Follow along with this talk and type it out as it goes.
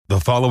The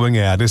following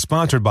ad is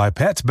sponsored by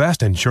Pets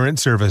Best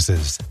Insurance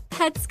Services.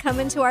 Pets come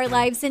into our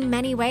lives in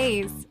many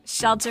ways.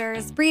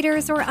 Shelters,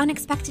 breeders, or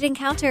unexpected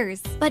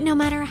encounters. But no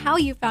matter how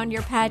you found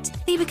your pet,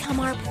 they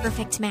become our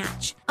perfect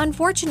match.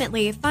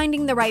 Unfortunately,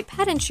 finding the right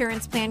pet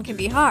insurance plan can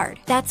be hard.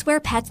 That's where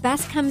Pets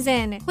Best comes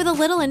in. With a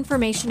little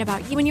information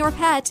about you and your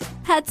pet,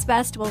 Pets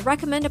Best will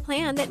recommend a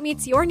plan that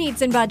meets your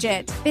needs and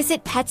budget.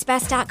 Visit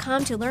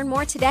PetsBest.com to learn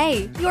more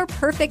today. Your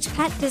perfect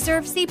pet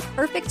deserves the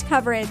perfect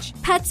coverage.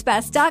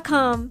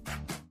 PetsBest.com.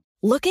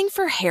 Looking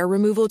for hair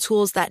removal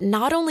tools that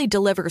not only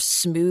deliver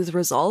smooth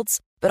results,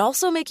 but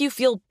also make you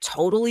feel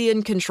totally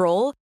in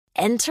control?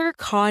 Enter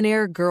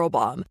Conair Girl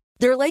Bomb.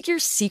 They're like your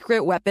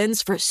secret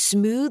weapons for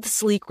smooth,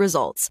 sleek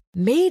results,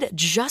 made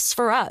just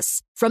for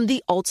us. From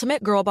the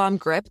ultimate Girl Bomb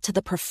grip to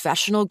the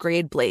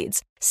professional-grade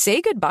blades,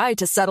 say goodbye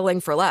to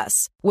settling for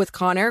less. With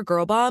Conair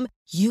Girl Bomb,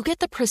 you get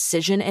the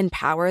precision and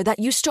power that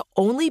used to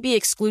only be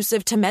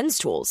exclusive to men's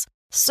tools.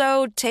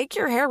 So take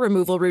your hair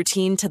removal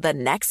routine to the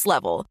next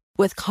level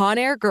with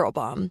Conair Girl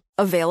Bomb.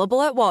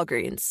 Available at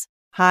Walgreens.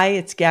 Hi,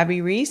 it's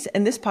Gabby Reese,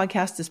 and this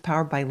podcast is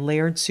powered by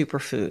Laird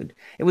Superfood.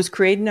 It was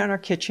created in our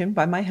kitchen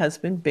by my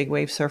husband, big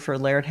wave surfer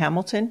Laird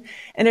Hamilton,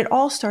 and it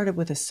all started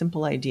with a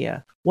simple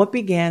idea. What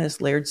began as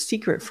Laird's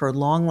secret for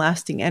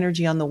long-lasting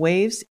energy on the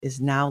waves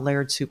is now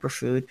Laird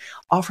Superfood,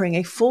 offering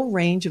a full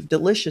range of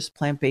delicious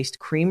plant-based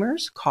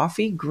creamers,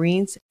 coffee,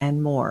 greens,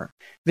 and more.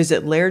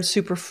 Visit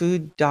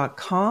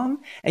lairdsuperfood.com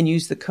and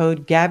use the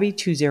code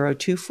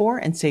GABBY2024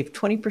 and save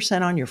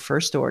 20% on your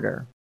first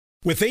order.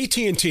 With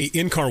AT&T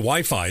in-car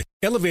Wi-Fi,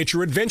 elevate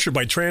your adventure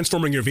by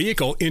transforming your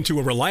vehicle into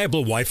a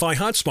reliable Wi-Fi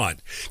hotspot.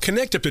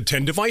 Connect up to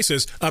 10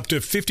 devices up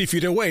to 50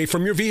 feet away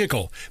from your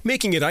vehicle,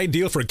 making it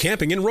ideal for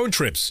camping and road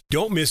trips.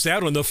 Don't miss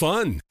out on the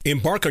fun.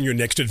 Embark on your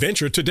next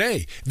adventure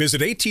today.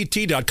 Visit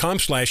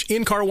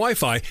att.com/in-car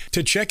Wi-Fi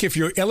to check if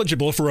you're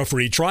eligible for a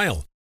free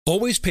trial.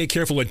 Always pay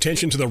careful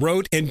attention to the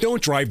road and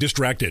don't drive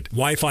distracted.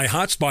 Wi-Fi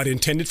hotspot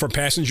intended for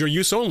passenger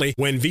use only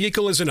when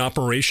vehicle is in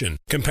operation.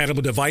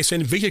 Compatible device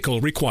and vehicle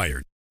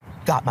required.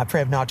 Got my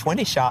Prevnar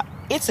 20 shot.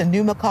 It's a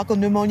pneumococcal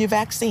pneumonia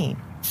vaccine.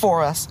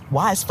 For us,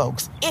 wise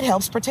folks, it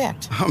helps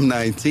protect. I'm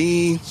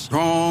 19,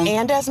 strong.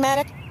 And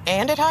asthmatic,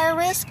 and at higher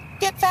risk?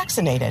 Get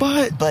vaccinated.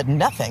 But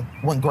nothing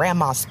when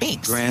grandma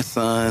speaks.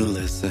 Grandson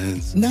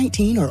listens.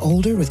 19 or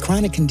older with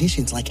chronic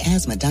conditions like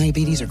asthma,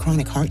 diabetes, or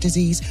chronic heart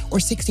disease, or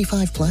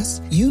 65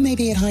 plus, you may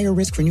be at higher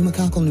risk for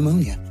pneumococcal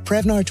pneumonia.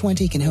 Prevnar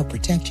 20 can help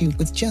protect you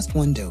with just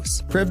one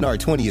dose. Prevnar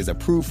 20 is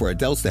approved for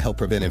adults to help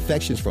prevent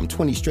infections from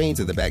 20 strains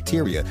of the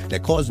bacteria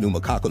that cause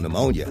pneumococcal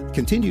pneumonia.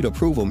 Continued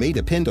approval may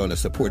depend on a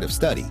supportive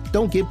study.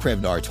 Don't get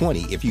Prevnar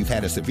 20 if you've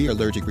had a severe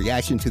allergic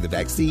reaction to the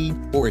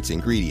vaccine or its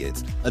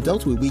ingredients.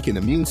 Adults with weakened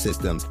immune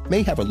systems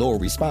may have a lower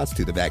response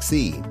to the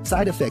vaccine.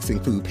 Side effects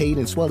include pain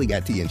and swelling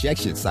at the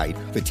injection site,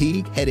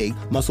 fatigue, headache,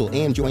 muscle,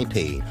 and joint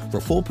pain.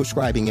 For full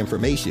prescribing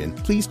information,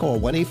 please call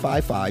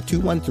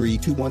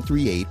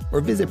 1-855-213-2138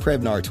 or visit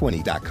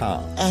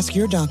Prevnar20.com. Ask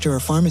your doctor or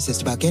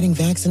pharmacist about getting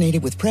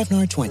vaccinated with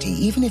Prevnar 20,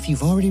 even if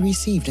you've already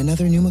received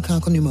another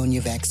pneumococcal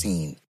pneumonia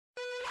vaccine.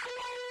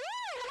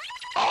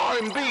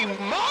 R&B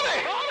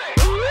money!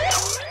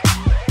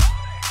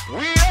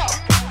 We up!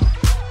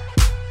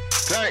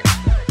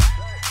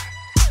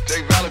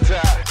 Jake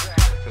Valentine.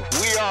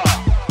 We are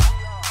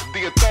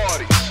the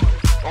authorities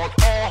on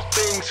all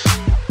things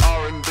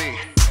R&B.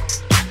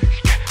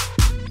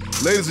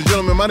 Ladies and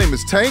gentlemen, my name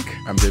is Tank.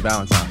 I'm Jay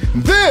Valentine.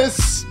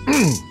 This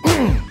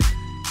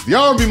the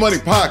R&B Money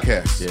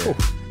Podcast. Yeah.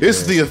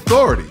 It's the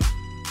authority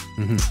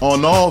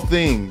on all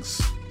things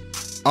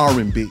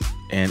R&B.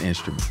 And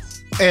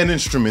instruments. And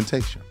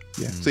instrumentation.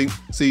 Yeah.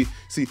 See,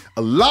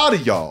 a lot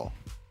of y'all,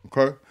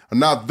 okay, are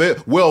not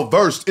well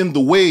versed in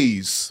the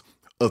ways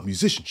of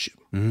musicianship.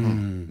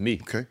 Me.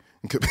 Okay.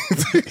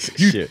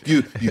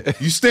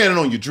 you standing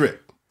on your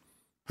drip.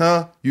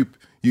 Huh? You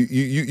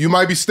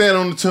might be standing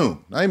on the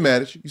tune. I ain't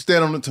mad at you. You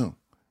stand on the tune.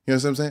 You know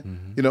what I'm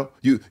saying? You know,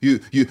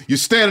 you're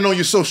standing on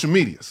your social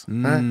medias.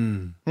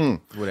 Right?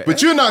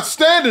 But you're not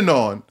standing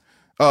on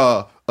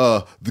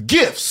the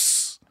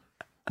gifts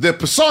that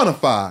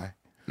personify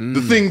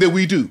the thing that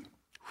we do.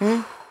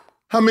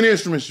 How many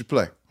instruments you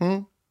play?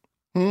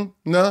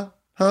 Nah?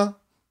 Huh?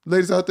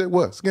 Ladies out there,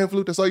 what? Skin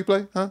flute, that's all you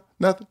play? Huh?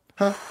 Nothing?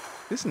 Huh?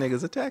 This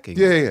nigga's attacking.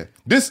 Yeah.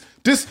 This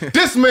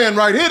man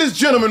right here, this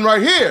gentleman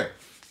right here.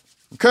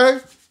 Okay,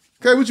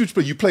 what you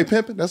play? You play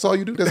pimping? That's all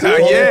you do? That's the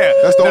only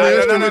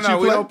instrument you play?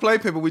 We don't play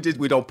pimping.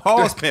 We don't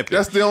pause pimping.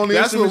 That's the only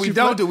instrument what we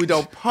don't do. We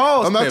don't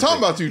pause I'm not pimping.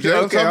 talking about you, Jay.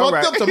 I'm talking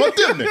about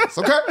them niggas,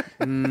 okay?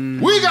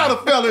 We got a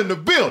fella in the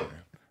building.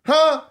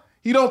 Huh?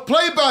 He don't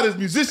play about his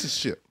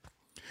musicianship.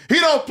 He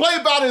don't play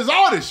about his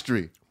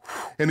artistry.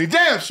 And he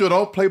damn sure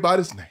don't play about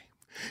his name.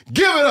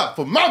 Give it up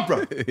for my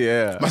brother.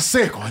 Yeah.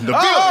 Masego in the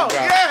building. Oh,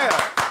 yeah.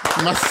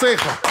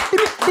 Masego.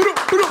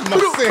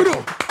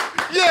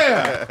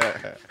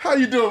 Yeah. How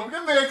you doing?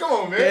 Good man, come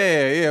on, man.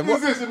 Yeah.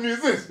 Musician.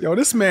 Yo,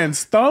 this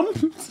man's thumb.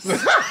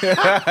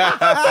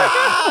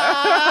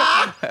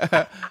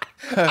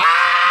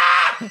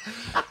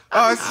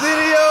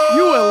 Arsenio.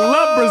 You would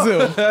love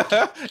Brazil.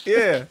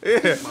 Yeah.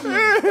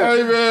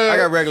 Hey man, I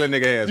got regular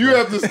nigga hands. You bro.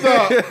 have to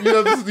stop.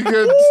 You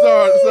can't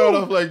start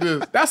off like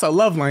this. That's a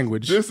love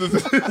language. This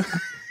is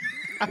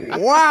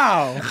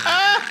wow.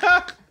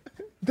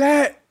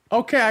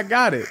 Okay, I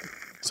got it.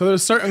 So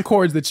there's certain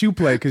chords that you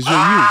play because you're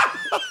you.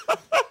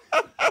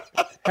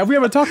 Have we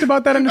ever talked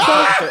about that in the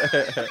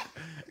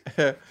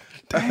show?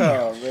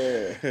 Oh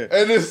man.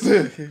 And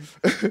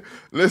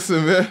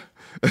listen, man.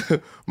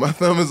 My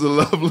thumb is a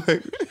love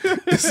language.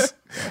 It's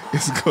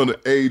gonna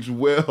age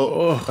well.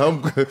 Oh.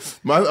 I'm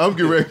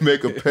getting ready to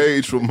make a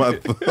page for my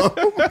thumb.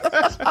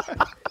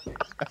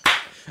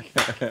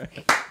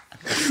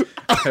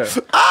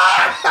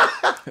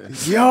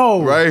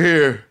 Yo, right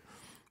here.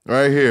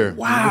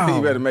 Wow.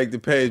 You better make the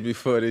page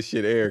before this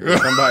shit airs.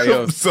 Somebody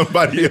else.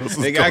 Somebody else.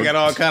 Nigga, I got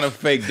all kind of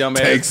fake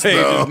dumbass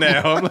pages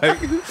now. I'm like,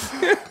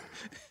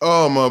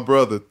 oh my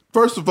brother.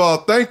 First of all,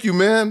 thank you,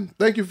 man.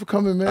 Thank you for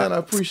coming, man. I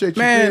appreciate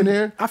you being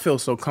here. I feel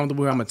so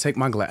comfortable here. I'm gonna take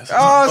my glasses.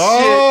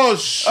 Oh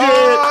shit!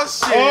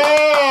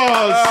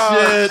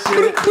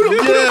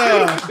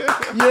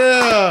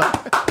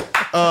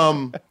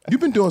 Yeah. You've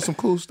been doing some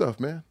cool stuff,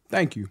 man.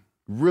 Thank you.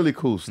 Really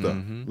cool stuff.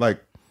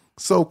 Like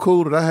so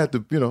cool that I had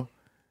to,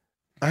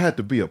 I had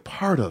to be a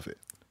part of it.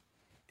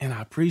 And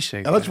I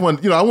appreciate and that. I just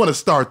want, I want to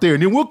start there,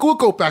 and then we'll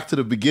go back to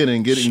the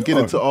beginning and get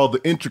into all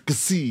the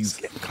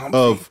intricacies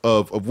of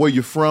where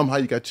you're from, how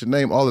you got your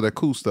name, all of that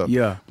cool stuff.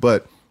 Yeah.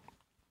 But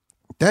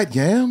that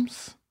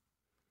Yams,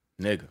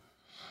 nigga.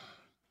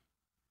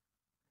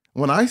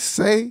 When I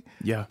say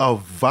a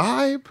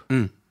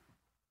vibe,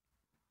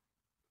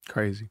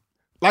 crazy.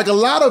 Like a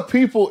lot of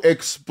people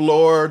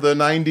explore the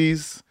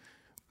 90s,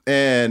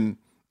 and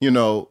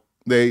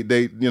they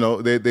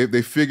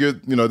figure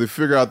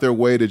out their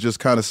way to just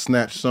kind of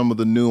snatch some of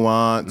the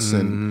nuance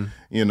and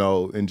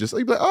just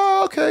be like,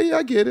 oh, okay, yeah,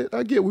 I get it.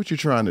 I get what you're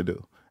trying to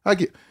do. I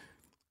get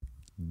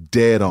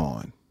dead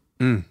on.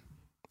 I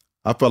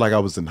felt like I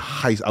was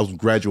I was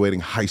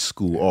graduating high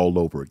school all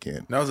over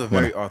again. That was a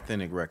very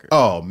authentic record.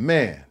 Oh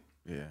man.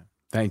 Yeah.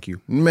 Thank you.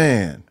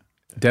 Man.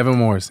 Devin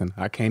Morrison.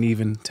 I can't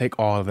even take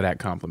all of that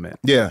compliment.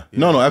 Yeah.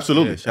 No,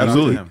 absolutely. Yeah,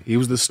 absolutely. He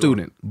was the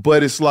student.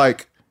 But it's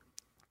like,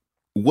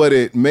 what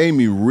it made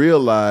me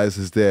realize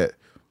is that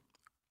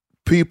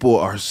people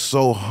are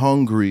so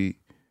hungry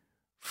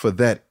for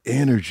that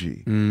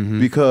energy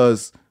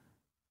because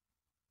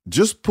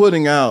just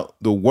putting out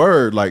the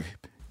word, like,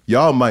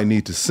 y'all might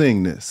need to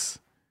sing this,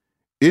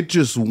 it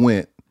just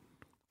went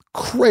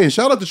crazy.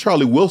 Shout out to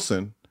Charlie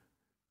Wilson,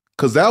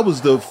 because that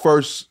was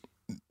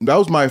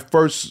my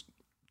first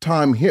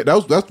time here.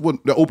 That's what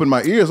opened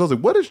my ears. I was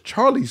like, what is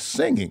Charlie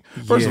singing?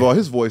 First of all,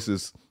 his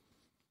voice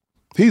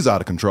he's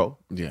out of control.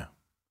 Yeah.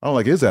 I don't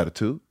like his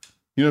attitude.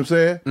 You know what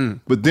I'm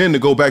saying? But then to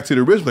go back to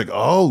the original, like,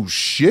 oh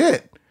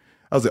shit.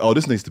 I was like, oh,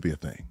 this needs to be a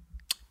thing.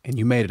 And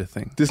you made it a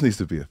thing. This needs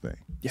to be a thing.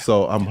 Yeah.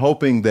 So I'm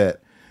hoping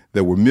that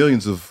there were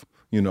millions of,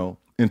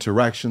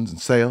 interactions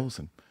and sales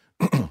and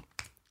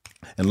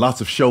and lots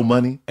of show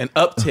money. An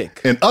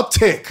uptick. An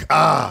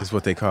uptick. Is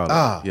what they call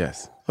it.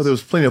 Yes. Oh, there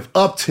was plenty of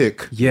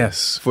uptick.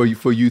 Yes. For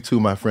you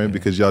too, my friend,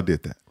 because y'all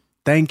did that.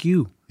 Thank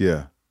you.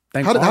 Yeah.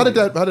 Thank how you. did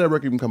that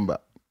record even come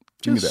about?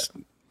 Give me that.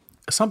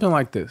 Something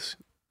like this.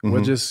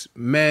 We're just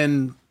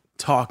men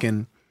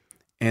talking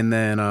and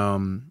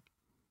then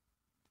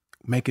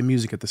making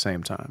music at the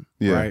same time.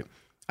 Yeah. Right.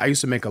 I used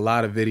to make a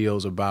lot of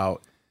videos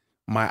about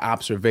my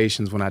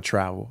observations when I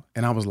travel.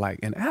 And I was like,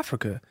 in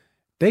Africa,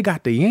 they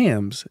got the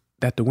yams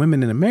that the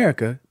women in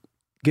America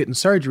getting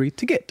surgery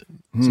to get.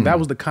 So that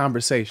was the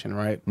conversation,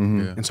 right?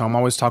 And so I'm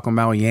always talking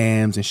about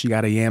yams, and she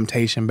got a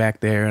yamtation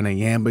back there and a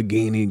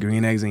Lamborghini,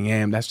 green eggs and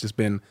yam. That's just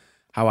been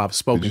how I've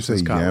spoken Did you since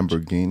say college.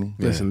 Lamborghini?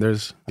 Listen,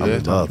 I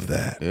love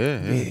that.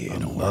 Yeah. I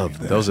love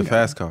that. Those are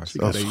fast cars. She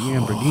got a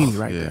Lamborghini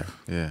right there.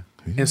 Yeah.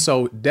 And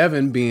so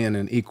Devin, being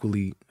an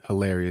equally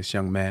hilarious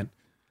young man,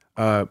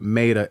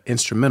 made an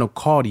instrumental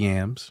called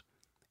Yams.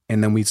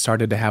 And then we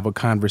started to have a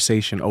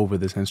conversation over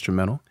this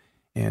instrumental.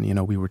 And,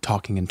 we were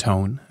talking in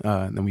tone.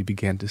 And then we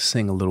began to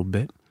sing a little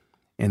bit.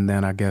 And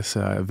then I guess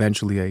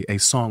eventually a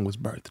song was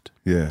birthed.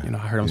 Yeah. I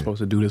heard I'm supposed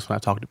to do this when I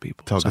talk to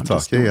people. Talk So to I'm talk.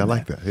 just doing Yeah, I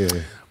like that.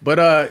 Yeah. But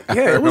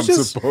it was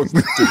just supposed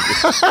to do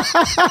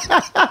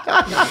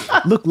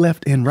look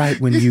left and right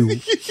when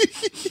you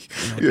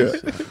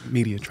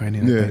media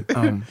training. Yeah.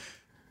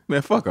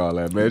 Man, fuck all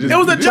that, man. It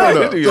was a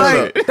joke.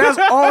 Like, that's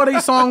all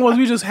they song was.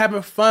 We just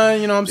having fun,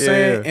 you know what I'm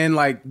saying? Yeah. And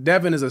like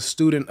Devin is a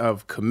student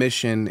of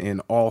commission in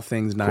all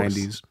things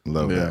 90s.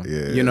 Love that.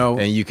 Yeah.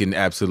 And you can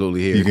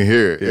absolutely hear it. You can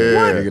hear it.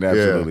 Yeah. You can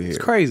absolutely hear It's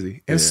it.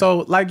 crazy. And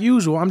so like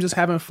usual, I'm just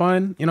having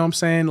fun, you know what I'm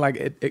saying?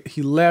 Like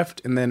he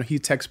left and then he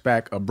texts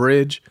back a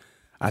bridge.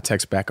 I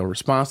text back a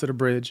response to the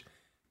bridge.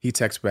 He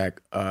texts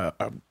back a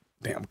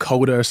damn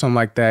coda or something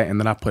like that. And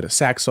then I put a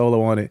sax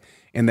solo on it.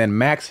 And then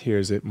Max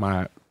hears it,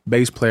 my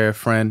bass player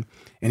friend,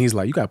 and he's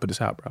like, you gotta put this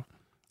out, bro.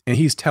 And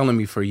he's telling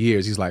me for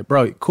years, he's like,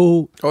 bro,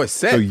 cool. Oh, it's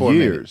set for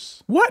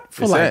years. What?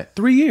 For It's like set.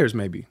 3 years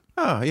maybe.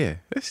 Oh, yeah.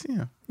 That's,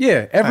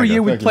 Yeah, every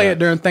year we Thank you, play Max. it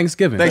during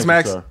Thanksgiving. Thanks,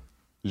 Max. Sir.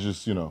 It's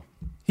just,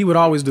 He would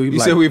always do. You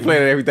said we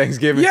played it every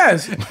Thanksgiving?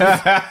 Yes.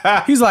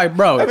 He's like,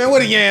 bro. I mean,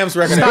 what a Yams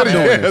record. Stop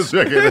doing this.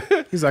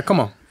 He's like,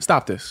 come on,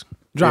 stop this.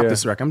 Drop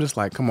this record. I'm just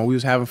like, come on, we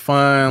was having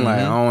fun. Like,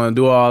 I don't want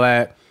to do all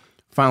that.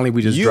 Finally,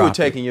 we just dropped You were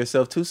taking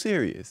yourself too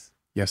serious.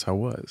 Yes, I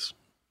was.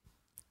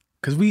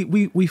 Because we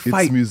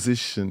fight. It's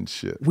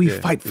musicianship. We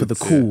fight for the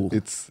cool.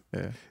 It's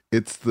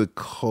the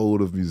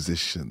code of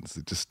musicians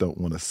that just don't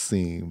want to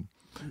seem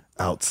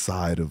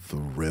outside of the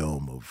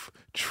realm of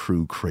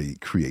true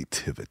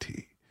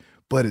creativity.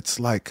 But it's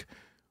like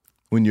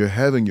when you're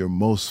having your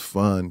most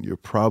fun, you're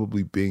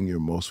probably being your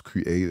most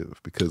creative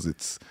because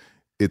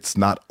it's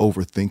not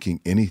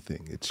overthinking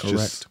anything. It's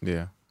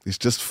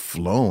just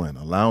flowing,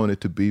 allowing it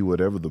to be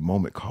whatever the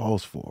moment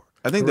calls for.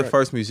 I think the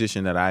first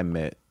musician that I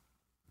met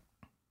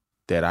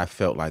that I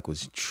felt like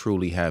was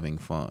truly having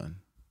fun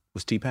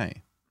was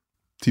T-Pain.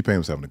 T-Pain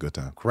was having a good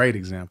time. Great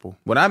example.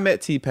 When I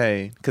met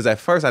T-Pain, because at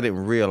first I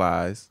didn't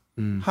realize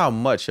how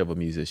much of a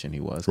musician he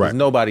was. Because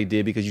nobody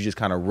did, because you just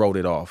kind of wrote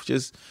it off.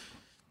 Just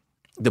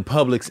the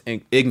public's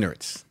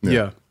ignorance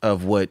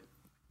of what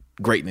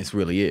greatness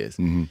really is.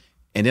 Mm-hmm.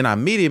 And then I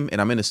meet him and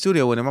I'm in the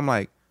studio with him. I'm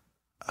like,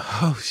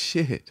 oh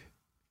shit,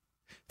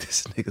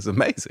 this nigga's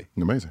amazing.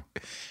 Amazing.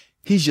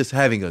 He's just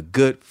having a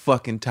good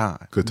fucking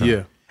time. Good time.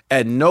 Yeah.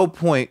 At no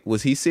point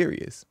was he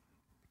serious.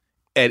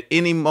 At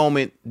any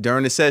moment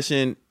during the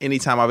session,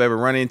 anytime I've ever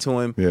run into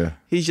him,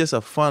 he's just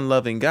a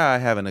fun-loving guy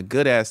having a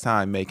good-ass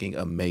time making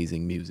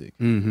amazing music.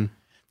 Mm-hmm.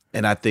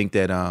 And I think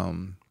that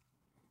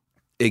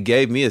it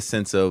gave me a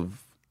sense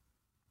of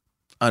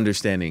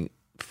understanding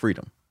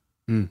freedom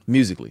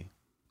musically.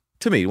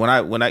 To me, when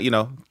I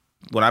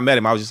met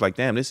him, I was just like,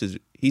 damn,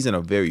 he's in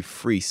a very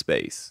free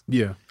space.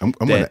 Yeah. I'm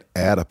going to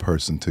add a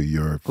person to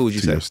your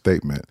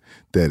statement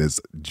that are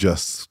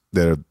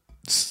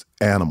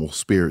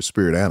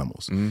spirit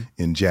animals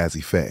in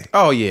Jazzy Faye.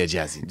 Oh yeah,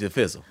 Jazzy, the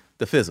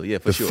Fizzle, yeah,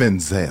 for sure. The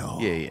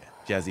Finzel. Yeah,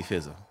 Jazzy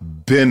Fizzle.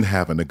 Been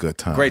having a good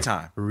time. Great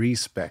time.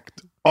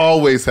 Respect.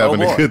 Always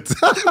having a good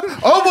time.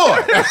 Oh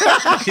boy.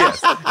 Yes,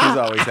 he's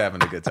always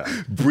having a good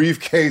time.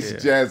 Briefcase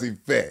Jazzy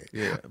Faye.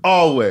 Yeah.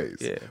 Always.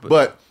 Yeah,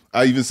 but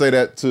I even say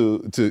that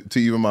to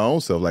even my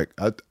own self. Like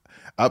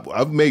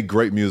I've made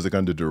great music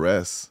under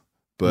duress,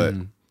 but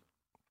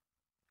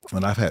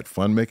when I've had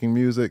fun making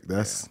music,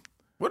 that's.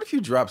 What if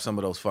you drop some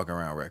of those fucking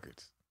around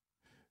records?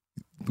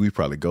 We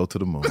probably go to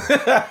the moon.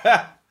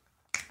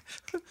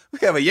 We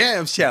have a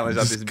Yams challenge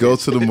on this. Go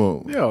to the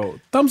moon. Yo,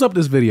 thumbs up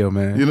this video,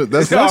 man. You know,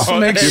 let's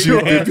make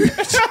sure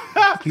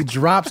he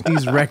drops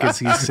these records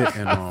he's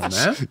sitting on,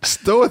 man. Just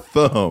throw a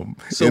thumb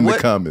in the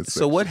comments.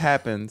 So what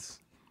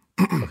happens?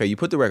 Okay, you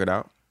put the record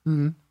out,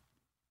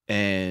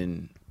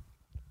 and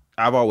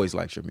I've always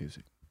liked your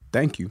music.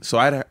 Thank you. So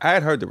I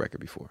had heard the record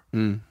before,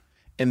 and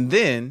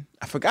then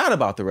I forgot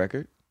about the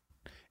record.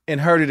 And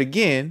heard it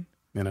again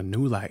in a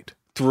new light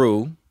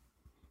through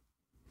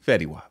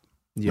Fetty Wap.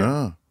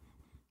 Yeah.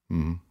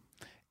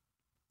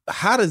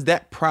 How does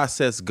that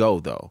process go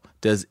though?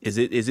 Is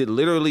it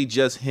literally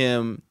just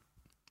him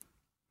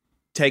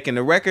taking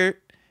the record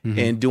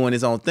and doing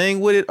his own thing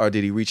with it, or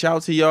did he reach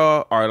out to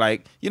y'all, or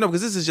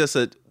because this is just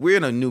we're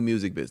in a new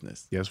music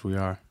business. Yes, we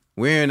are.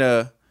 We're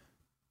in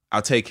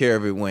I'll take care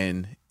of it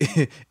when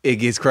it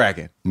gets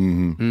cracking.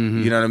 You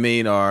know what I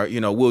mean? Or,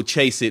 we'll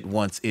chase it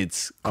once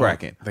it's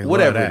cracking.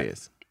 Whatever it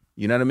is.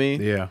 You know what I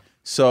mean? Yeah.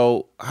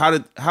 So how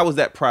was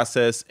that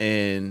process,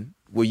 and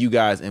were you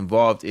guys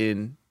involved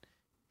in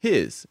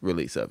his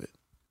release of it?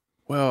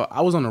 Well,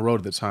 I was on the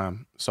road at the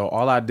time. So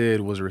all I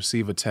did was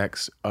receive a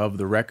text of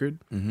the record.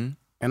 And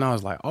I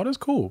was like, oh, that's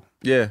cool.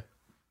 Yeah.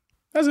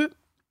 That's it.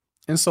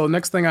 And so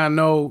next thing I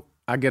know,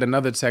 I get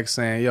another text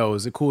saying, yo,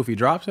 is it cool if he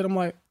drops it? I'm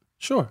like,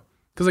 sure.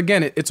 Because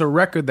again, it's a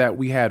record that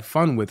we had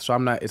fun with, so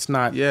it's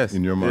not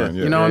in your mind.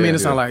 You know what I mean?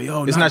 It's not like,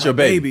 yo, it's not your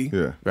baby.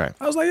 Yeah, right.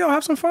 I was like, yo,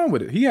 have some fun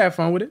with it. He had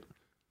fun with it,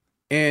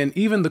 and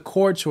even the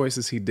chord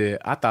choices he did,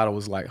 I thought it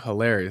was like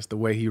hilarious the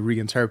way he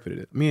reinterpreted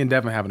it. Me and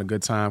Devin having a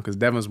good time because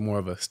Devin's more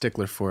of a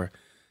stickler for,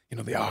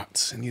 the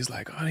arts, and he's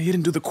like, oh, he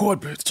didn't do the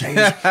chord change.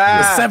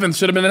 The seventh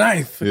should have been the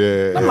ninth.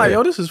 Yeah, I'm like,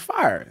 yo, this is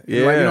fire. Yeah,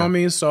 you know what I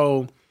mean?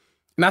 So,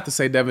 not to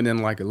say Devin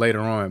didn't like it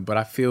later on, but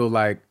I feel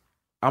like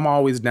I'm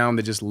always down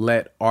to just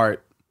let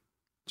art.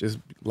 Just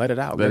let it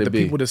out. Let the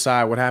people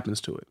decide what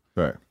happens to it.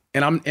 Right.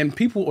 And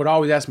people would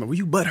always ask me, were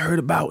you butthurt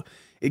about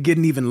it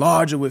getting even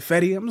larger with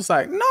Fetty? I'm just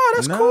like, no,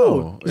 that's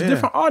cool. It's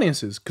different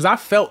audiences. Because I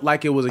felt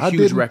like it was a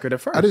huge record at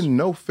first. I didn't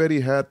know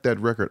Fetty had that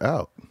record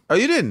out. Oh,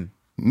 you didn't?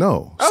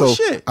 No. Oh,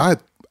 shit. I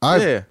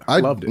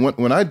loved it.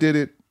 When I did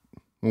it,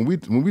 when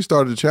we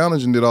started the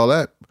challenge and did all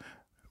that,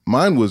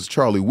 mine was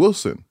Charlie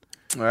Wilson.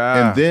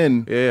 And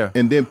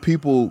then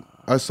people...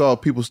 I saw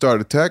people start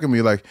attacking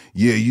me like,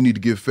 yeah, you need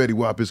to give Fetty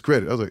Wap his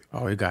credit. I was like,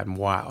 oh, it got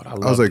wild. I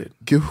was like,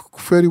 give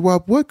Fetty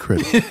Wap what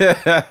credit?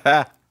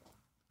 I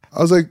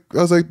was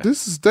like,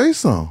 this is their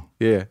song.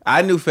 Yeah,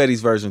 I knew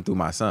Fetty's version through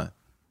my son,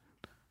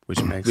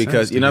 which makes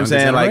because sense. You know what I'm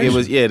saying? Like it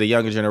was the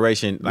younger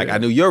generation. Like I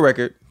knew your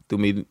record through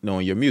me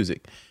knowing your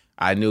music.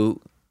 I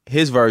knew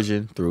his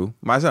version through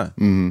my son.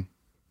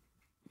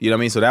 You know what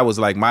I mean? So that was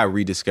like my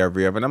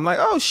rediscovery of it. And I'm like,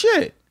 oh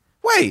shit,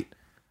 wait.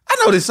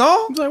 I know this song.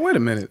 I was like, wait a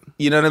minute.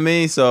 You know what I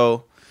mean?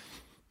 So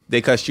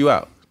they cussed you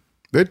out.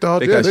 They thought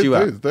They cussed you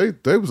out.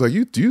 They was like,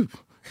 you ain't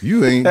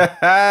you hating,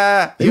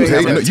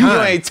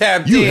 ain't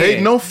tapped in. You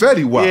hating on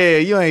Fetty Wap. Yeah,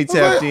 you ain't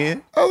tapped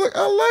in. I was like,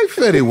 I like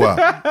Fetty Wap.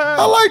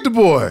 I like the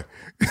boy.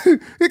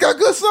 He got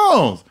good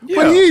songs. Yeah.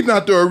 But he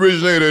not the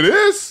originator of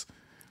this.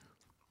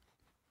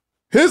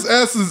 His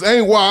essence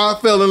ain't why I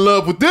fell in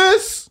love with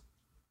this.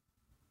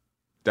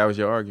 That was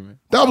your argument.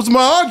 That was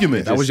my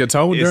argument. That was your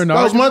tone during the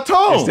That was my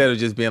tone. Instead of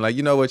just being like,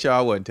 you know what, y'all,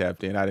 I wasn't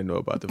tapped in. I didn't know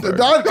about the verse.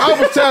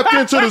 I was tapped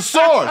into the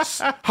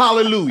source.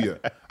 Hallelujah.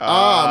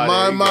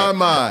 My.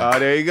 Oh,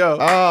 there you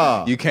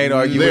go. You can't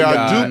argue They with are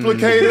God.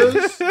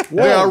 duplicators.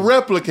 They are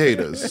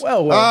replicators.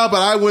 Well.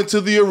 But I went to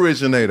the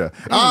originator.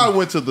 I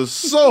went to the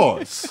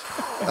source.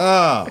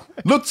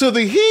 Look to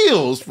the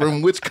hills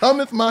from which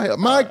cometh my help.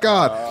 My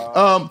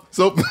God.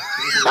 So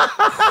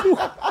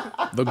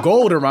The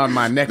gold around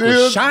my neck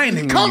was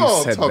shining when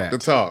you said talk that. the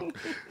talk.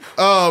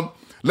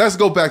 Let's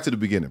go back to the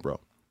beginning, bro.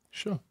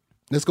 Sure.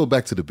 Let's go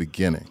back to the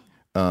beginning.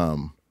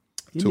 To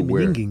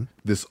where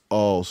this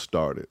all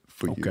started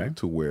for you.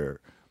 To where,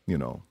 you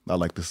know, I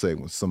like to say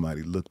when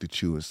somebody looked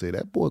at you and said,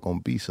 that boy gonna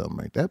be something,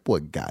 right? That boy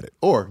got it.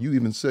 Or you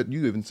even said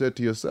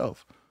to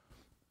yourself,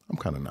 I'm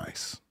kind of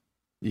nice.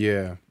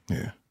 Yeah.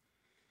 Yeah.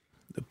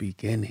 The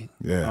beginning.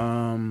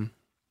 Yeah.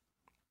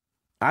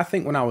 I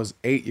think when I was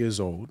 8 years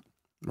old,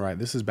 right?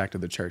 This is back to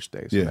the church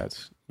days. So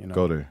that's, you know,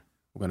 go there.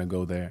 We're gonna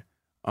go there.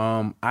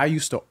 I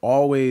used to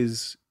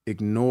always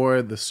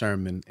ignore the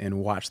sermon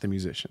and watch the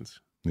musicians.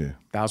 Yeah.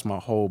 That was my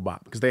whole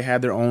bop because they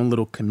had their own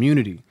little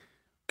community,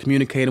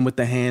 communicating with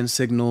the hand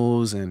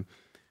signals and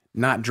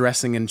not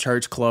dressing in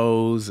church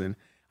clothes. And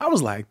I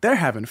was like, they're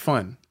having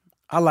fun.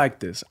 I like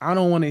this. I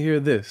don't want to hear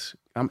this.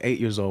 I'm 8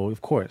 years old,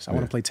 of course. I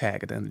want to play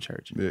tag at the end of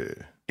church. Yeah.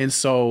 And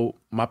so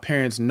my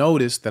parents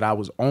noticed that I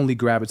was only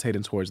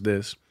gravitating towards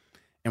this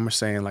and were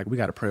saying, like, we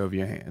got to pray over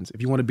your hands.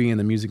 If you want to be in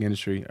the music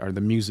industry or the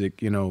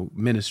music, you know,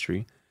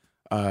 ministry,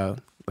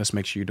 let's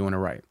make sure you're doing it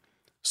right.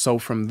 So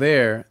from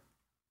there,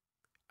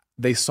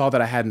 they saw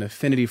that I had an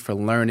affinity for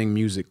learning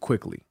music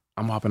quickly.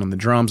 I'm hopping on the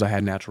drums. I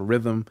had natural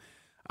rhythm.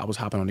 I was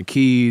hopping on the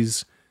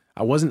keys.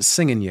 I wasn't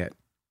singing yet,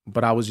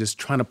 but I was just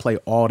trying to play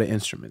all the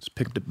instruments,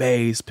 pick up the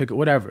bass, pick up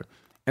whatever.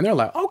 And they're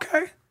like,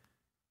 okay,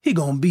 he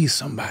gonna be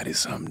somebody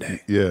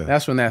someday. Yeah.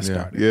 That's when that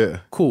started. Yeah.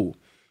 Cool.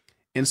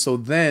 And so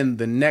then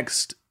the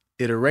next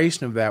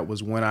iteration of that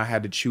was when I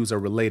had to choose a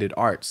related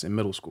arts in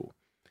middle school.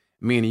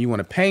 Meaning you want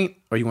to paint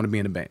or you want to be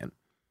in a band.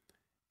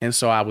 And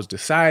so I was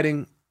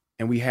deciding,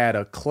 and we had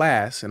a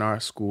class in our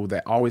school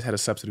that always had a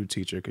substitute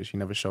teacher because she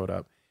never showed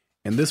up.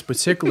 And this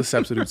particular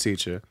substitute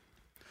teacher,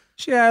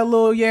 she had a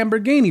little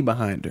Lamborghini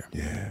behind her.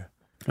 Yeah.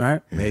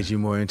 Right? Made you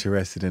more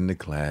interested in the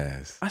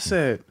class. I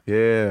said,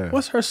 yeah.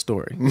 What's her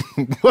story?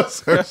 What's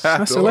her story?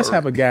 I said, let's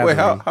have a gathering.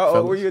 Wait, how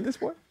old were you at this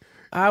point?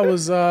 I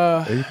was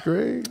 8th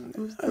grade.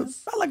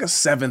 About like a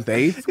 7th,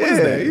 8th. What Yeah, is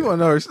that? you want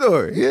to know her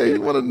story. Yeah, you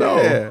want to know.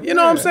 Yeah. You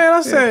know what I'm saying?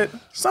 I said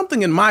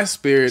something in my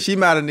spirit. She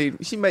might have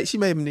need. She may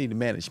even need the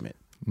management.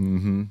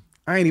 Mm-hmm.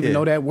 I ain't even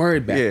know that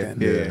word back then.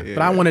 Yeah.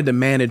 But I wanted to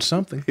manage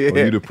something. For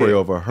you to pray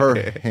over her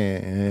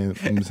hands.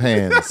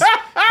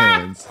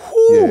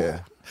 Whew.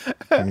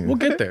 We'll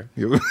get there.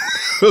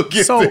 We'll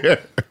get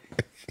there.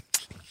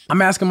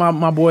 I'm asking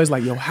my boys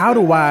like, yo, how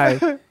do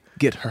I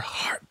get her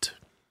heart?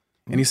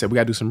 And he said, we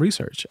got to do some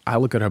research. I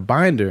look at her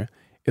binder.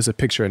 It's a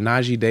picture of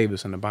Najee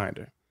Davis in the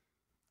binder.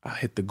 I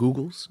hit the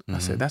Googles. I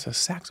said, that's a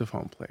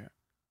saxophone player.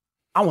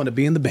 I want to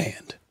be in the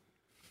band.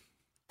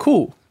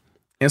 Cool.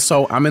 And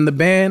so I'm in the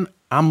band.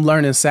 I'm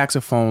learning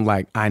saxophone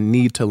like I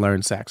need to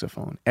learn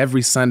saxophone.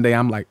 Every Sunday,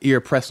 I'm like ear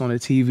pressed on the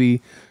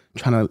TV,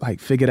 trying to like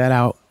figure that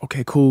out.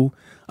 Okay, cool.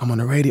 I'm on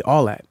the radio,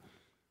 all that.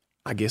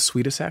 I get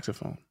sweet at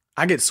saxophone.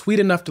 I get sweet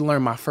enough to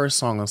learn my first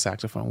song on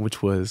saxophone,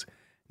 which was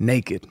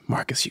Naked,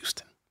 Marcus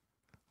Houston.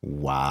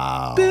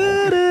 Wow.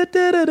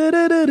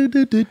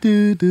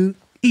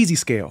 Easy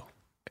scale.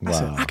 I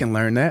said, I can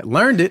learn that.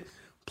 Learned it,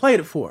 played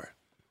it for her.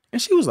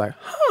 And she was like,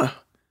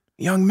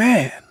 young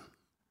man.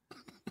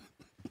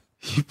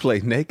 You play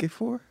naked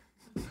for her?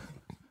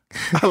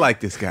 I like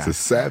this guy. It's a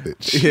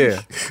savage.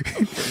 Yeah.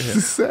 It's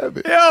a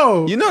savage.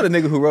 Yo. You know the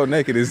nigga who wrote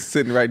Naked is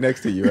sitting right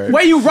next to you, right?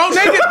 Wait, you wrote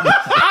Naked?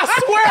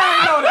 I swear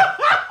I know that.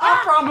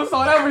 I promise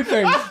on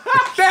everything.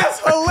 That's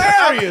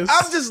hilarious.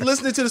 I'm just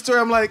listening to the story.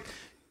 I'm like,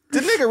 the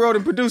nigga wrote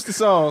and produced the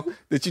song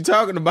that you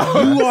talking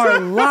about. You are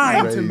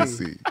lying to me.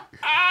 Crazy.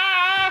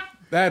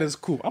 That is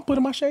cool. I'm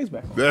putting my shades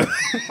back on.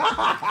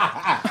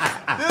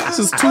 This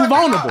is too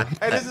vulnerable.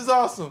 Hey, this is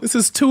awesome. This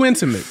is too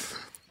intimate.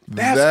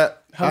 That's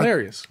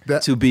hilarious.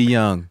 To be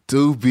young.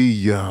 To be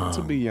young.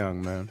 To be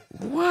young, man.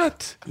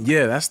 What?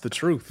 Yeah, that's the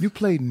truth. You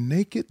played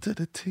naked to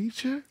the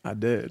teacher? I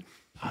did.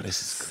 Oh, this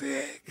is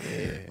sick.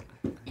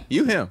 Yeah.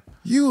 You him.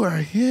 You are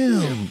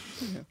him.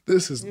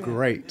 This is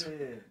great.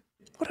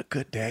 What a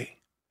good day.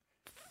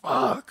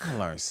 Fuck. I'm gonna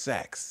learn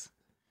sax.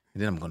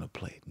 And then I'm gonna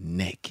play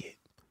naked.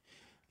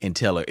 And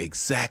tell her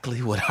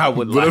exactly what I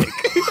would like.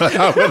 What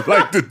I would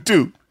like to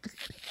do.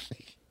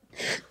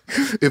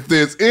 If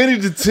there's any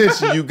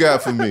detention you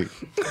got for me,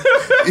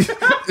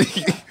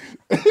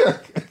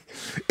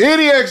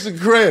 Any extra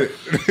credit.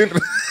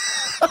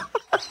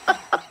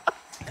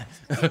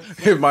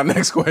 Here's my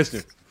next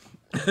question.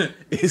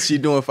 Is she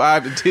doing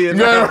 5 to 10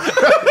 now?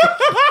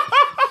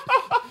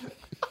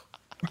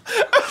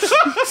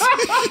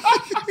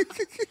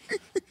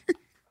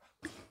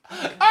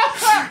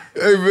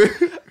 Hey, man.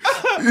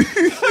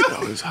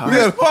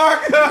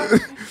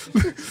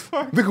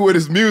 Look at where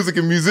this music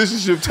and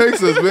musicianship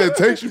takes us, man. It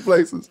takes you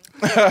places.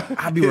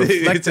 I be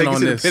reflecting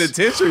on this.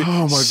 Penitentiary.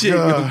 Oh, my Shit,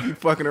 God. you don't keep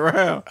fucking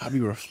around. I be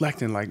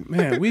reflecting like,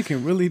 man, we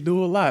can really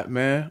do a lot,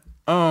 man.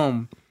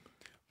 But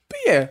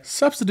yeah,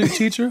 substitute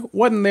teacher,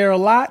 wasn't there a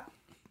lot.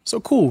 So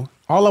cool.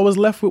 All I was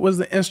left with was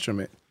the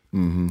instrument.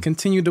 Mm-hmm.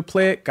 Continued to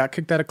play it, got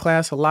kicked out of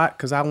class a lot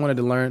because I wanted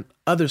to learn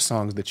other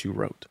songs that you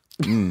wrote.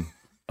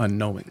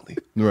 Unknowingly.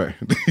 Right.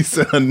 He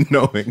said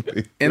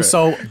unknowingly. And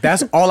so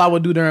that's all I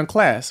would do during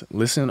class.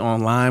 Listen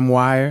on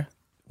LimeWire,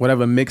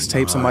 whatever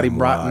mixtape somebody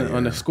brought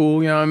on the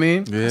school, you know what I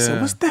mean? Yeah. I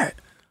said, what's that?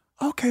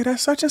 Okay,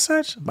 that's such and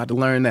such. About to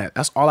learn that.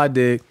 That's all I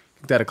did.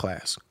 Kicked out of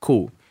class.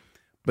 Cool.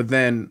 But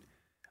then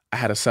I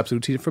had a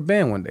substitute teacher for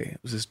band one day. It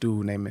was this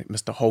dude named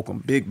Mr.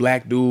 Holcomb, big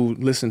black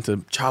dude, listened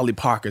to Charlie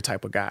Parker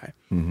type of guy.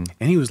 Mm-hmm.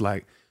 And he was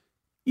like,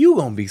 you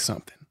gonna be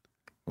something.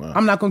 Wow.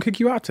 I'm not gonna kick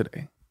you out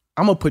today.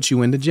 I'm gonna put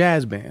you in the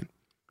jazz band.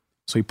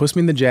 So he puts me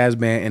in the jazz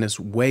band, and it's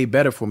way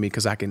better for me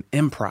because I can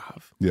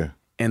improv. Yeah.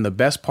 And the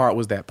best part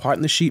was that part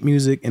in the sheet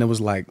music, and it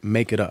was like,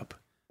 make it up.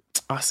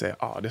 I said,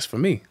 oh, this for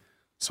me.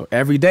 So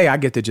every day I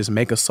get to just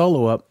make a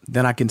solo up,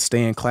 then I can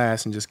stay in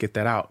class and just get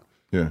that out.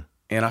 Yeah.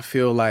 And I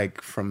feel like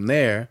from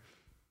there,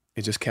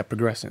 it just kept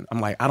progressing.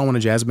 I'm like, I don't want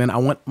a jazz band. I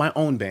want my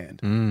own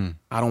band.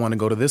 I don't want to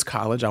go to this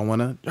college. I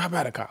want to drop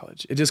out of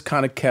college. It just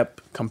kind of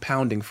kept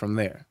compounding from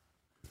there.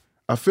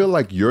 I feel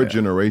like your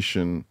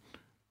generation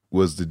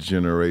was the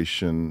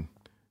generation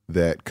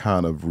that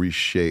kind of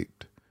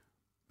reshaped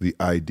the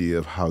idea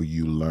of how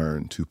you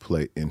learn to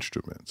play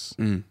instruments.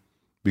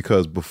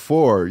 Because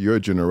before your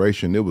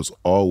generation, it was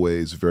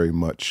always very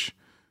much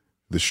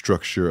the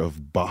structure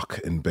of Bach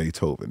and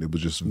Beethoven. It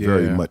was just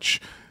very much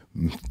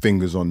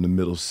fingers on the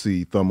middle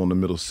C, thumb on the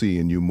middle C,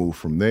 and you move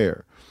from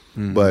there.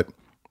 But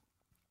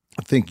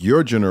I think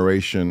your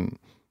generation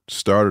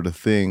started a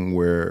thing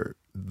where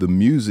the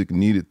music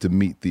needed to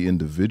meet the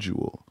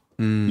individual.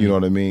 You know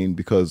what I mean?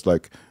 Because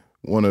like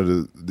one of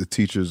the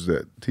teachers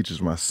that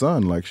teaches my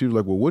son, like she was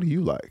like, well, what do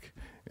you like?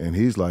 And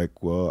he's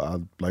like, well, I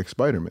like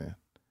Spider-Man.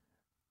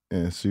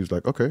 And she was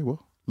like, okay,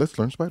 well, let's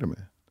learn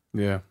Spider-Man.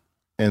 Yeah.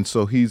 And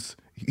so he's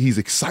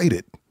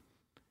excited.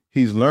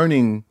 He's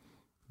learning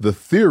the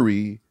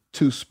theory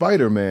to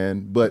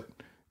Spider-Man, but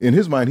in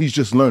his mind, he's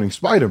just learning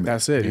Spider-Man.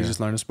 That's it. He's just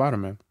learning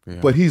Spider-Man.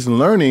 But he's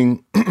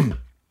learning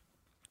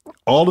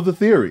all of the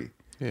theory.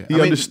 Yeah. He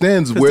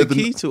understands where the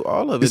key to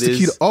all of it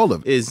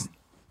is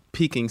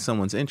piquing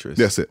someone's interest.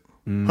 That's it.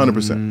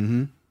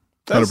 100%.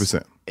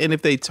 100%. And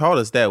if they taught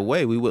us that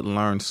way, we would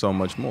learn so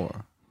much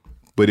more.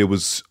 But it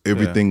was,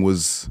 everything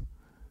was,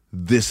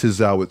 this is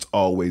how it's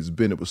always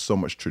been. It was so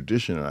much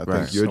tradition. And I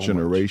think your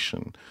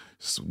generation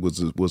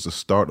was a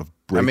start of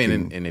breaking. I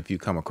mean, and if you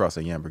come across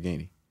a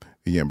Lamborghini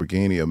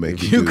will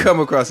make you come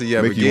across a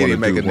Lamborghini,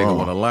 make a nigga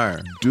want to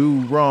learn.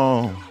 Do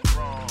wrong.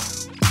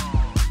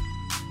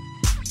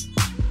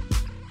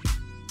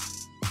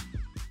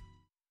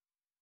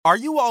 Are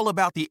you all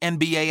about the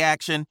NBA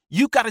action?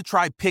 You got to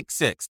try Pick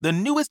 6, the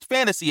newest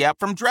fantasy app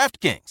from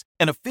DraftKings,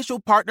 an official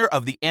partner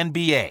of the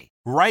NBA.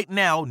 Right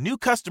now, new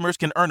customers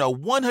can earn a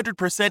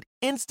 100%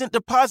 instant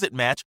deposit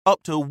match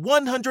up to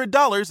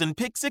 $100 in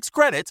Pick 6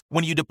 credits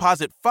when you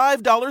deposit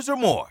 $5 or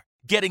more.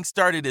 Getting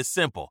started is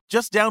simple.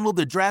 Just download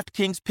the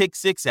DraftKings Pick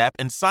 6 app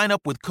and sign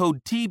up with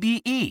code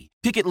TBE.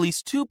 Pick at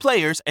least 2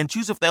 players and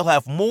choose if they'll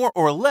have more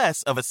or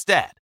less of a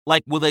stat.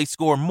 Like, will they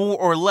score more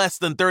or less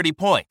than 30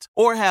 points?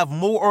 Or have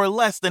more or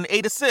less than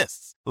 8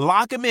 assists?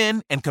 Lock them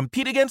in and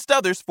compete against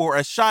others for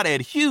a shot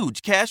at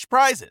huge cash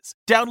prizes.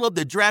 Download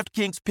the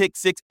DraftKings Pick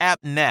 6 app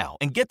now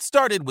and get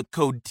started with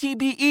code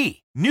TBE.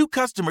 New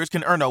customers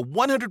can earn a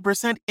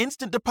 100%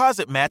 instant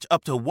deposit match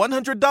up to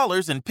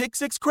 $100 in Pick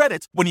 6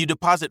 credits when you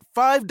deposit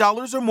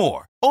 $5 or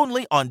more.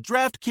 Only on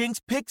DraftKings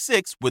Pick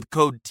 6 with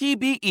code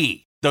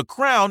TBE. The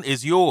crown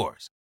is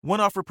yours. One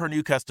offer per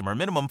new customer.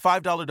 Minimum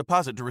 $5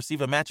 deposit to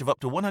receive a match of up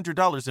to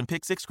 $100 in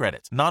Pick 6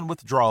 credits.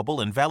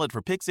 Non-withdrawable and valid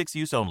for Pick 6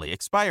 use only.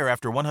 Expire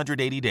after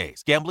 180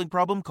 days. Gambling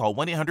problem? Call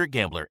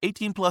 1-800-GAMBLER.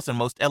 18 plus in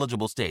most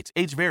eligible states.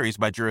 Age varies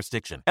by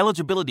jurisdiction.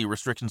 Eligibility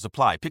restrictions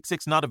apply. Pick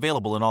 6 not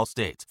available in all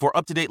states. For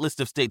up-to-date list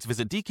of states,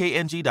 visit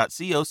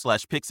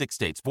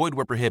dkng.co/pick6states. Void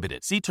where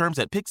prohibited. See terms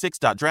at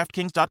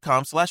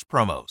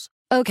pick6.draftkings.com/promos.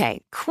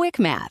 Okay, quick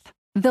math.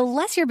 The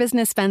less your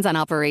business spends on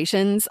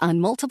operations, on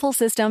multiple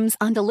systems,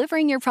 on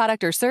delivering your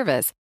product or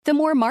service, the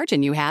more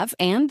margin you have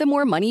and the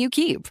more money you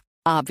keep.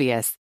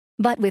 Obvious.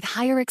 But with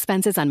higher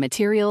expenses on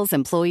materials,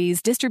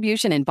 employees,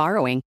 distribution, and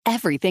borrowing,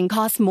 everything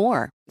costs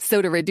more.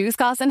 So to reduce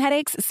costs and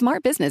headaches,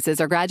 smart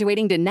businesses are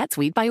graduating to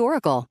NetSuite by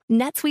Oracle.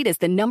 NetSuite is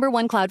the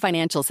 #1 cloud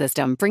financial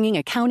system, bringing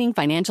accounting,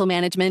 financial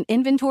management,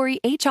 inventory,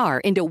 HR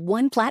into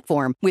one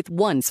platform with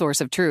one source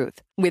of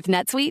truth. With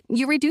NetSuite,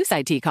 you reduce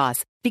IT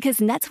costs because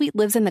NetSuite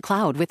lives in the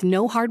cloud with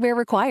no hardware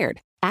required,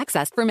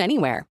 accessed from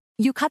anywhere.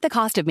 You cut the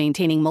cost of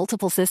maintaining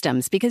multiple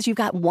systems because you've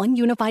got one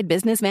unified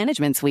business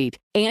management suite.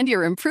 And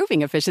you're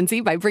improving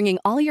efficiency by bringing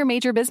all your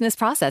major business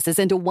processes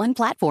into one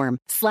platform,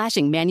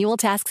 slashing manual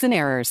tasks and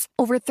errors.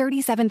 Over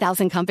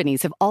 37,000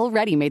 companies have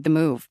already made the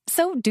move.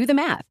 So do the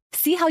math.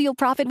 See how you'll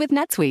profit with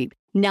NetSuite.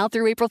 Now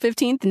through April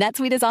 15th,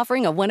 NetSuite is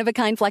offering a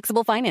one-of-a-kind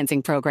flexible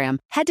financing program.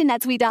 Head to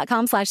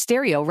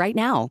netsuite.com/stereo right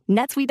now.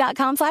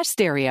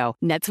 netsuite.com/stereo.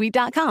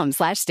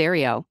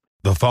 netsuite.com/stereo.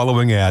 The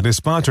following ad is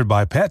sponsored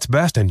by Pets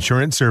Best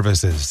Insurance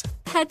Services.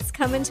 Pets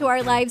come into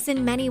our lives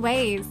in many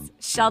ways.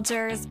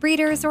 Shelters,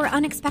 breeders, or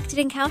unexpected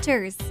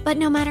encounters. But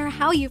no matter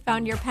how you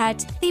found your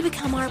pet, they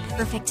become our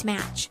perfect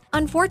match.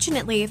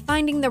 Unfortunately,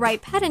 finding the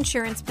right pet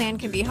insurance plan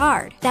can be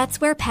hard.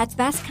 That's where Pets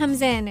Best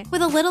comes in.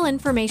 With a little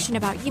information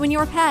about you and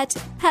your pet,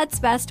 Pets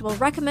Best will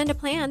recommend a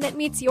plan that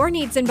meets your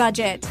needs and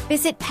budget.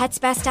 Visit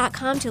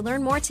petsbest.com to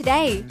learn more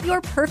today.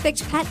 Your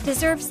perfect pet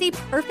deserves the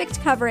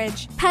perfect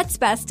coverage.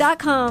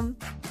 petsbest.com.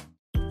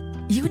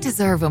 You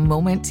deserve a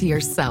moment to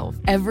yourself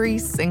every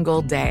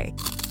single day.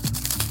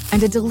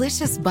 And a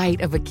delicious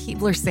bite of a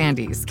Keebler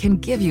Sandies can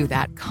give you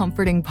that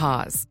comforting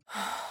pause.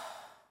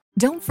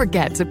 Don't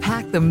forget to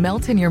pack the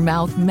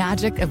melt-in-your-mouth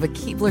magic of a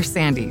Keebler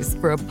Sandies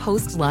for a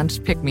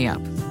post-lunch pick-me-up.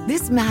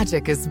 This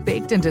magic is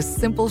baked into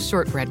simple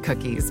shortbread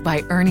cookies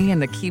by Ernie and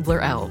the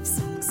Keebler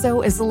Elves. So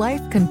as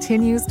life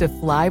continues to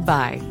fly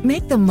by,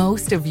 make the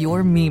most of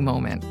your me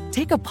moment.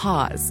 Take a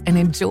pause and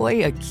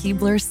enjoy a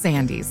Keebler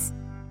Sandies.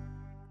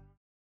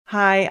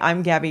 Hi,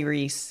 I'm Gabby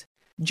Reese.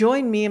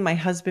 Join me and my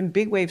husband,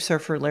 big wave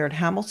surfer Laird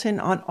Hamilton,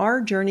 on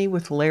our journey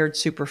with Laird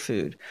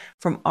Superfood.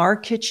 From our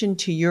kitchen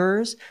to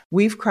yours,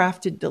 we've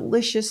crafted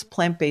delicious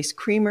plant-based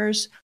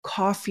creamers,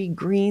 coffee,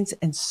 greens,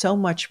 and so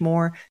much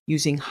more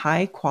using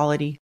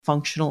high-quality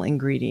functional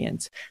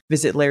ingredients.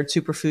 Visit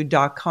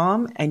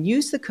lairdsuperfood.com and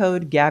use the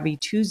code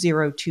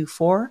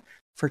GABBY2024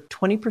 for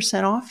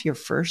 20% off your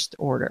first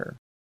order.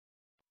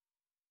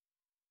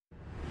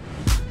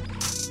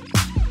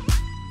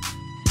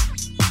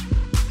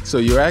 So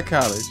you're at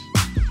college.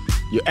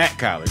 You're at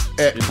college.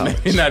 At college.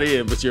 You're not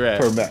in, but you're at.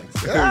 Per max.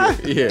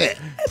 Yeah.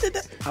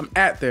 I'm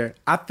at there.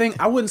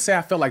 I wouldn't say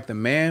I felt like the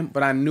man,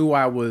 but I knew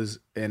I was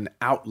an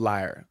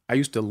outlier. I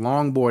used to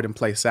longboard and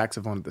play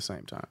saxophone at the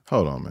same time.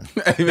 Hold on, man.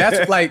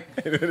 That's like,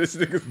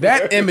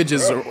 that image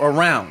is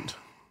around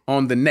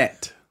on the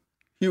net.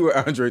 You were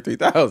Andre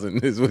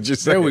 3000 is what you're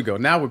saying. There we go.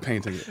 Now we're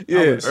painting it.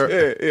 Yeah.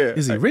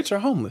 Is he rich or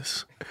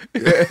homeless?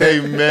 Hey,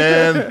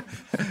 man.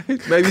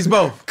 Maybe it's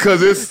both.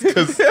 Because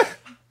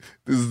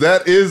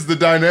that is the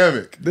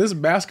dynamic. This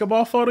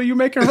basketball photo you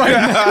making right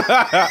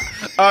now?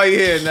 Oh,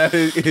 yeah. No,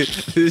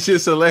 it's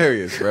just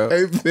hilarious, bro.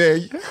 Hey,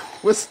 man.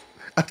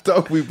 I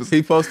thought we was...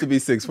 He's supposed to be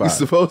 6'5". We're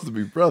supposed to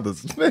be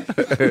brothers, man.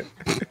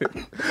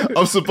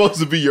 I'm supposed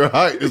to be your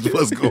height is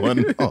what's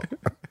going on.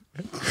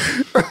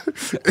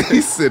 He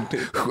said,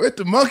 where'd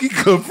the monkey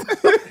come from?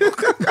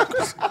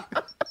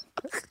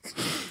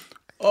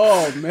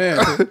 Oh, man.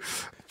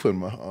 Putting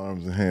my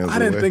arms and hands I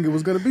didn't away. think it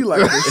was going to be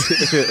like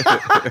this.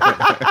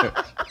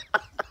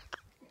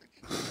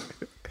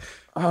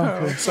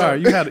 Okay. Sorry,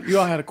 you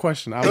all had a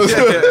question. I was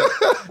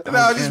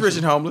No, just rich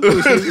and homeless.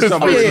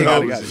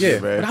 Yeah,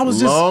 but I was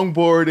just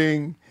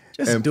longboarding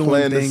and doing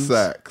playing things.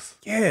 the sax.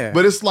 Yeah.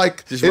 But it's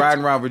like... Just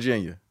riding around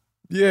Virginia.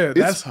 Yeah,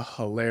 that's a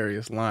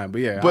hilarious line.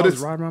 But yeah, But I was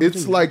riding around it's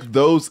Virginia. like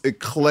those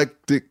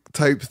eclectic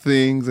type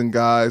things, and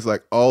guys,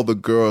 like all the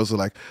girls are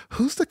like,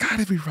 who's the guy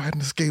that be riding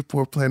the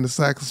skateboard playing the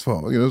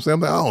saxophone? You know what I'm saying? I'm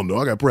like, I don't know.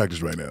 I got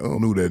practice right now. I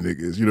don't know who that nigga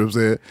is. You know what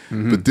I'm saying?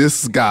 Mm-hmm. But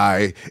this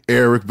guy,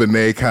 Eric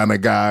Benet kind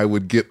of guy,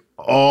 would get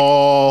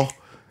all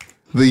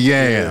the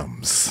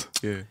yams.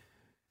 Yeah.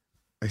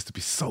 I used to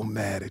be so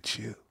mad at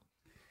you.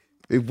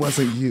 It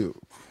wasn't you.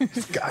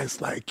 This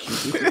guy's like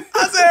you.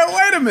 I said,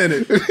 wait a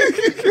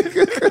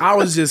minute. I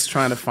was just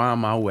trying to find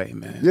my way,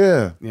 man.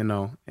 Yeah. You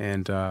know,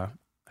 and I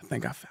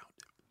think I found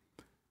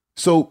it.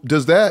 So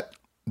does that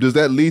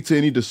lead to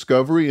any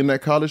discovery in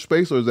that college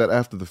space, or is that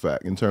after the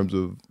fact in terms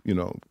of, you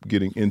know,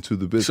 getting into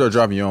the business? You start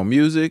dropping your own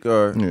music,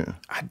 or? Yeah.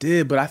 I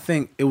did, but I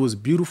think it was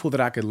beautiful that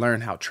I could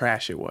learn how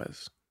trash it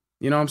was.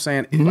 You know what I'm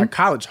saying? Mm-hmm. Like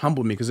college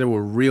humbled me because there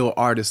were real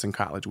artists in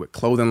college with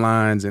clothing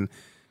lines and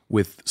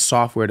with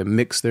software to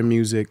mix their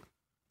music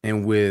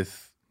and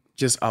with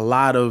just a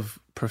lot of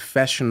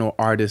professional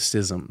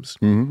artistisms.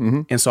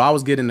 Mm-hmm. And so I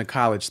was getting to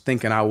college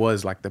thinking I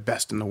was like the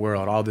best in the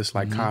world, all this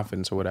like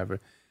confidence or whatever.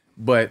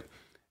 But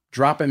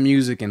dropping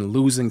music and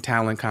losing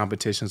talent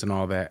competitions and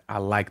all that, I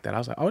liked that. I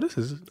was like, oh, this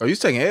is... Oh, you was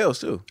taking L's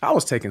too. I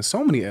was taking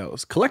so many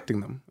L's, collecting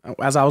them.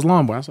 As I was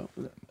longboarding, I was like,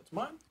 that's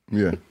mine?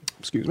 Yeah.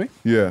 Excuse me?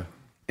 Yeah.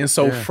 And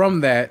so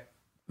from that,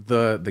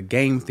 the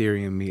game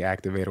theory in me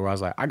activated where I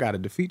was like, I got to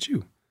defeat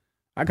you.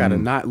 I got to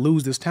not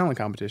lose this talent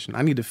competition.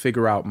 I need to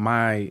figure out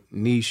my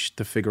niche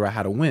to figure out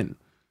how to win.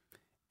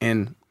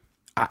 And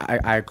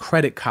I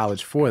credit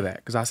college for that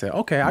because I said,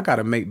 okay, I got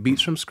to make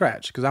beats from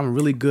scratch because I'm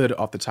really good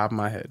off the top of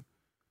my head.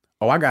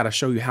 Oh, I got to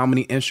show you how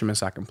many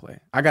instruments I can play.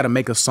 I got to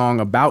make a song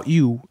about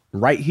you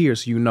right here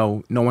so you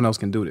know no one else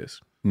can do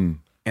this. And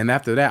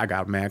after that, I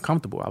got mad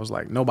comfortable. I was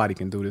like, nobody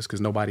can do this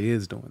because nobody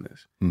is doing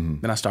this.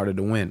 Then I started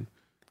to win.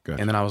 Gotcha.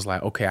 And then I was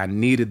like, okay, I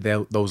needed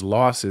those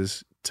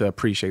losses to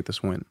appreciate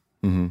this win.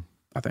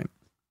 I think.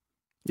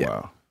 Yeah.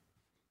 Wow.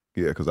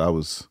 Yeah, because I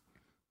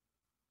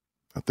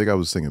think I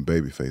was singing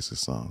Babyface's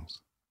songs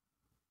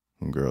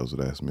when girls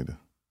would ask me to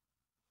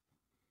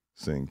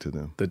sing to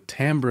them. The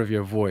timbre of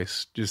your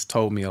voice just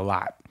told me a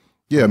lot.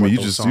 Yeah, I mean, you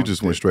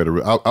just went straight.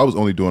 I was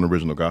only doing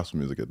original gospel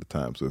music at the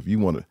time, so if you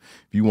wanted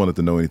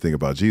to know anything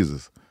about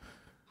Jesus,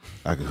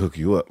 I could hook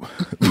you up.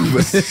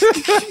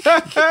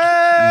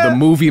 The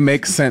movie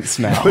makes sense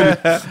now.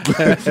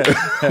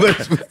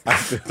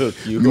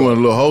 You want a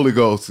little Holy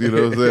Ghost, you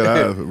know what I'm saying?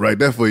 I'll write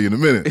that for you in a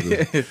minute.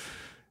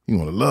 You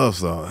want a love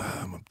song?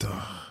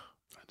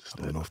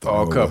 I don't know if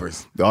all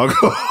covers. All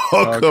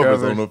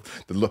covers. I don't know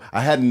if I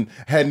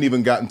hadn't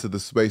even gotten to the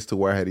space to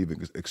where I had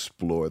even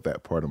explored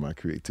that part of my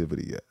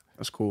creativity yet.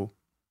 That's cool.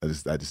 I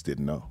just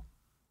didn't know.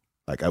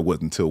 Like I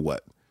wasn't until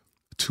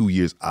 2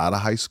 years out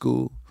of high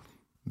school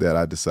that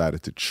I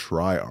decided to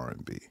try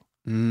R&B.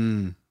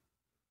 I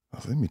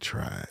was like, let me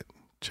try it.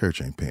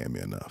 Church ain't paying me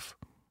enough.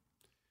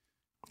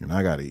 And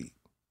I gotta eat.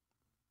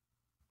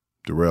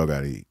 Darrell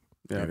gotta eat.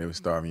 Yeah, they were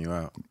starving you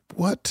out.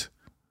 What?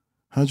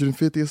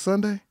 $150 a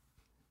Sunday?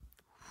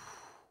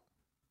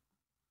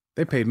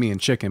 They paid me in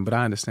chicken, but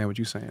I understand what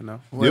you're saying,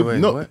 though.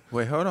 Wait,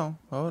 hold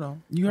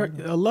on. You heard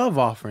a love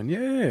offering,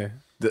 yeah.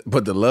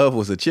 But the love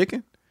was a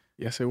chicken?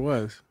 Yes, it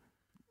was.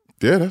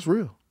 Yeah, that's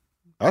real.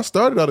 I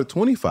started out at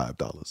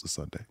 $25 a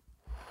Sunday.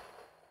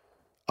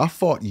 I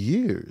fought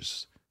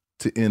years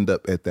to end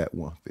up at that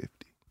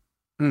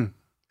 $150.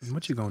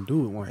 What you gonna do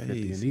with $150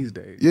 in these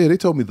days? Yeah, they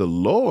told me the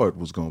Lord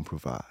was gonna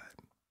provide.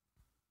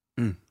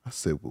 I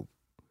said, well,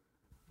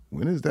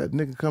 when is that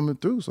nigga coming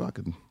through so I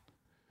can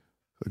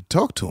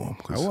talk to him?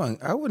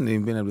 I wouldn't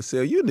even been able to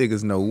sell you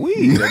niggas no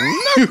weed or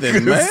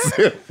nothing,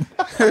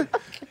 man.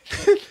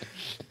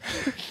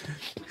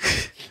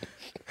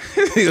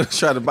 You gonna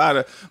try to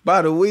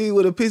buy the weed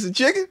with a piece of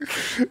chicken?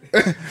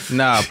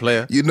 Nah,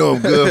 player. You know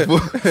I'm good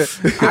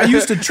for. I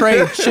used to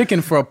trade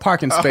chicken for a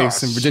parking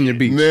space in Virginia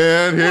Beach.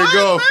 Man, here you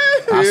go.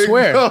 I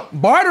swear.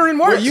 Bartering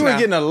works. Well, you were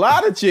getting a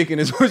lot of chicken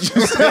is what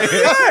you said.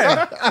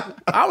 Yeah.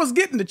 I was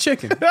getting the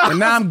chicken. And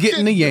now I'm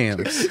getting the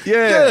yams.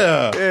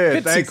 Yeah.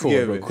 Thanks,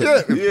 Thanksgiving. real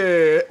quick.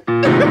 Yeah.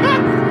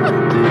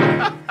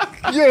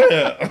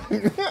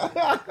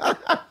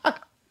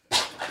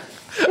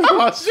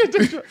 Oh,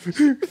 shit.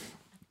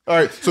 All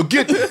right, so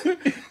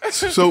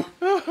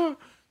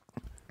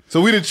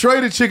we done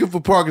traded chicken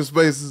for parking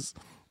spaces.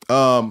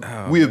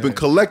 We have been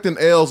collecting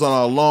L's on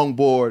our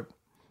longboard.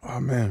 Oh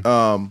man.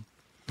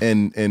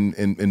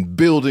 And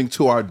building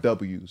to our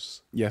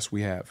W's. Yes,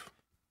 we have.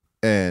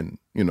 And,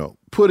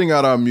 putting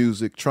out our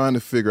music, trying to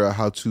figure out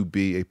how to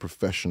be a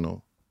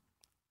professional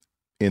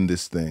in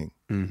this thing.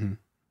 Mm-hmm.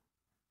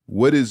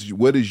 What is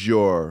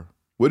your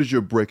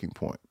breaking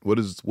point? What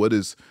is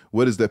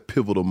that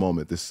pivotal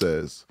moment that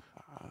says,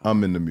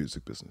 I'm in the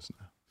music business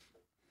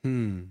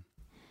now?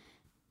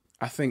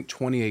 I think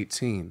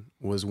 2018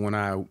 was when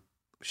I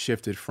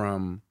shifted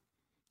from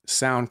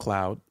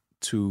SoundCloud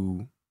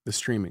to the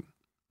streaming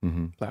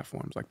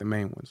platforms, like the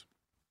main ones.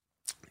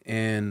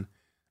 And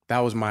that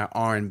was my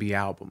R&B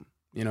album.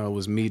 It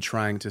was me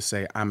trying to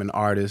say, I'm an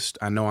artist.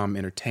 I know I'm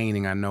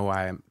entertaining. I know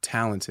I am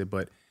talented,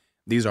 but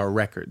these are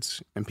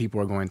records and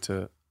people are going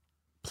to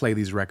play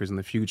these records in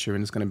the future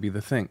and it's going to be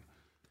the thing.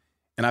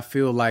 And I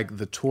feel like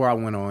the tour I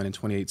went on in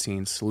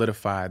 2018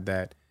 solidified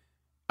that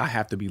I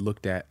have to be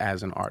looked at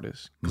as an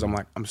artist. Because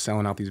I'm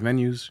selling out these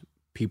venues.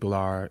 People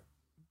are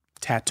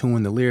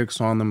tattooing the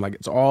lyrics on them. Like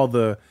it's all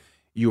the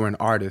you're an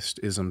artist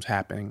isms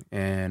happening.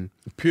 And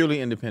purely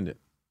independent.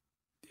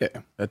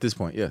 Yeah. At this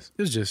point, yes.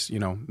 It's just,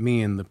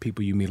 me and the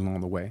people you meet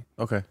along the way.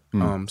 Okay.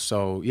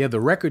 So yeah, the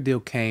record deal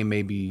came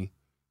maybe.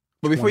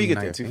 But before you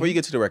get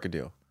to the record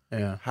deal,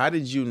 yeah. How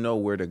did you know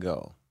where to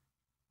go?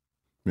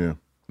 Yeah.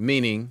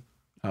 Meaning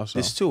How so?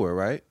 this tour,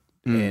 right?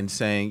 And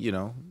saying,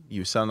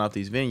 you're selling out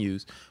these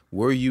venues.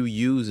 Were you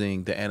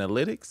using the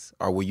analytics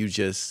or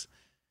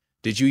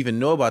did you even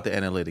know about the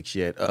analytics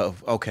yet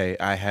of, okay,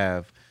 I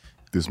have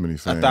this many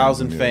fans,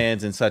 1,000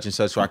 fans and such,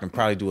 so I can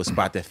probably do a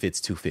spot that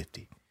fits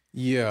 250.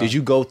 Yeah. Did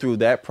you go through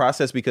that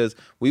process? Because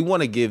we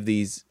want to give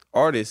these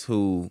artists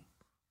who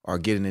are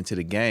getting into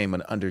the game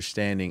an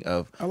understanding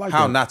of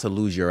how not to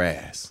lose your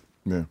ass.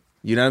 Yeah.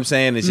 You know what I'm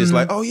saying? It's just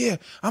like, oh yeah,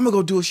 I'm gonna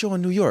go do a show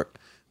in New York.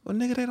 Well,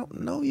 nigga, they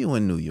don't know you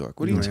in New York.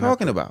 What are you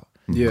talking about?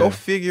 Yeah. Go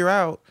figure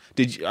out.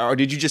 Did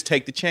you just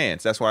take the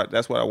chance? That's what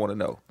I want to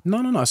know.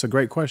 No. It's a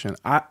great question.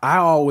 I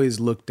always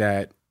looked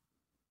at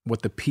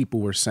what the people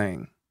were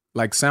saying.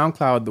 Like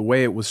SoundCloud, the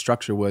way it was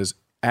structured was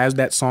as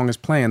that song is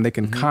playing, they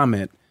can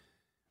comment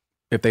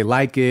if they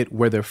like it,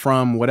 where they're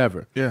from,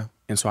 whatever. Yeah.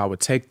 And so I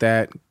would take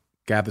that,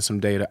 gather some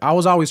data. I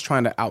was always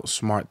trying to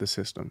outsmart the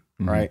system,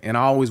 right? And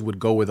I always would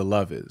go where the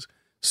love is.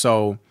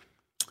 So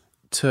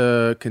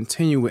to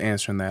continue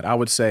answering that, I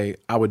would say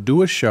I would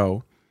do a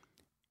show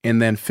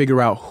and then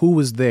figure out who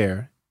was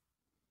there.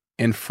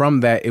 And from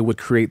that, it would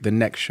create the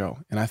next show.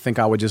 And I think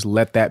I would just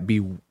let that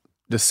be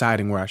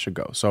deciding where I should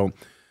go. So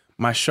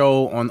my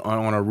show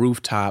on a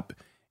rooftop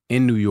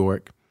in New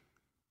York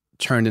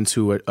turned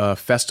into a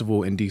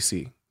festival in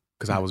DC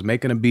because I was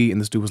making a beat and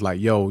this dude was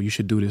like, yo, you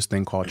should do this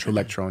thing called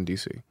Trillectro in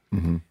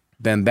DC.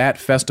 Then that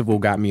festival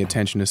got me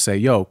attention to say,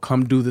 yo,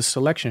 come do this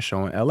selection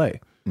show in LA.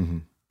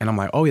 And I'm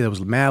like, oh yeah, there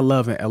was mad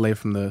love in LA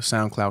from the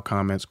SoundCloud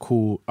comments.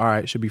 Cool. All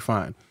right, should be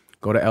fine.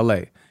 Go to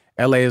LA.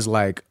 LA is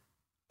like,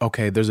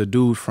 okay, there's a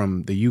dude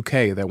from the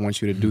UK that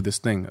wants you to do this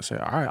thing. I say,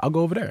 all right, I'll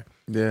go over there.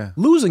 Yeah.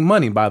 Losing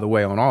money, by the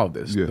way, on all of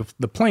this. Yeah.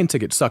 The plane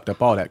ticket sucked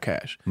up all that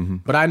cash.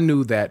 But I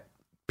knew that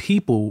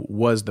people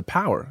was the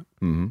power.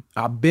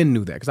 I been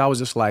knew that because I was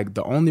just like,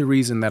 the only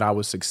reason that I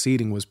was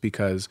succeeding was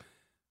because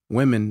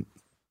women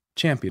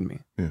championed me.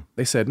 Yeah.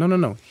 They said,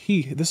 no,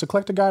 this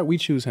eclectic guy, we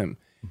choose him.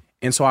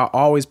 And so I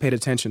always paid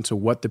attention to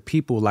what the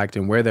people liked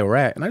and where they were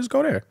at. And I just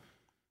go there.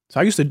 So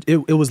I used to,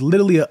 it was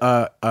literally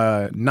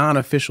a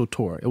non-official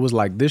tour. It was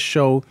like this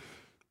show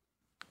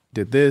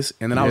did this.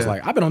 And then I was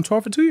like, I've been on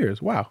tour for 2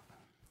 years. Wow.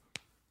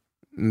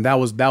 And that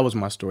was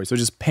my story. So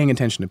just paying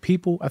attention to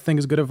people, I think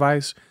is good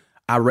advice.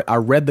 I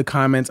read the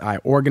comments. I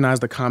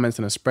organized the comments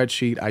in a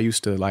spreadsheet. I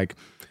used to like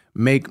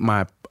make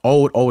my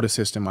old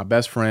assistant, my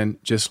best friend,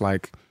 just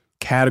like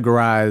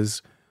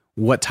categorize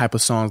what type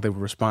of songs they were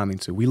responding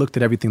to. We looked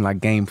at everything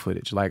like game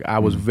footage. Like I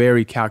was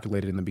very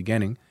calculated in the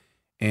beginning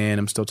and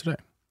I'm still today.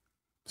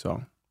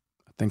 So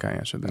I think I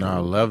answered that. No, I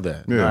love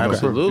that. Yeah, no,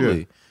 absolutely.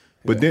 Yeah.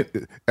 But then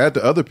add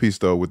the other piece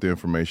though with the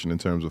information in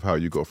terms of how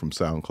you go from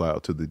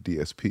SoundCloud to the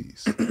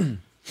DSPs.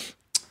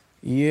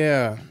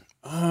 Yeah.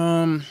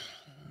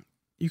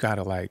 You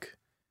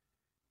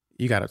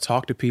gotta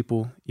talk to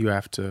people. You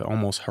have to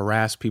almost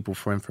harass people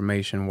for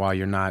information while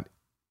you're not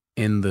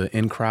in the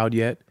in crowd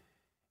yet.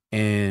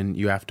 And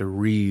you have to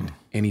read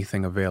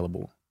anything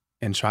available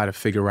and try to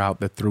figure out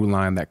the through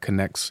line that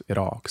connects it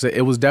all. Because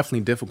it was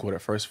definitely difficult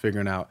at first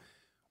figuring out,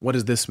 what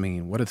does this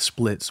mean? What are the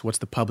splits? What's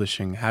the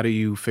publishing? How do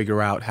you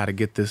figure out how to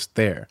get this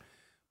there?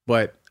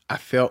 But I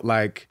felt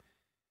like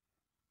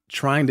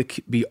trying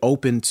to be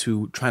open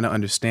to trying to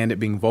understand it,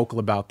 being vocal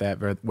about that,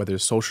 whether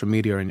it's social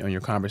media or in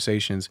your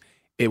conversations,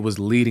 it was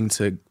leading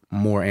to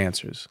more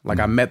answers. Like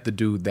I met the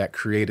dude that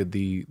created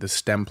the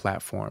STEM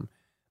platform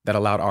that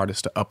allowed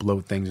artists to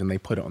upload things and they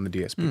put it on the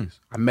DSPs.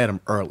 I met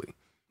him early.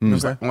 It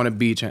was like on a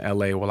beach in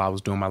LA while I was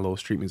doing my little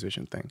street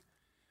musician thing.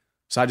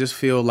 So I just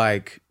feel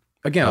like,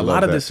 again, a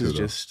lot of this is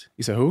just,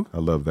 you said who? I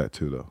love that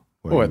too though.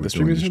 What, the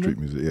street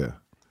musician? Yeah.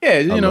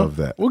 Yeah, I love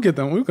that. We'll get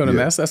them. We'll go to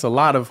that. That's a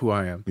lot of who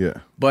I am. Yeah.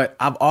 But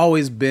I've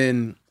always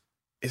been,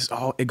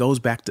 it goes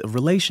back to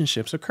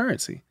relationships or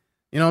currency.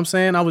 You know what I'm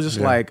saying? I was just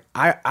like,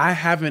 I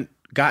haven't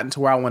gotten to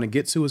where I want to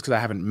get to is because I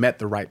haven't met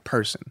the right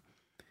person.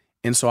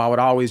 And so I would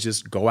always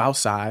just go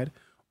outside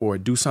or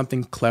do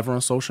something clever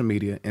on social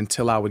media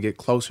until I would get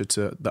closer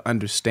to the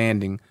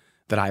understanding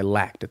that I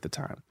lacked at the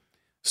time.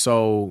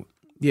 So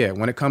yeah,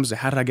 when it comes to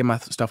how did I get my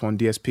stuff on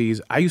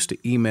DSPs, I used to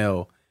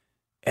email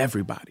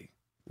everybody.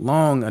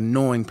 Long,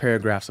 annoying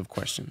paragraphs of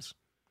questions.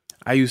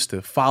 I used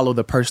to follow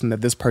the person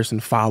that this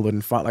person followed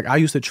and like I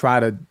used to try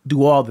to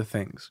do all the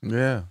things.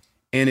 Yeah.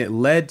 And it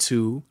led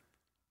to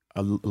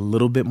a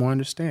little bit more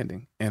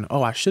understanding. And,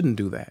 oh, I shouldn't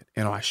do that.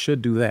 And, oh, I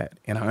should do that.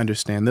 And I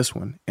understand this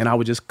one. And I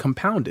would just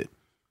compound it.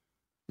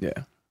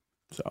 Yeah.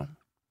 So.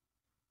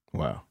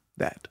 Wow.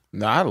 That.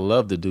 No, I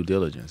love the due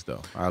diligence,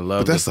 though. I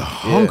love But that's the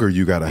hunger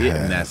you got to have.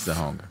 And that's the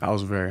hunger. I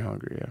was very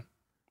hungry, yeah.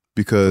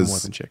 Because. More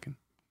than chicken.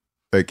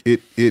 Like,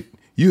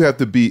 you have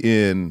to be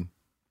in.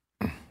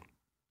 I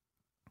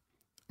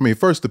mean,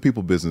 first, the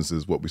people business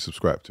is what we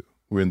subscribe to.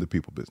 We're in the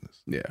people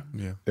business. Yeah.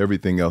 Yeah.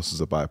 Everything else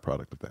is a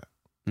byproduct of that.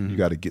 You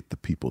got to get the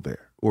people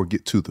there or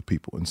get to the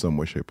people in some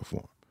way, shape, or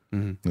form.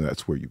 And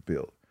that's where you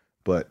build.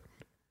 But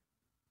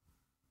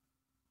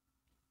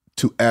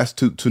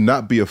to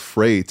not be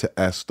afraid to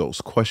ask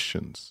those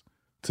questions,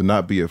 to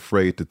not be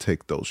afraid to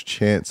take those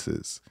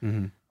chances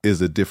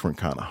is a different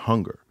kind of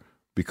hunger,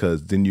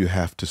 because then you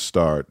have to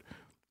start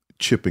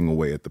chipping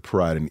away at the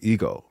pride and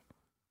ego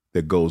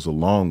that goes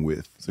along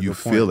with you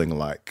feeling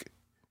like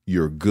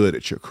you're good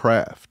at your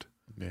craft,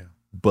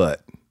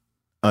 but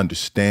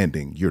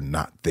understanding you're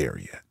not there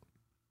yet.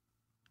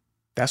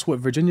 That's what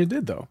Virginia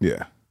did, though.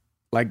 Yeah.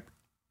 Like,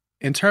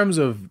 in terms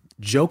of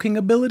joking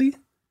ability,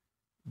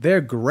 they're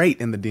great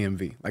in the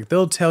DMV. Like,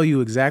 they'll tell you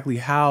exactly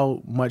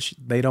how much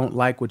they don't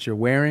like what you're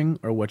wearing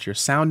or what you're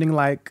sounding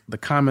like. The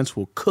comments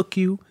will cook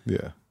you.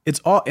 Yeah. It's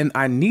all, and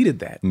I needed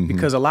that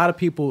because a lot of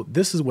people,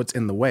 this is what's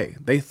in the way.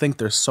 They think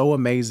they're so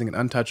amazing and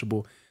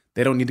untouchable.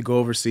 They don't need to go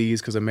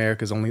overseas because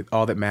America's only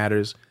all that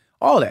matters.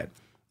 All that.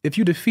 If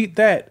you defeat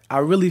that, I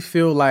really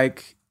feel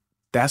like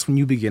that's when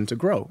you begin to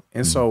grow.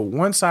 And so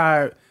once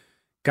I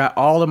got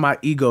all of my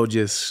ego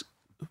just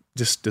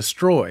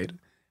destroyed,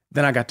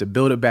 then I got to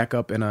build it back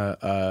up in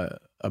a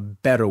a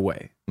better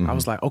way. I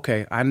was like,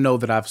 okay, I know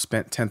that I've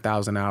spent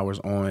 10,000 hours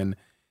on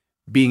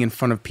being in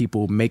front of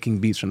people, making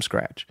beats from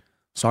scratch.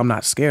 So I'm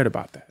not scared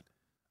about that.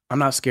 I'm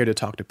not scared to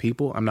talk to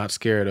people. I'm not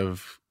scared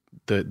of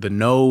the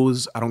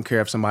no's. I don't care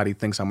if somebody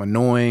thinks I'm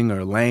annoying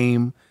or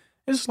lame.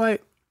 It's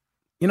like,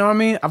 you know what I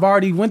mean? I've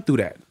already went through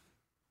that.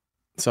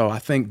 So I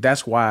think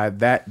that's why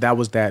that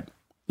was that,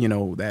 you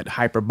know, that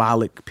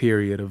hyperbolic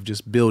period of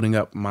just building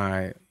up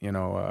my, you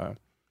know,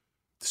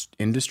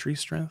 industry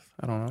strength.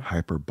 I don't know.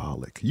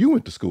 Hyperbolic. You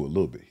went to school a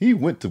little bit. He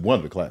went to one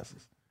of the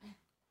classes.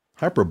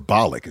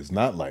 Hyperbolic is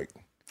not like,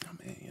 I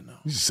mean, you know,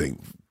 you just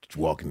ain't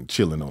walking and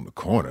chilling on the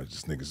corner.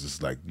 Just niggas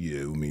just like,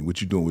 yeah, I mean,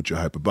 what you doing with your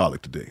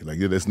hyperbolic today? Like,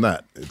 yeah, that's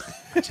not.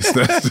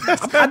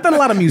 I've done a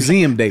lot of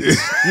museum dates.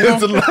 You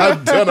know?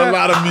 I've done a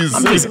lot of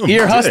museum I'm just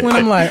ear hustling.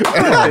 I'm like,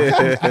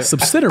 oh,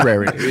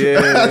 subsidiary.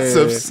 Yeah.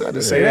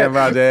 Subsidiary. Say that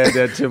about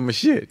that to my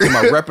shit. To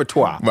my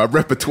repertoire. My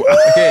repertoire.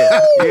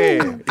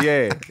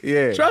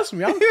 Yeah. Trust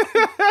me.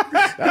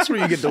 That's where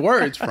you get the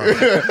words from.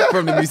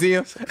 From the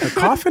museums.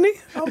 Cacophony?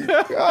 Oh,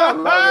 I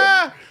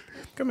love it.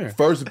 Come here.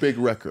 First big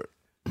record.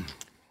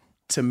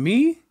 To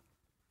me,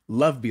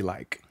 Love Be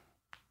Like.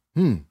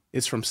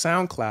 It's from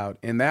SoundCloud,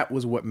 and that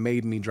was what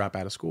made me drop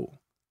out of school.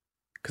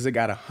 Because it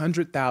got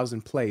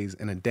 100,000 plays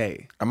in a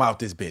day. I'm out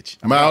this bitch.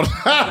 I'm out.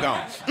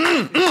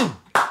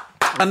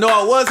 I know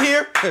I was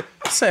here.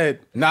 I said,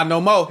 not no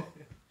more.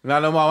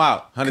 Not no more. I'm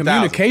out. 100,000.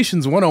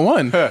 Communications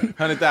 101.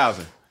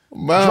 100,000.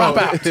 Wow. Drop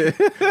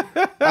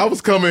out. I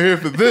was coming here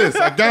for this.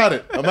 I got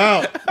it. I'm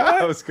out.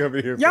 I was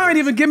coming here for Y'all ain't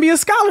even give me a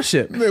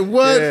scholarship. Man,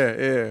 what?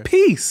 Yeah.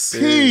 Peace.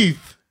 Peace.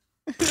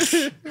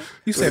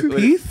 You said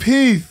Peace?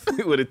 Peace.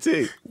 With a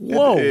T.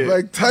 Whoa.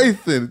 Like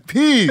Tyson.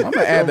 Peace. I'm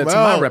going to add that to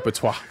my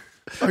repertoire.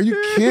 Are you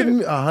kidding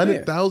me?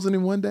 100,000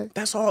 in one day?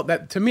 That's all.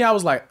 That to me, I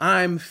was like,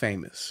 I'm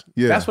famous.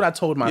 Yeah. That's what I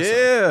told myself.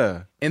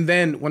 Yeah. And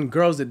then when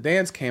Girls That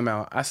Dance came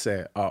out, I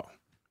said, oh,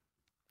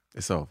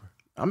 it's over.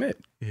 I'm it.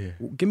 Yeah.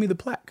 Give me the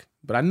plaque.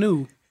 But I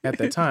knew at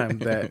that time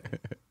that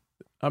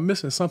I'm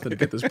missing something to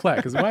get this plaque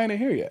because I ain't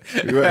here yet.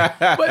 Right.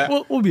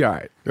 But we'll be all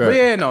right. But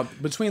yeah, no,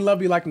 between Love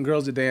Be Like and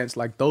Girls That Dance,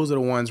 like those are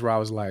the ones where I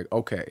was like,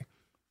 okay,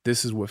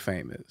 this is what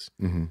fame is.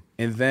 Mm-hmm.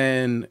 And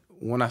then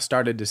when I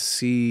started to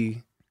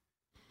see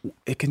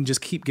it can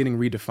just keep getting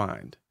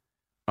redefined.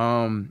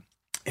 And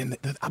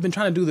I've been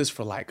trying to do this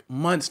for like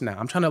months now.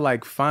 I'm trying to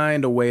like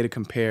find a way to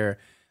compare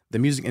the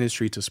music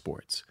industry to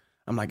sports.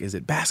 I'm like, is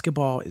it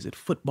basketball? Is it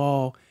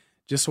football?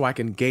 Just so I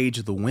can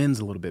gauge the wins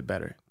a little bit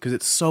better. Because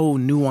it's so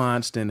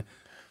nuanced. And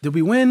did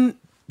we win?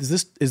 Is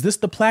this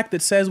the plaque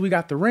that says we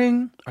got the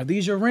ring? Are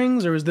these your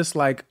rings? Or is this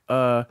like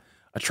a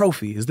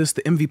trophy? Is this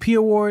the MVP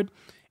award?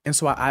 And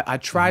so I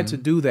tried to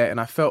do that. And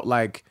I felt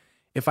like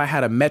if I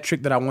had a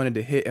metric that I wanted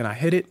to hit and I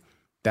hit it,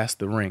 that's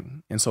the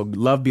ring. And so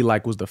Love Be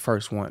Like was the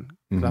first one.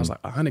 I was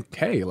like,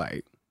 100K,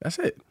 like, that's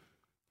it.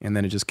 And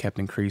then it just kept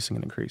increasing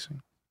and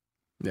increasing.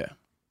 Yeah.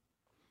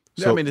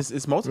 So, I mean,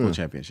 it's multiple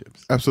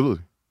championships.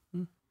 Absolutely.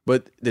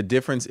 But the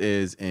difference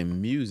is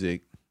in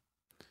music,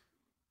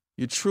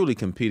 you're truly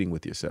competing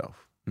with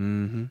yourself.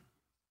 Mm-hmm.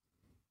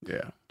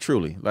 Yeah.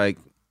 Truly. Like,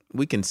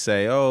 we can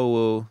say, oh,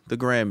 well, the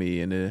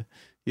Grammy and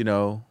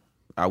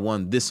I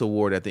won this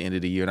award at the end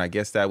of the year. And I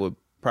guess that would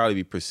probably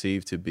be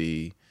perceived to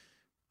be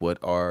what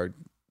our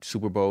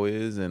Super Bowl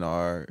is and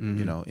our,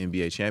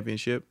 NBA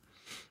championship.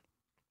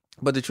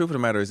 But the truth of the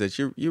matter is that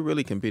you're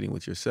really competing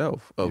with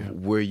yourself of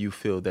where you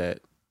feel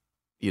that,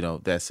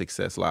 that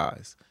success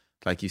lies.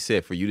 Like you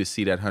said, for you to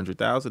see that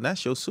 100,000,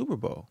 that's your Super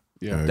Bowl.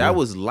 Yeah. That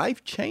was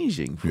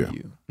life-changing for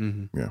you.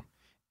 Mm-hmm. Yeah.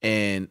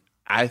 And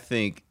I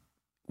think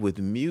with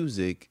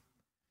music,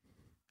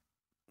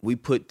 we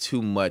put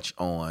too much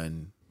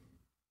on,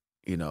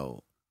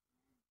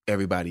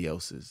 everybody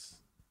else's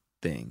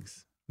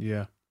things.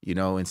 Yeah.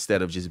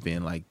 Instead of just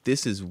being like,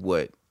 this is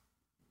what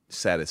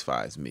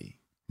satisfies me.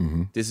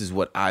 Mm-hmm. This is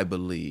what I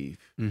believe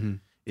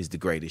is the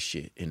greatest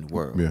shit in the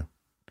world. Yeah.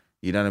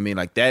 You know what I mean?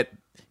 Like that,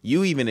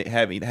 you even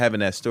having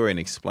that story and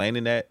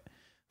explaining that,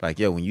 like,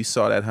 yo, when you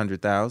saw that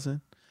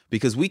 100,000,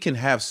 because we can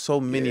have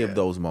so many of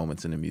those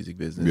moments in the music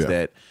business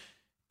that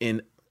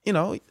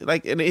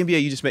like in the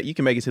NBA, you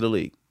can make it to the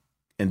league.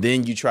 And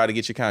then you try to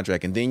get your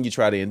contract, and then you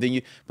try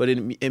to, but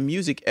in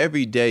music,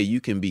 every day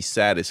you can be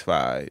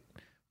satisfied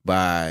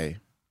by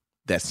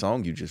that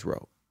song you just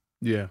wrote.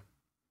 Yeah.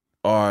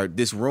 Or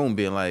this room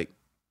being like,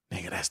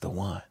 nigga, that's the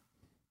one.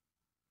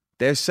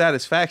 There's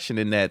satisfaction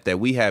in that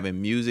we have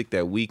in music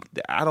that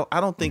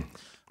I don't think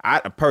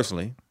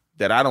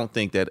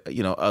that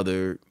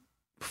other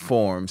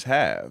forms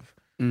have.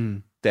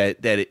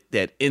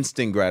 That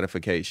instant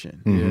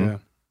gratification. Yeah.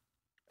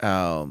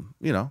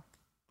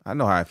 I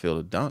know how I feel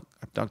to dunk.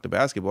 I've dunked the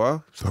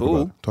basketball. It's Talk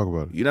cool. About it. Talk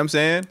about it. You know what I'm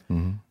saying?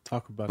 Mm-hmm.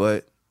 Talk about it.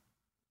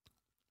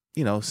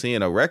 But,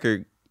 seeing a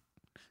record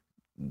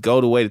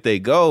go the way that they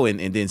go and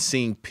then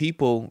seeing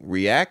people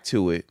react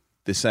to it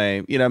the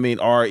same,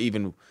 or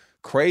even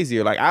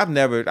crazier. Like I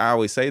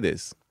always say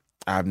this,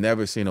 I've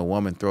never seen a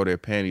woman throw their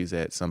panties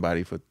at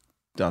somebody for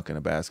dunking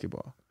a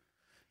basketball.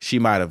 She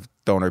might have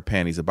thrown her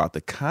panties about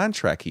the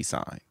contract he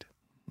signed.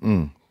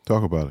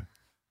 Talk about it.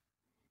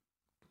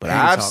 But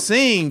I've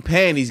seen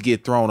panties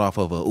get thrown off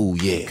of a ooh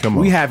yeah. Come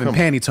on, we having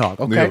panty talk,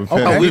 okay?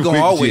 Oh, we gonna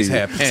always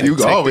have panty. You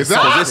gonna always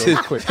have.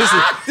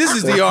 This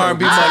is the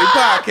R&B Money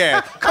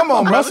Podcast. Come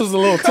on, bro. Russell's a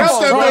little too Touch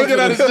that strong. man, get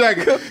out of his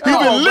jacket. You've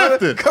been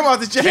lifting. Come out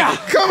the jacket.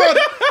 Come on.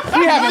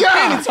 We having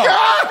panty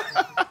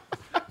talk.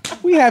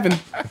 We having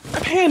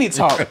panty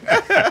talk.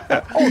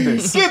 Hold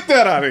this. Get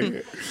that out of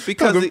here.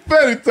 Because the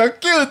panty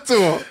talk, give it to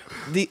him.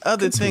 The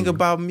other thing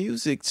about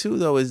music too,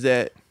 though, is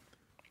that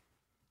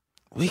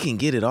we can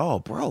get it all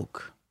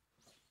broke.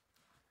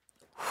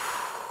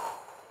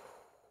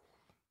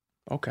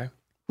 Okay.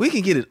 We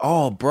can get it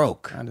all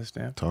broke. I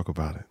understand. Talk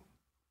about it.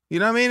 You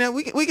know what I mean?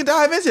 We can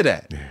dive into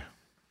that. Yeah.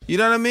 You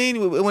know what I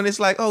mean? When it's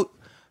like, oh,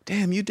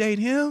 damn, you date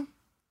him?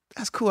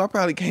 That's cool. I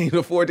probably can't even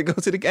afford to go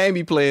to the game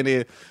he playing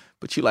in.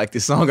 But you like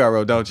this song I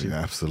wrote, don't you? Yeah,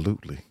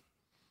 absolutely.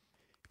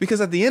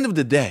 Because at the end of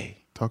the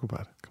day, talk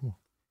about it. Come on.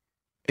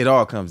 It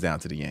all comes down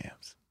to the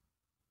yams.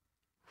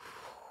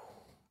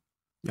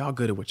 Y'all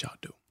good at what y'all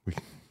do.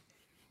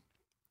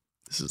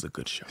 This is a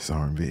good show. It's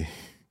R&B.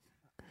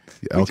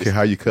 I don't care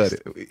how you cut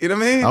it. You know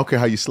what I mean? I don't care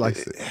how you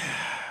slice it.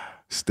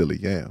 Still a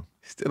yam.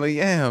 Still a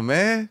yam,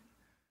 man.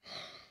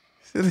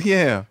 Still a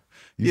yam.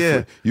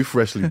 You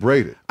freshly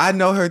braided. I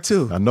know her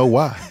too. I know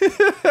why.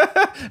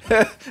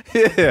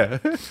 Yeah.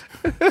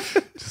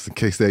 Just in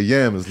case that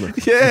yam is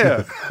looking.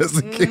 Yeah.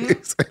 Just in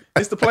case.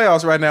 It's the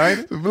playoffs right now,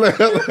 ain't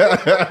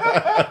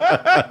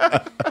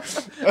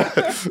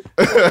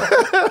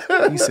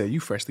He said you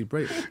freshly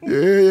braided.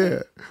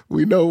 Yeah.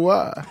 We know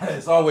why.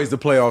 It's always the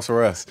playoffs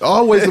for us.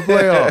 Always the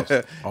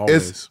playoffs.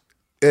 Always.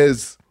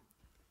 As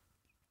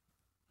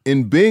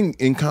in being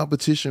in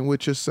competition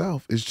with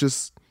yourself, it's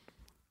just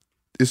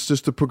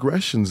the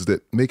progressions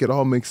that make it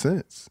all make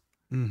sense.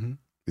 Mm-hmm.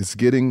 It's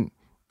getting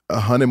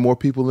 100 more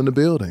people in the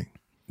building.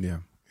 Yeah.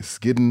 It's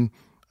getting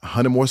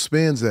 100 more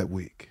spins that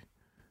week.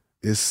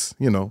 It's,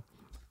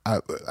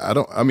 I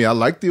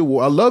like the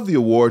award. I love the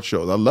award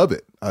shows. I love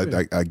it. I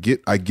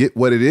get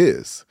what it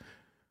is.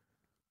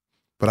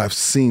 But I've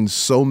seen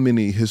so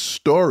many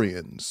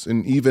historians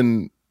and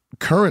even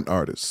current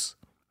artists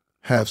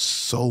have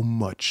so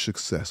much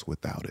success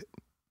without it.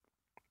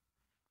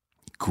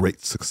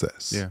 Great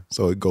success. Yeah.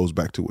 So it goes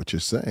back to what you're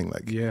saying.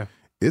 Like, yeah,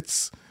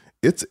 it's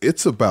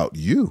about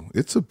you.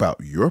 It's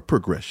about your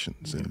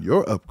progressions and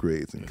your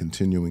upgrades and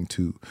continuing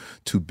to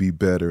be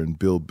better and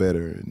build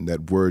better, and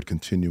that word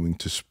continuing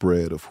to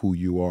spread of who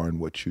you are and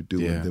what you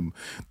do, and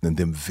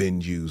them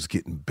venues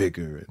getting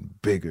bigger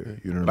and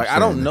bigger. You know what I'm saying? I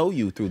don't know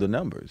you through the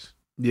numbers.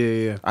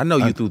 Yeah. I know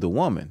you through the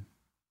woman.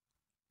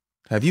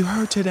 Have you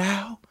heard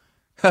Tadao?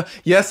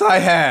 Yes, I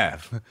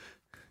have.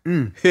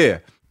 Yeah,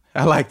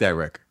 I like that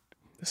record.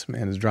 This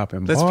man is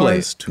dropping Let's bars play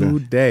it.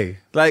 today.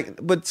 Like,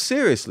 but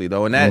seriously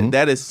though, and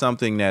that is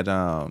something that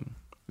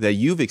that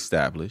you've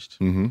established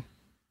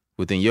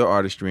within your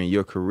artistry and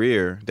your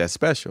career that's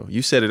special.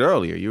 You said it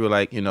earlier. You were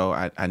like,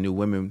 I knew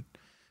women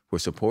were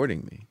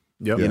supporting me.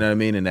 Yep. You know what I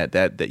mean? And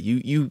that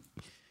you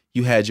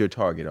had your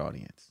target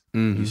audience.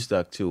 Mm-hmm. You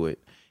stuck to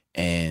it,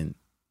 and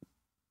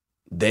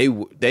they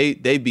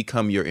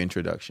become your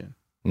introduction.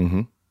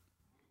 Mm-hmm.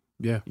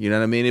 Yeah. You know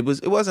what I mean? It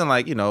wasn't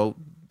like,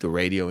 the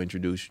radio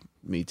introduced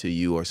me to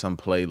you or some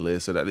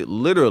playlist or that. It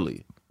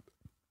literally,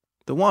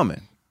 the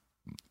woman.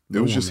 It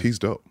was just, he's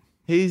dope.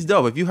 He's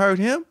dope. If you heard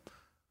him,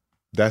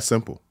 that's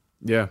simple.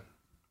 Yeah.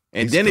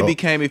 And He's then dope. it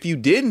became, if you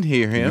didn't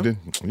hear him, You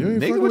ain't nigga,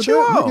 fucking what with you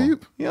that, on?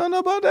 nigga, You don't know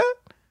about that?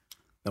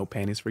 No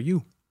panties for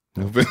you.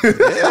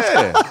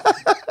 Yeah.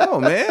 Oh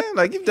man,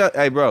 like you've done.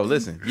 Hey, bro,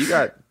 listen, you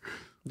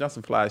done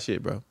some fly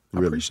shit, bro.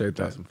 Really? I appreciate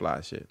Done that. some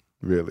fly shit.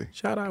 Really?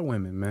 Shout out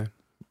women, man.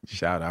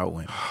 Shout out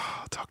women.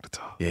 Talk the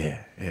talk.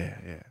 Yeah.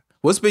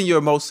 What's been your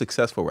most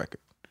successful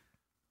record?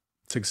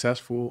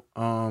 Successful,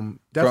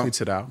 definitely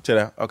Tadao.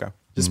 Tadao, okay.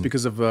 Just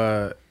because of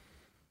the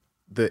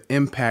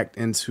impact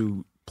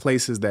into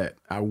places that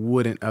I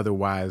wouldn't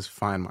otherwise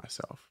find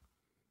myself.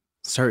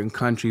 Certain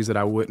countries that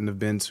I wouldn't have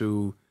been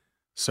to,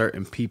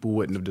 certain people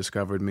wouldn't have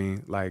discovered me.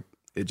 Like,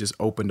 it just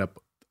opened up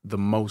the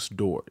most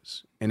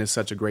doors. And it's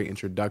such a great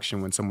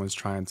introduction when someone's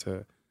trying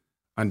to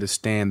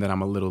understand that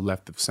I'm a little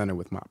left of center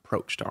with my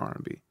approach to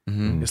R&B.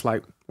 Mm-hmm. It's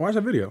like, watch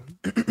that video.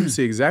 You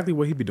see exactly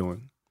what he be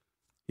doing.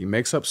 He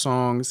makes up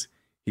songs.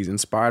 He's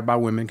inspired by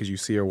women because you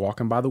see her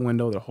walking by the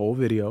window the whole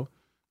video.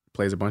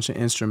 Plays a bunch of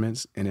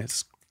instruments, and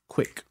it's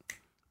quick.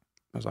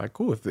 I was like,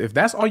 cool. If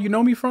that's all you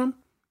know me from,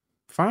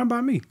 fine by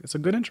me. It's a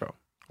good intro.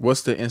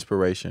 What's the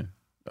inspiration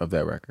of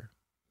that record?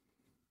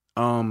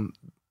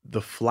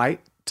 The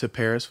flight to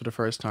Paris for the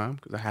first time,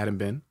 because I hadn't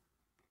been.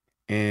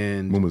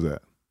 And when was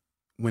that?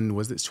 When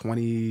was it?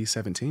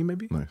 2017,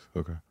 maybe? Nice.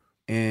 Okay.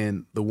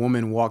 And the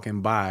woman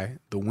walking by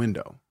the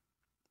window,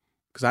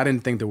 because I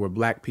didn't think there were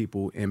black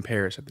people in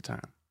Paris at the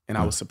time. And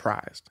I was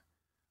surprised.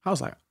 I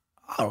was like,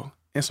 oh.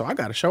 And so I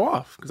got to show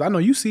off, because I know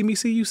you see me,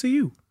 see you, see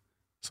you.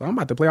 So I'm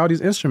about to play all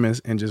these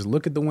instruments and just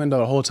look at the window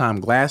the whole time,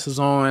 glasses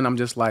on. I'm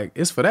just like,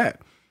 it's for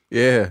that.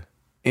 Yeah.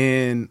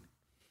 And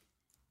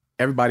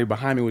everybody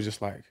behind me was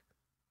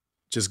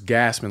just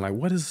gasping, like,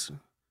 what's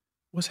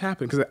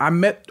happening? Because I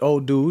met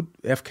old dude,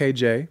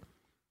 FKJ,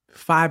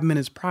 5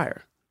 minutes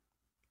prior.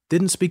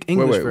 didn't speak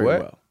English very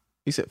well.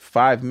 You said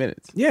 5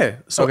 minutes? Yeah.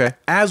 So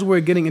as we're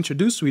getting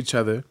introduced to each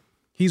other,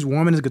 he's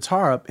warming his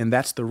guitar up, and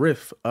that's the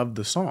riff of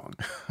the song.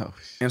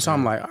 And so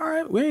I'm like, all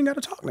right, we ain't got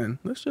to talk then.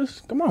 Let's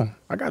just, come on.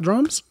 I got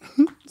drums.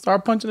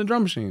 Start punching the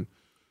drum machine.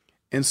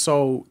 And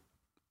so,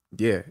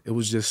 yeah, it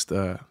was just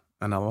an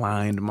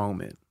aligned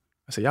moment.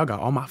 I said, y'all got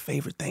all my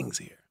favorite things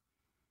here.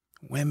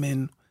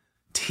 Women,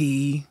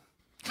 tea,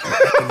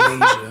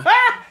 echinacea,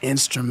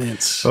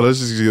 instruments. So let's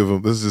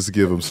just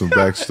give him some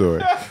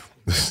backstory.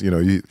 You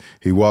know,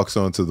 he walks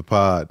onto the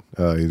pod.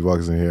 He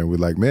walks in here, and we're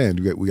like, man,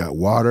 we got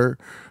water,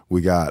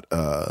 we got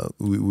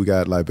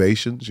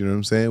libations. You know what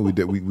I'm saying?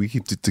 We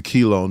keep the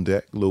tequila on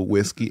deck, a little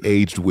whiskey,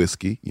 aged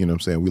whiskey. You know what I'm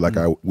saying? We like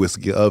our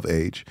whiskey of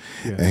age.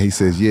 Yeah. And he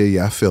says,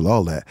 yeah, I feel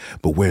all that,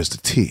 but where's the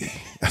tea?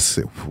 I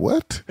said,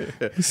 what?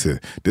 He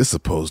said, this is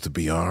supposed to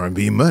be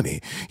R&B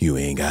money. You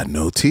ain't got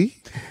no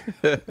tea?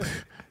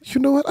 You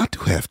know what? I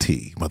do have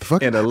tea,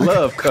 motherfucker. And a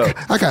love cup.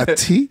 I got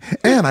tea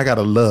and I got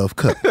a love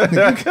cup. You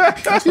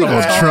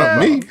gonna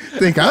trump me?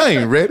 Think I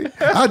ain't ready?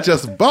 I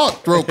just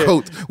bought throat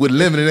coats with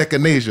lemon and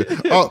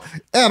echinacea. Oh,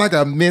 and I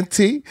got mint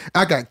tea.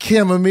 I got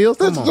chamomile.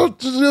 You know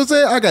what I'm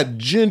saying? I got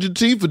ginger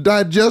tea for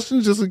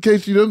digestion, just in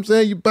case, you know what I'm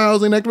saying, your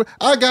bowels ain't active.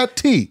 I got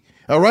tea.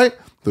 All right?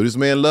 So this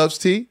man loves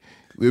tea.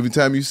 Every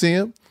time you see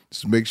him,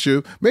 just make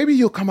sure. Maybe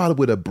you'll come out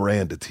with a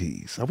brand of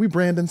teas. Are we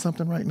branding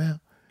something right now?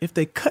 If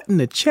they cutting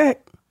the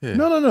check. Yeah.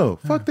 No.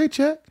 Fuck they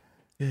check.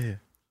 Yeah.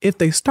 If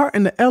they start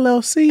in the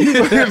LLC, you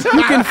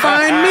can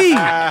find me.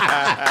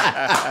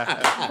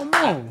 Come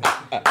on.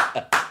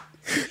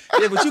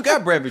 Yeah, but you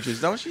got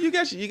beverages, don't you? You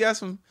got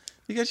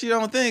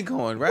your own thing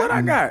going, right? What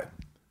I got?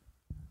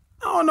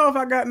 I don't know if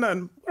I got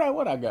nothing.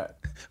 What I got?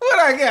 What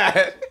I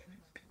got?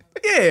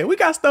 Yeah, we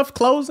got stuff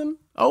closing,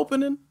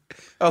 opening.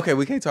 Okay,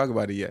 we can't talk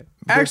about it yet.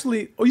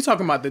 Actually, you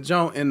talking about the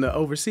joint in the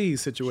overseas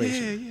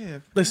situation? Yeah.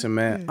 Listen,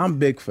 man, I'm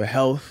big for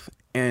health,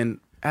 and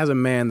as a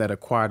man that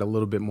acquired a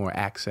little bit more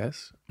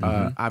access,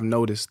 I've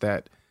noticed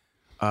that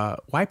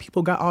white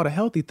people got all the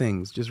healthy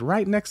things just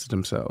right next to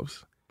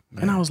themselves.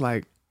 Man. And I was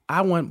like, I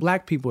want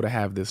black people to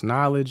have this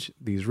knowledge,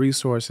 these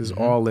resources,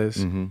 all this.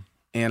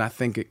 And I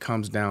think it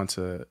comes down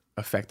to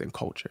affecting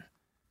culture.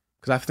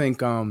 Because I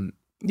think,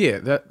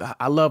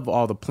 I love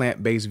all the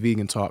plant-based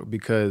vegan talk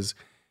because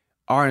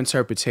our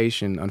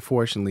interpretation,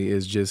 unfortunately,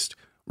 is just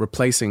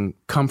replacing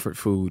comfort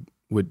food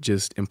with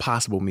just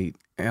impossible meat.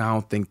 And I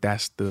don't think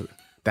that's the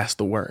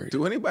word.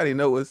 Do anybody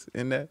know what's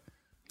in that?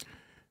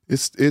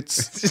 It's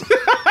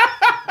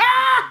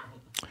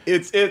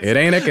It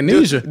ain't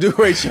echinacea. Do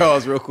Ray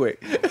Charles real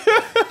quick.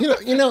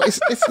 You know,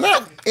 it's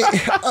not.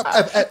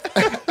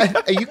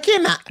 You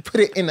cannot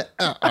put it in a.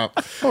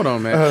 Hold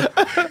on, man.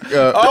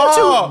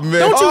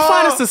 Don't you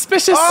find it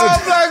suspicious?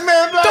 Black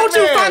man. Don't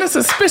you find it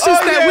suspicious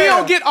that we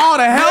don't get all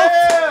the help?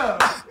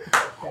 Yeah.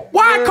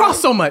 Why it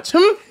cost so much?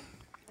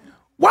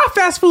 Why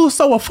fast food is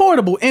so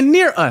affordable and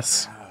near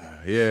us?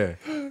 Yeah.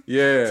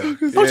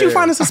 Don't you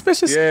find it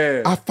suspicious?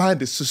 Yeah. I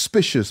find it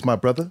suspicious, my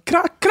brother.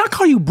 Can I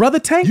call you Brother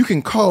Tank? You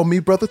can call me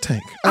Brother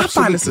Tank.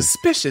 Absolutely. I find it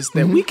suspicious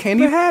that we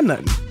can't even have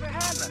nothing.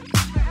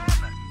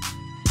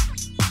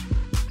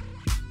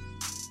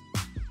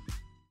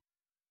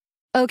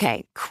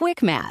 Okay,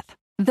 quick math.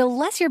 The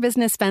less your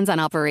business spends on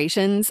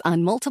operations,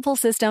 on multiple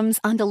systems,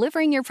 on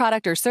delivering your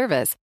product or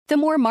service, the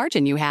more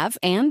margin you have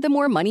and the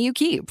more money you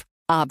keep.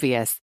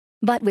 Obvious.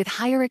 But with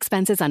higher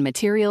expenses on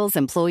materials,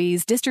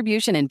 employees,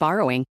 distribution, and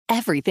borrowing,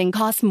 everything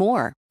costs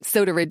more.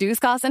 So to reduce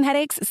costs and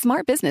headaches,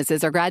 smart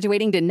businesses are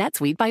graduating to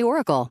NetSuite by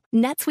Oracle.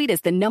 NetSuite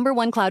is the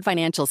 #1 cloud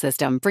financial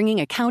system,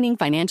 bringing accounting,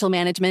 financial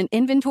management,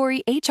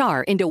 inventory,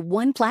 HR into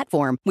one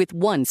platform with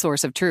one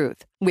source of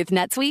truth. With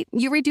NetSuite,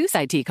 you reduce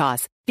IT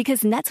costs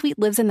because NetSuite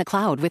lives in the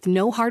cloud with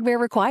no hardware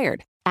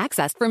required,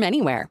 accessed from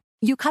anywhere.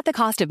 You cut the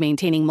cost of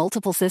maintaining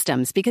multiple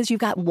systems because you've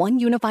got one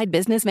unified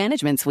business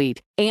management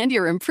suite. And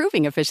you're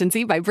improving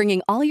efficiency by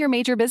bringing all your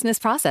major business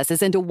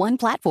processes into one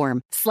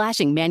platform,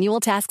 slashing manual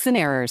tasks and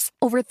errors.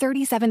 Over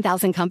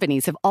 37,000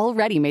 companies have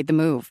already made the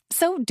move.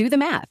 So do the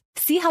math.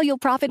 See how you'll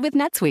profit with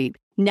NetSuite.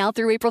 Now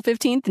through April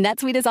 15th,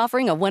 NetSuite is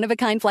offering a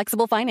one-of-a-kind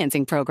flexible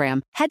financing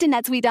program. Head to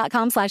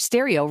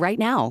netsuite.com/stereo right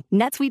now.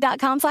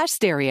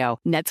 netsuite.com/stereo.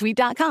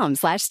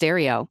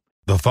 netsuite.com/stereo.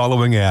 The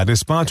following ad is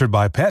sponsored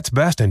by Pets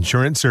Best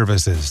Insurance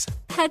Services.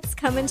 Pets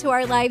come into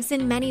our lives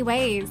in many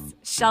ways.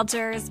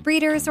 Shelters,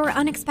 breeders, or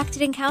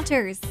unexpected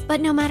encounters. But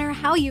no matter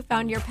how you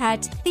found your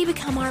pet, they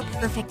become our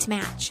perfect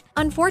match.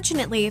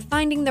 Unfortunately,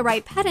 finding the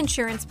right pet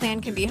insurance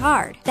plan can be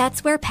hard.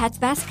 That's where Pets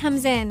Best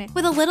comes in.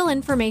 With a little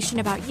information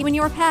about you and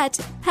your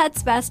pet,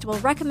 Pets Best will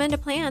recommend a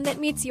plan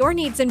that meets your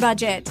needs and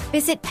budget.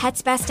 Visit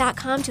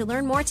PetsBest.com to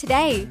learn more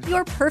today.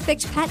 Your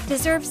perfect pet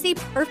deserves the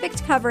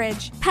perfect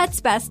coverage.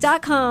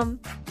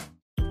 PetsBest.com.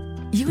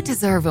 You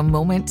deserve a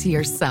moment to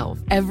yourself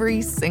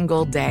every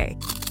single day.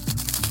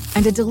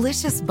 And a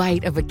delicious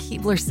bite of a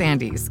Keebler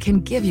Sandies can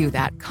give you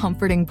that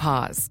comforting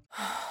pause.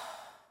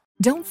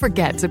 Don't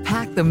forget to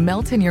pack the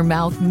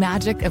melt-in-your-mouth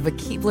magic of a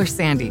Keebler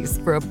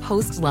Sandies for a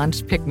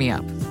post-lunch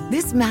pick-me-up.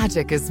 This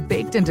magic is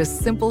baked into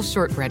simple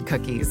shortbread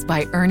cookies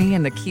by Ernie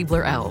and the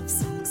Keebler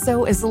Elves.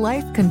 So as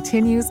life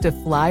continues to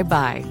fly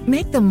by,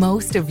 make the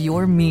most of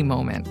your me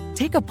moment.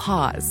 Take a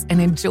pause and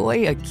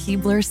enjoy a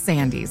Keebler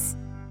Sandies.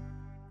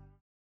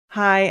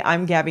 Hi,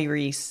 I'm Gabby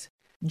Reese.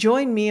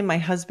 Join me and my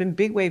husband,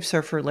 big wave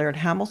surfer Laird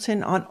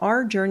Hamilton, on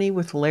our journey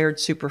with Laird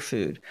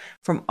Superfood.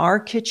 From our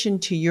kitchen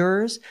to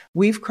yours,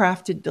 we've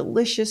crafted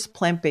delicious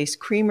plant-based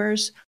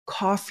creamers,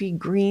 coffee,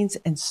 greens,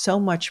 and so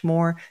much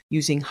more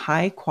using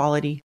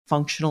high-quality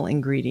functional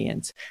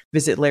ingredients.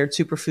 Visit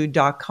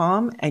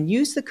lairdsuperfood.com and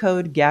use the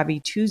code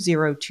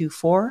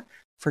GABBY2024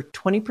 for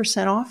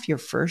 20% off your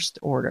first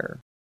order.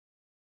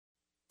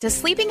 Does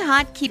sleeping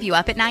hot keep you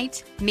up at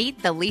night?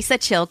 Meet the Lisa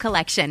Chill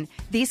Collection.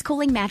 These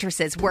cooling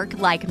mattresses work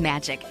like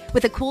magic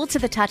with a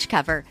cool-to-the-touch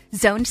cover,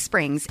 zoned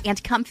springs,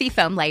 and comfy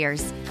foam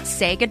layers.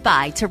 Say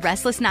goodbye to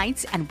restless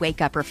nights and wake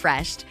up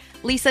refreshed.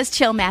 Lisa's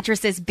Chill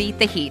mattresses beat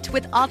the heat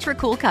with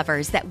ultra-cool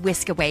covers that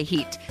whisk away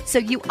heat, so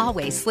you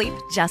always sleep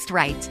just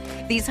right.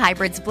 These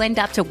hybrids blend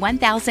up to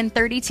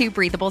 1,032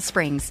 breathable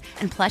springs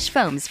and plush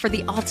foams for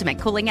the ultimate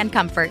cooling and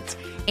comfort.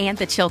 And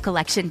the Chill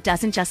Collection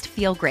doesn't just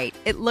feel great,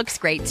 it looks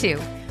great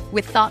too,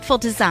 with thoughtful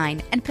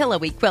design and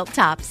pillowy quilt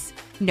tops.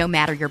 No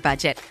matter your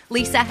budget,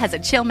 Lisa has a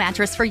Chill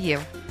mattress for you.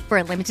 For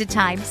a limited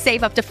time,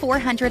 save up to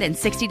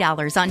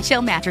 $460 on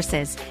Chill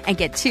mattresses and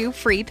get 2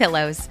 free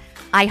pillows.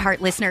 iHeart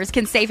listeners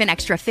can save an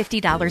extra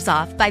 $50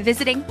 off by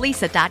visiting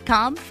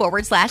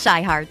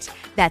lisa.com/iHeart.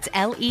 That's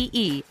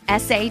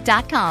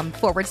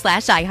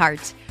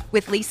LEESA.com/iHeart.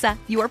 With Lisa,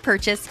 your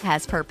purchase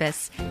has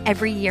purpose.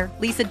 Every year,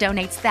 Lisa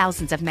donates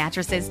thousands of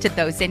mattresses to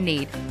those in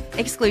need.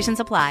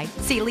 Exclusions apply.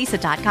 See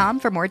lisa.com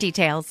for more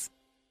details.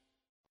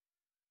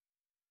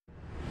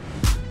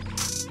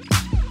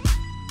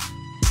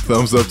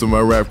 Thumbs up to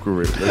my rap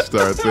career. Let's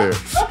start there.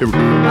 Here we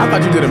go. I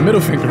thought you did a middle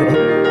finger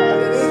up.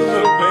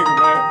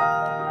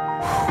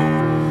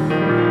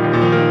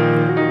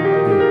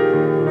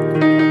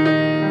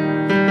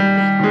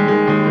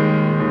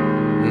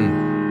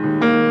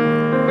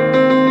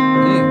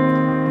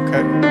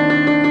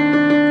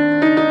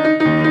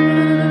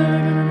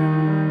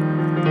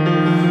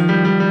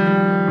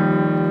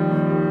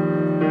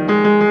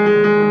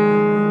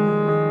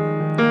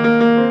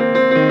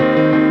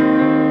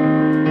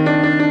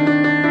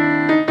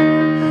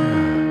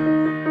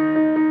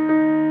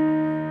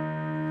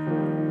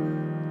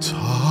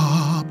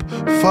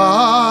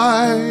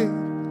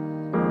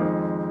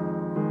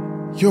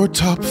 Your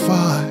top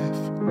 5.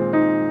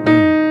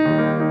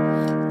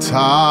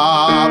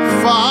 Top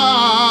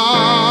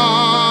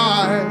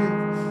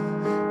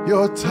 5.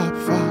 Your top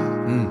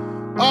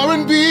 5.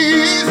 R&B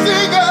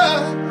singer.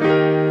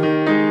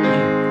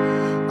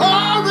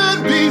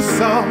 R&B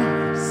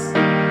songs.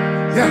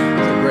 Yeah.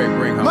 That's a great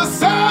bring home.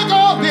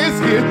 Masego is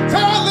here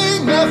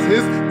telling us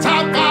his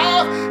top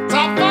 5.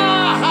 Top 5.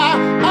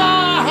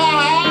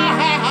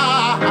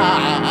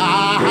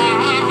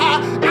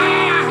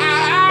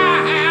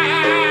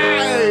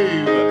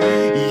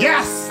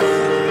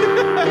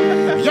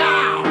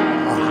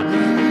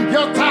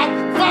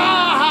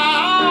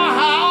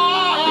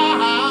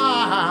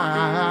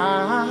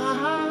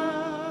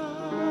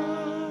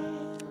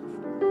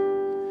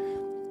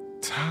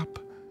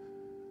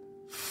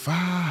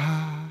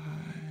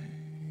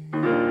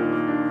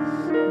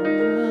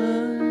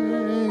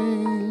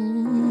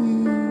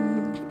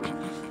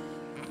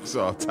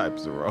 All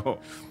types of wrong.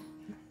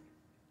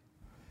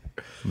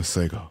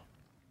 Masego.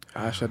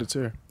 I shed a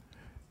tear.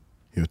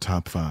 Your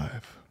top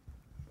 5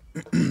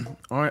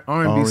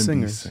 R&B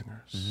singers.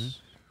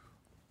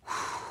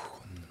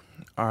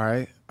 All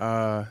right.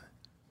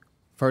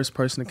 First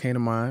person that came to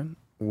mind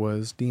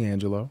was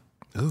D'Angelo.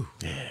 Ooh.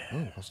 Yeah.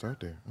 Oh, I'll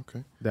start there.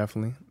 Okay.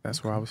 Definitely.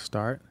 That's where I would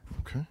start.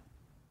 Okay.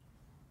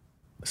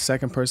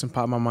 Second person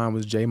popped in my mind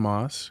was J.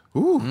 Moss.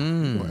 Ooh.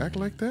 You gonna act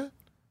like that?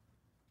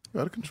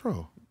 You're out of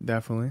control.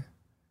 Definitely.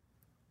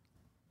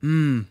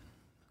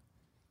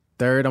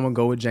 Third, I'm gonna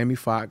go with Jamie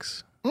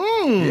Foxx.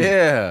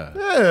 Yeah.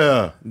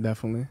 Yeah.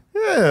 Definitely.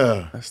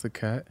 Yeah. That's the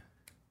cat.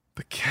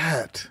 The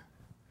cat.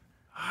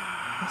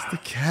 That's the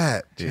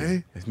cat, Jay. Yeah.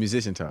 It's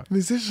musician talk.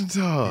 Musician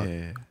talk.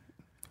 Yeah.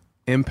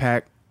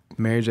 Impact,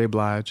 Mary J.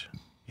 Blige.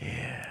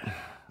 Yeah.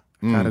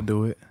 Gotta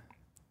do it.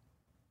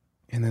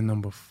 And then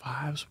number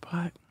 5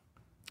 spot,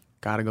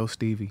 gotta go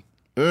Stevie.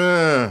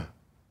 Yeah.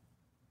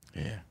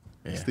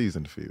 Steve's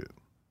undefeated.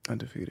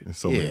 Undefeated. In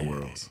so many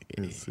worlds.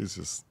 He's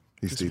just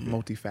Stevie.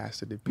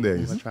 Multifaceted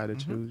people I try to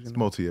choose. He's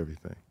multi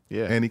everything.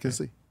 Yeah. And he can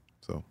see.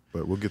 So,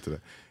 but we'll get to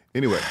that.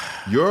 Anyway,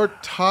 your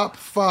top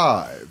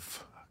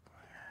 5.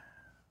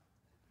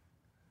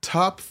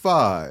 Top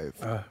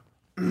 5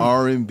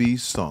 R&B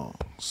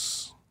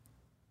songs.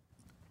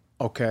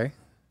 Okay.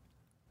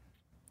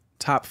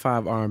 Top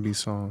 5 R&B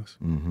songs.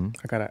 Mm-hmm.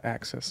 I gotta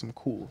access some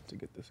cool to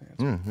get this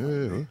answer.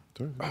 Yeah.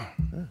 I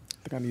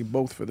think I need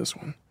both for this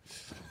one.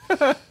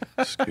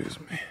 Excuse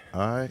me.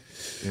 I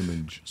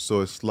am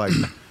so it's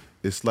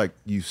like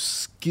you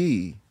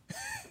ski,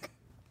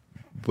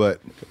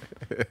 but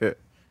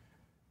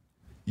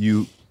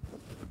you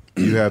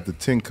have the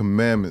 10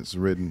 Commandments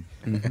written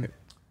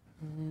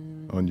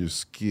on your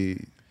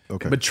ski.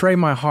 Okay. Betray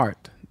My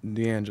Heart.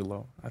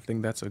 D'Angelo. I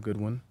think that's a good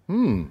one.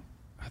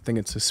 I think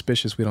it's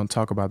suspicious we don't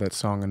talk about that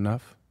song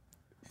enough.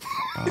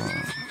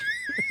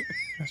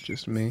 That's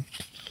just me.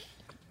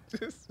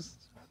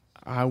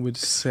 I would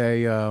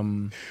say,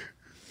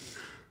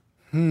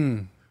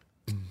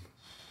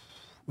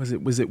 was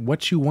it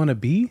What You Wanna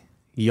Be?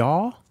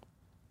 Y'all?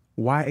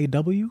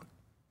 YAW?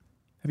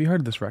 Have you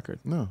heard of this record?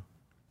 No.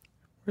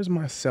 Where's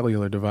my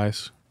cellular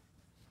device?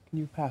 Can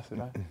you pass it?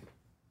 I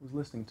was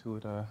listening to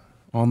it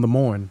on the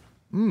morn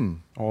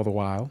all the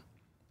while.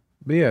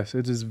 But yes,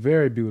 it is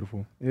very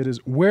beautiful. It is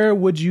Where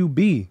Would You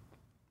Be?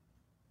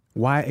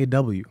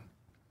 YAW.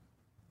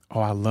 Oh,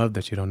 I love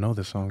that you don't know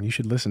this song. You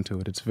should listen to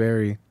it. It's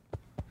very...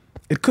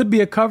 It could be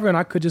a cover and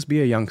I could just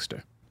be a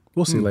youngster.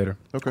 We'll see later.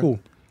 Okay.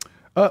 Cool.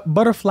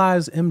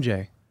 Butterflies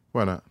MJ.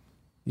 Why not?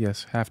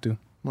 Yes, have to.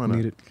 Why not?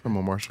 Need it. Come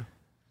on, Marsha.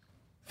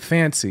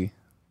 Fancy,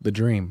 The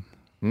Dream.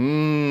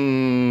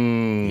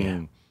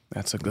 Yeah.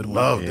 That's a good one.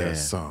 Love that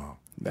song.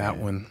 That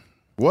one.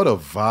 What a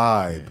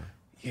vibe.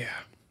 Yeah.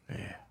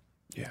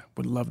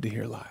 Would love to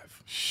hear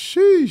live.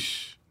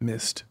 Sheesh.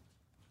 Missed.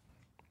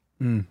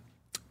 In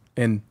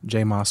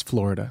J. Moss,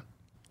 Florida.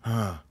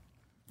 Huh.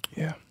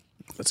 Yeah.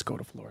 Let's go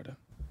to Florida.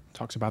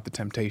 Talks about the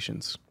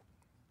Temptations.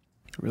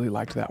 Really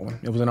liked that one.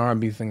 It was an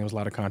R&B thing. There was a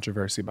lot of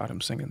controversy about him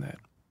singing that.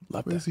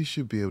 Love that. He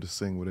should be able to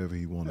sing whatever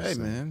he wants to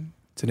sing. Man.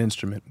 It's an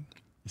instrument.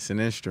 It's an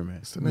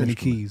instrument. Many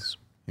keys.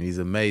 And he's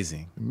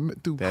amazing.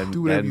 Do whatever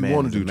you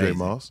want to do, J.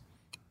 Moss.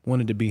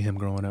 Wanted to be him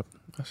growing up.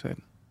 I said,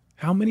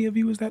 how many of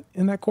you is that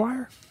in that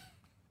choir?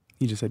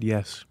 He just said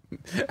yes.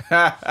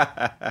 You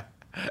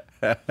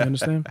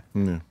understand?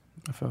 Yeah.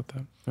 I felt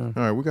that. Yeah.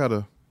 All right, we're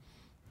gonna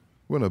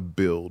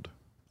build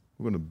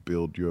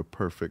your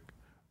perfect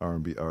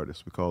R&B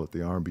artist. We call it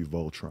the R&B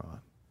Voltron.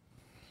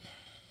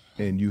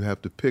 And you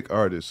have to pick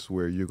artists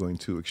where you're going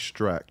to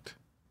extract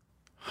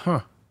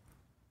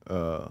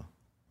okay.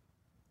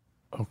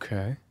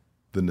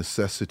 the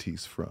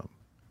necessities from,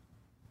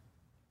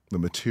 the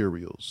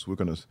materials. We're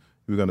gonna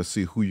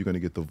see who you're gonna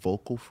get the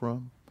vocal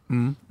from,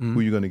 who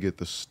you're gonna get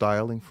the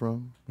styling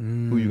from,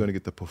 who you're gonna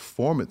get the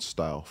performance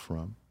style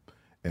from,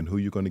 and who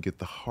you're gonna get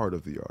the heart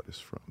of the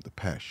artist from, the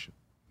passion.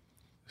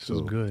 This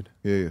is good.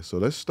 Yeah. So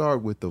let's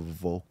start with the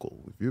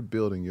vocal. If you're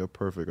building your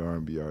perfect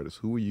R&B artist,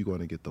 who are you going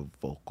to get the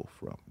vocal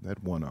from?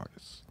 That one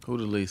artist. Who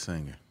the lead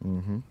singer?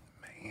 Man.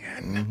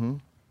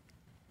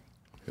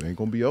 It ain't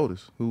gonna be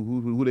Otis.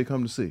 Who they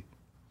come to see?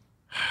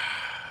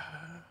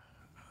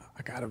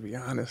 I gotta be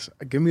honest.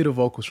 Give me the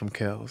vocals from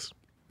Kells.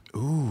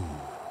 Ooh.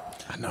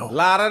 I know.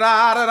 La da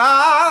da da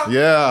da.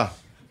 Yeah.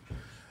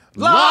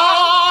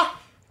 La.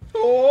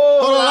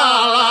 Oh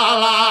la la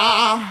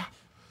la.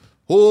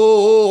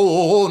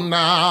 Oh,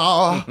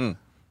 now,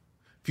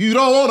 if you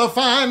don't want to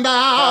find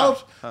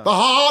out the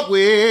hard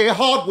way,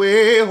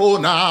 oh,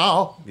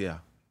 now. Yeah.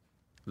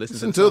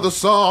 Listen to the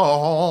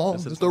song.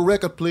 It's the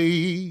record,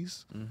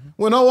 please.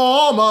 When a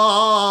woman,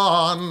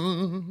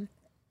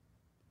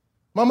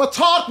 mama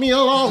taught me a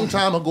long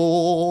time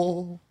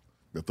ago.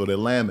 They'll throw that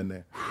lamb in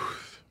there.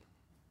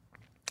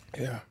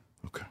 Yeah.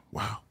 Okay.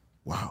 Wow.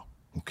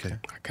 Okay.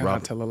 I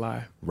cannot tell a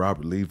lie.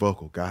 Robert, lead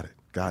vocal. Got it.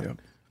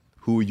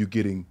 Who are you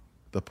getting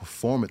the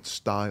performance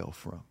style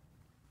from?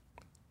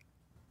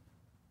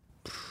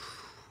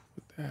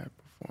 That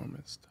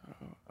performance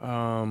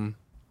style.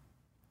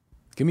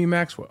 Give me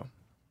Maxwell.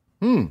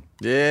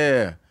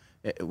 Yeah.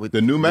 With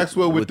the new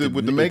Maxwell with the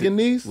Megan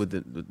Nees?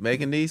 With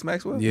Megan Nees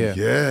Maxwell?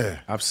 Yeah.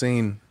 I've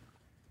seen.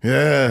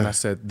 Yeah. And I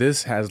said,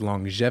 this has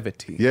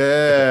longevity.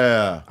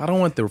 Yeah. I don't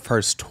want the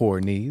first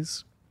tour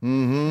knees.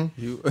 Mm-hmm.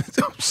 You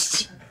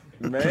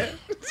man. Get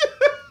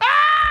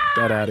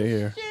that out of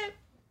here.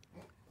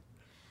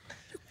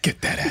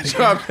 Get that out of here.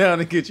 Drop down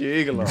and get your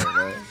eagle on,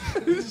 man.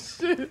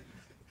 Shit.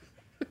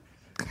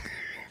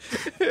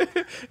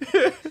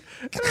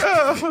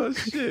 Oh,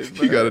 shit,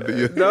 man. You gotta do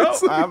your... No,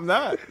 I'm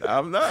not.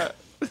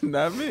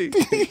 Not me.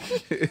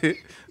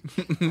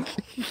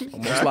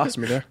 Almost lost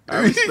me there. I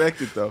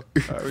respect it, though.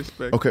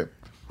 Okay.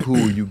 Who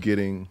are you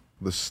getting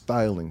the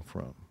styling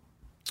from?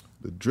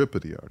 The drip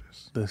of the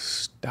artist. The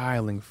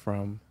styling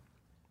from...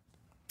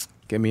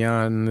 Get me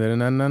on...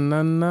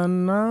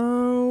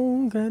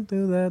 No, can't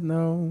do that,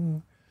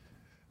 no.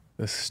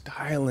 The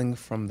styling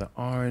from the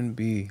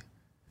R&B.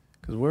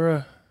 Because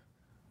we're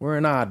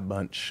an odd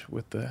bunch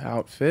with the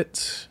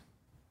outfits.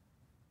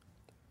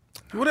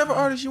 Whatever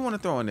artist you want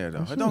to throw in there,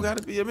 though. It don't got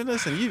to be. I mean,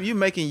 listen, you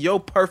making your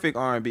perfect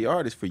R&B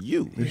artist for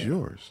you. It's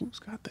yours. Who's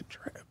got the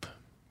drip?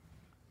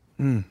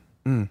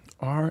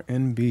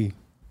 R&B.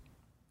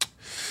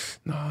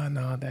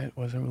 No, that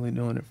wasn't really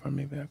doing it for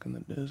me back in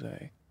the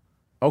day.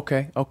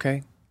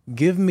 Okay.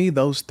 Give me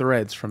those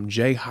threads from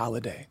Jay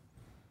Holiday.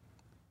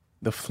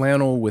 The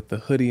flannel with the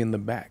hoodie in the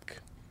back.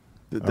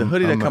 The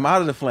hoodie that come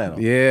out of the flannel.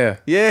 Yeah.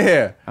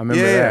 Yeah. I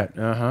remember that.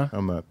 Uh-huh.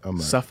 I'm not.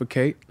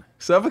 Suffocate.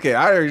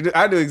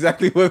 I do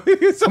exactly what we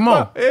did. Come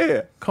on.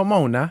 Yeah. Come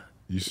on now.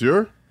 You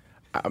sure?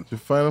 Your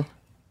final?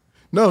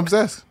 No, I'm just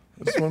asking.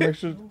 I just want to make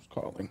sure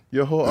calling.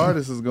 Your whole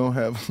artist is going to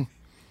have...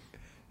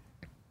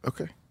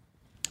 Okay.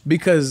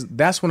 Because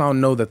that's when I'll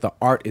know that the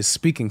art is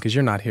speaking, because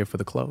you're not here for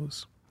the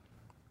clothes.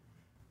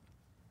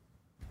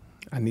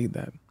 I need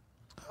that.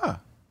 Huh.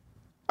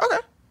 Okay.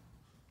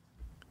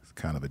 It's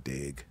kind of a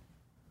dig.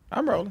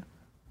 I'm rolling.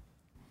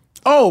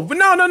 Oh, but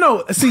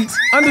no. See,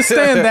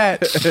 understand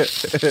that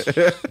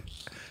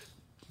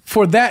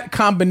for that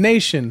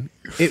combination,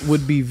 it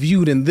would be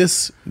viewed in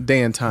this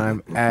day and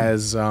time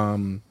as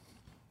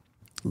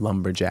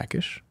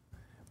lumberjackish.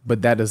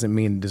 But that doesn't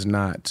mean it is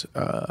not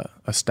a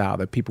style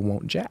that people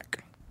won't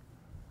jack.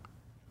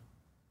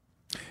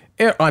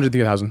 Andre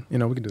 3000, we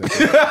can do that.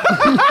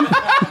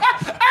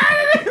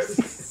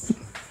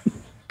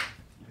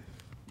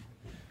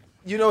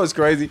 You know what's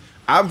crazy?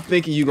 I'm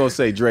thinking you gonna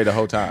say Dre the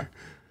whole time.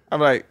 I'm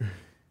like,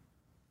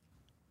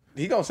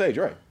 he gonna say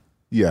Dre.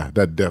 Yeah,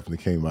 that definitely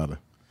came out of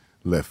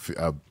left.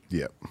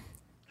 Yeah.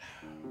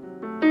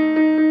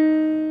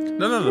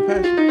 No, the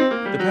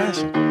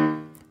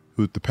passion.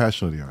 Who's the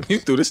passion of the artist? You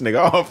threw this nigga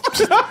off.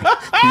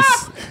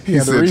 He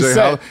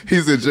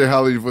said Jay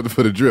Holiday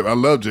for the drip. I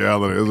love Jay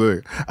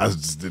Holiday. I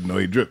just didn't know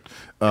he dripped.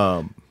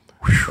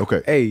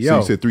 Okay. Hey, yo. So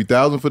you said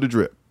 3,000 for the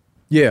drip.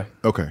 Yeah.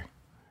 Okay.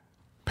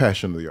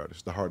 Passion of the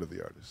artist, the heart of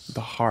the artist.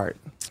 The heart.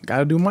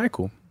 Gotta do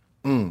Michael.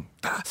 God,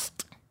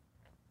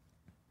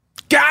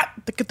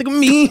 think of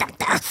me.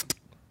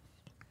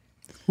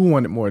 Who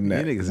wanted more than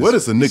that? What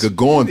is a nigga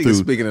going through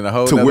speaking in a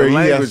whole to nother where he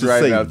has language to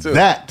right say now, too.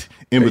 that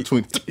in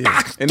between?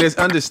 And there's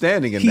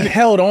understanding in He that.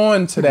 held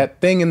on to that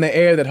thing in the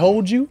air that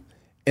holds you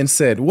and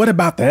said, what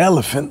about the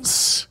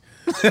elephants?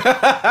 What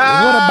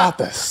about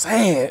the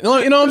sand?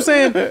 You know what I'm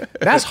saying?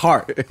 That's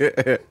heart.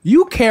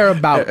 You care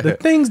about the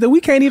things that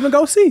we can't even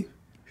go see.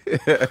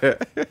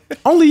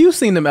 Only you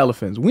seen them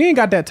elephants. We ain't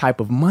got that type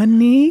of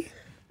money.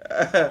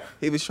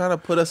 He was trying to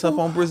put us up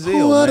on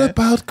Brazil. What man.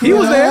 about He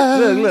was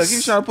there. Look, he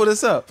was trying to put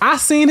us up. I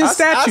seen his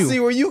statue. I see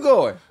where you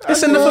going.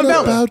 It's in the What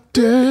favela. about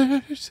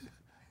dirt?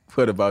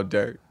 What about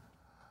dirt?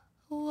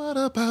 What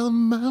about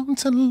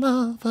mountain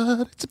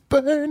lava that's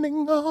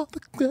burning all the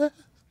gas?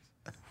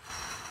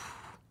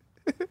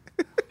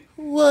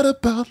 What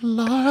about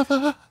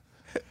lava?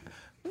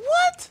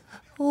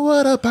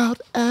 What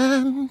about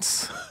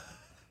ants?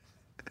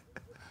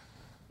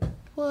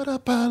 What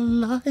about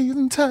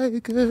lions,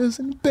 tigers,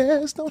 and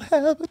bears don't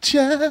have a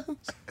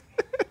chance?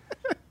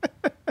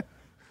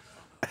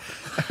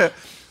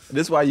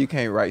 This is why you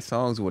can't write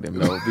songs with him,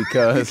 though,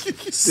 because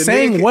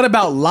Saying what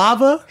about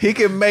lava? he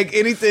can make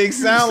anything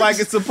sound like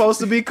it's supposed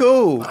to be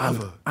cool.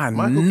 Lava. I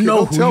Michael, know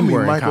don't who tell you me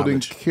were in Michael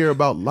college. didn't care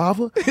about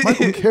lava.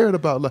 Michael cared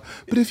about lava.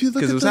 But if you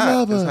look 'Cause at it was the hot.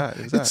 It was lava, hot.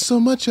 It was hot. it's so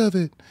much of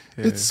it.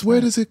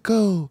 Where does it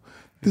go?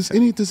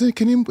 Can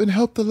anyone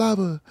help the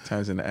lava?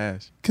 Turns into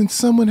ash. Can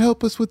someone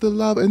help us with the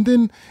lava? And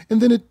then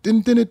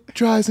it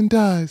dries and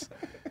dies.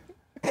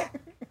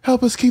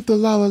 Help us keep the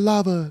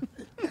lava.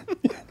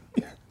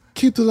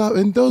 Keep the lava.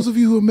 And those of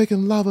you who are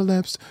making lava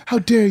lamps, how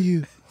dare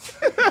you?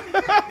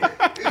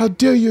 How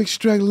dare you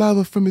extract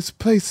lava from its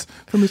place,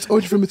 from its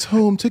origin, from its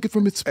home, take it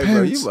from its Hey, bro,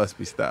 parents? you must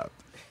be stopped.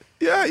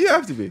 Yeah, you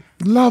have to be.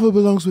 Lava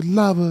belongs with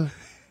lava,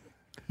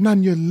 not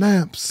in your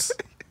lamps.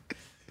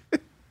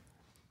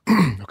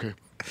 Okay.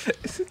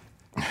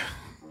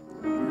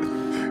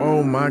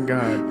 Oh my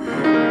God.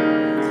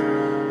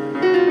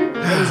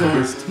 What is in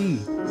this tea?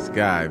 This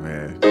guy,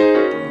 man.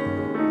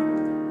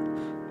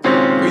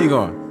 Where you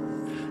going?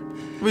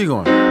 Where you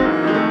going?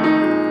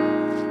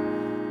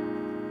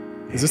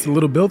 Is this the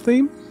Little Bill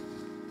theme?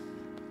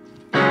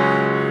 Oh,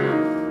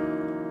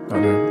 no.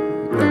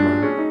 Never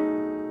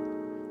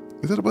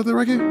mind. Is that about the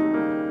record?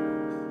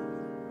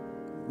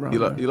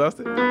 You lost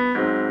it?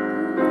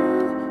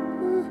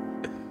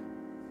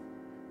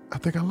 I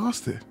think I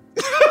lost it.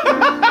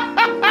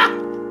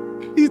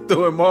 He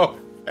threw him off.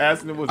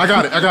 Asking him what I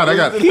got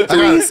it. He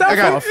threw himself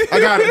off. I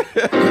got it.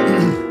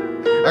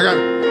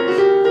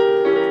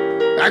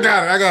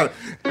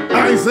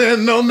 I ain't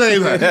saying no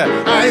names.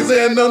 I ain't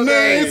saying no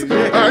names.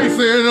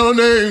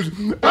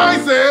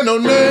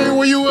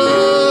 Where you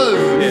was.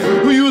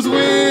 Who you was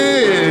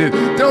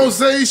with. Don't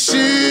say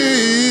shit.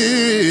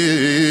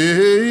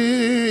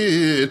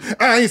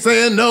 I ain't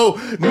saying no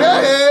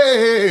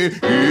name.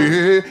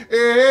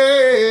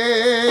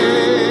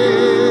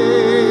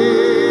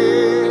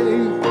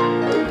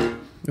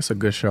 It's a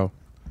good show.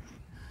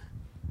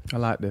 I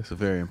like this. It's a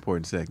very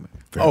important segment.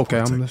 Okay,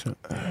 I'm listening.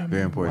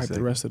 Very important Like the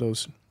segment. rest of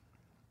those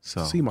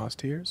So. sea moss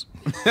tears.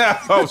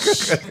 Oh,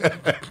 shit.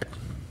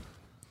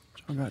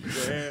 I got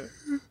this.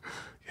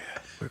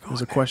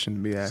 There's a question to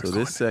be asked. So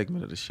this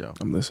segment of the show,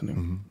 I'm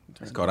listening.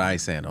 it's called I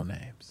Ain't Saying No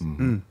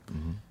Names.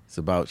 It's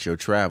about your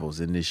travels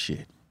in this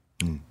shit.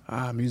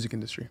 Music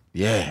industry.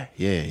 Yeah.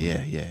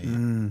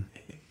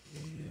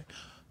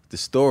 The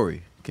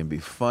story can be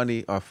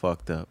funny or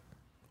fucked up,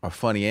 or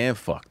funny and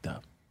fucked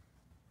up.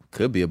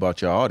 Could be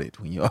about your audit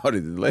when you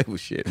audit the label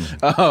shit. You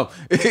know what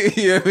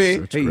I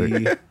mean?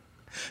 Hey.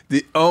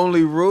 The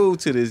only rule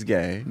to this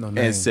game No and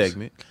names.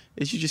 segment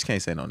is you just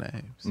can't say no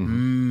names.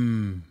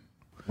 Man.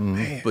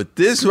 But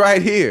this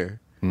right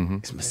here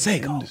is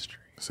Masego.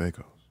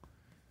 Masego.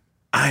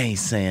 I ain't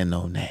saying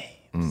no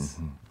names.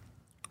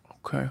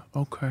 Okay.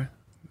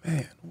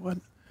 Man, what?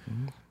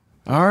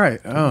 All right.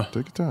 Take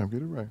your time.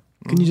 Get it right.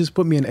 Can you just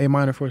put me in A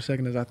minor for a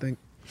second as I think?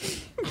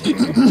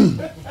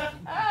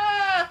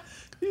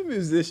 You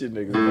musician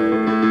niggas,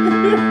 man.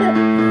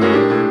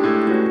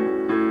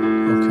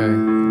 Okay,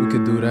 we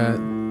could do that.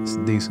 It's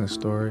a decent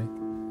story.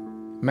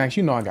 Max,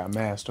 you know I got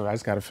mad story. I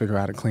just got to figure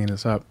out how to clean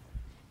this up.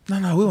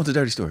 No, we want the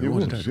dirty story. Yeah, We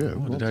want the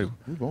dirty.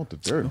 We want the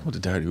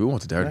dirty. We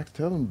want the dirty. Max,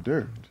 tell him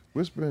dirt.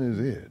 Whisper in his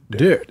ear.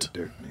 Dirt.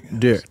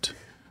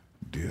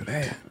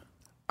 Man.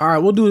 All right,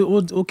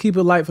 we'll keep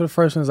it light for the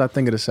first one as I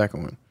think of the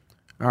second one.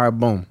 All right,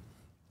 boom.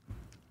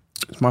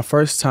 It's my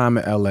first time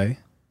in LA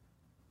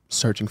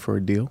searching for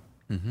a deal,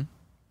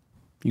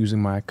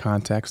 using my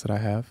contacts that I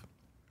have.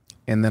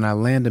 And then I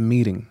land a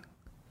meeting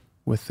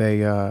with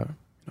a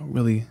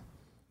really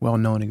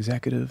well-known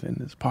executive and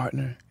his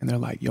partner. And they're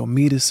like, yo,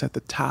 meet us at the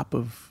top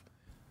of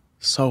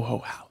Soho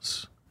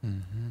House.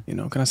 You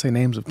know, can I say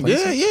names of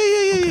places? Yeah.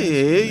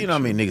 Okay, You know what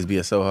I mean? Niggas be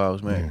at Soho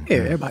House, man. Yeah,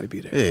 everybody be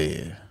there.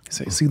 Yeah.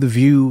 See the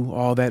view,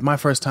 all that. My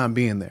first time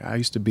being there. I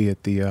used to be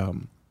at the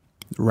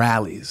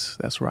rallies.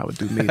 That's where I would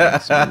do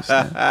meetings.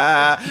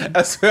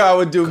 That's where I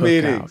would do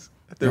meetings.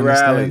 At the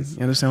rallies.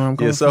 You understand where I'm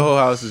going? Yeah, Soho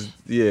House is,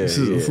 This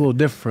is it's a little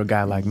different for a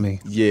guy like me.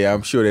 Yeah,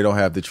 I'm sure they don't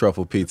have the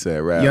truffle pizza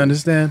at rallies. You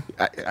understand?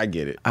 I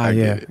get it.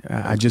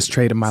 I just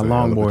traded my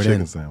longboard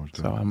in. Sandwich,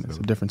 so it's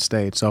a different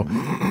stage. So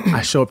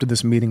I show up to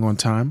this meeting on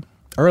time,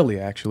 early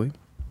actually.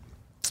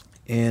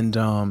 And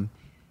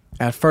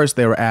at first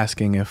they were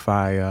asking if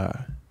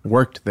I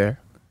worked there.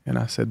 And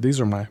I said, these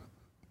are my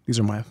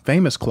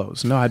famous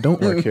clothes. No, I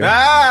don't work here.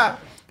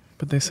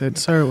 But they said,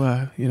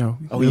 sir, you're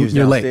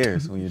late.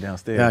 When you're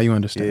downstairs. Yeah, you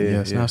understand.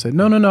 Yes. And I said,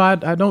 no, I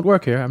don't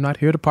work here. I'm not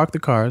here to park the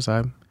cars.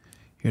 I'm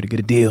here to get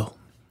a deal.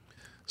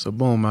 So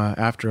boom,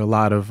 after a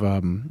lot of,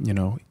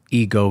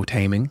 ego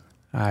taming,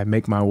 I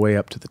make my way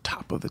up to the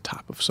top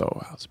of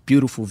Soho House.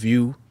 Beautiful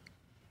view,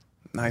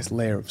 nice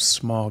layer of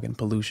smog and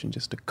pollution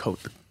just to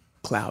coat the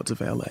clouds of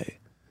LA.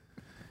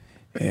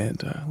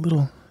 And a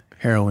little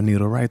heroin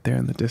needle right there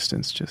in the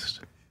distance, just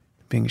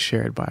being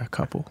shared by a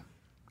couple.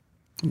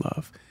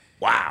 Love.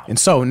 Wow. And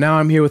so now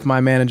I'm here with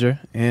my manager,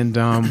 and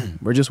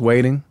we're just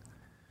waiting.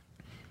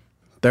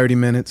 30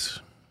 minutes,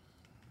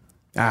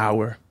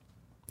 hour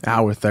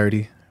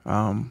 30.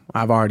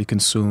 I've already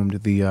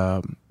consumed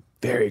the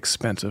very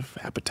expensive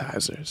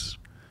appetizers.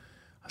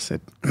 I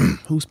said,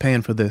 who's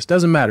paying for this?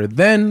 Doesn't matter.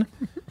 Then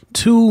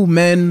 2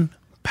 men,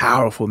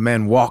 powerful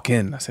men, walk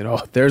in. I said,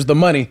 oh, there's the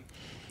money.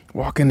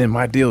 Walking in,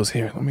 my deal's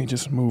here. Let me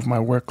just move my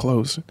work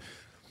clothes.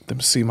 Let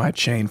them see my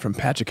chain from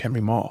Patrick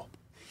Henry Mall.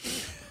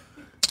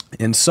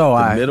 And so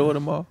the middle of the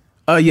mall?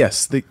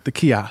 Yes, the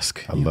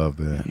kiosk. I love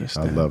that.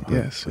 I love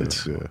that. Yes,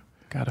 it's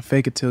gotta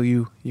fake it till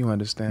you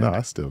understand. No,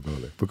 I still go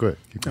there. But go ahead.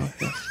 Keep going.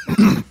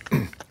 Yes.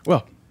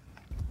 Well,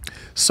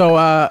 so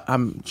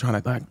I'm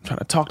trying to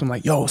talk to him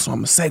like, yo, so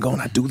I'm Masego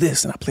and I do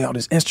this and I play all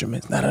these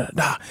instruments,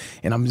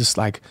 and I'm just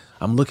like,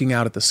 I'm looking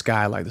out at the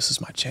sky like this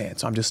is my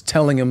chance. So I'm just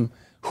telling him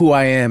who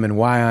I am and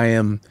why I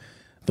am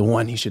the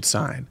one he should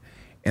sign.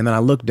 And then I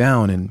look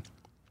down and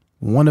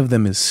one of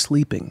them is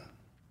sleeping.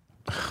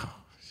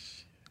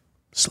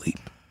 Sleep.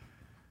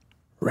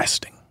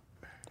 Resting.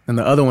 And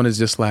the other one is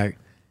just like,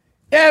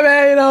 yeah,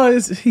 man,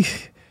 he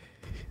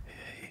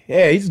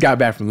just got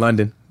back from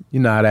London. You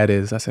know how that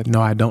is. I said,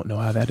 no, I don't know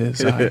how that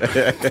is.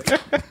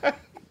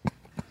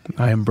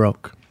 I am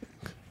broke.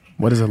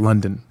 What is a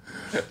London?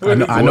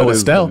 I know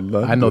Estelle.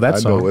 I know that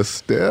song. I know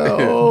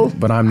Estelle.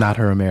 But I'm not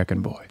her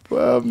American boy.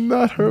 Well, I'm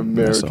not her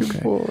American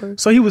boy.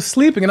 So he was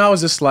sleeping, and I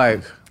was just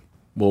like,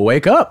 well,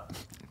 wake up,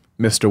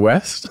 Mr.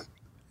 West.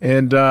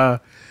 And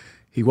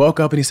he woke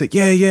up, and he said,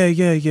 yeah.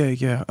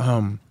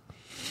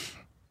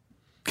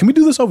 Can we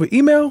do this over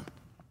email?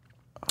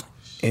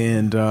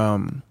 And I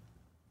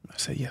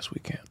said, yes,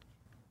 we can.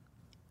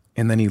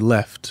 And then he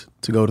left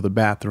to go to the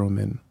bathroom,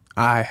 and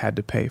I had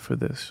to pay for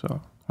this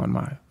on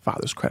my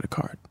father's credit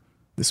card.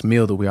 This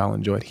meal that we all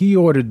enjoyed. He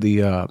ordered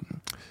the,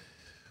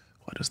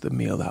 what is the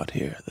meal out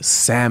here? The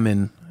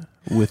salmon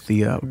with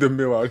the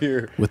meal out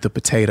here with the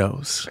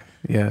potatoes.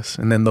 Yes,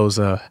 and then those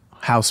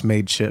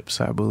house-made chips,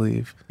 I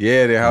believe.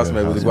 Yeah, they're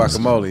house-made with the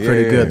guacamole.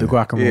 Pretty good, the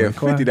guacamole. Yeah,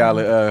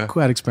 $50.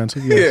 Quite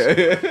expensive,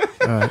 yes.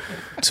 Yeah.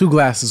 2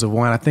 glasses of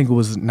wine. I think it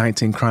was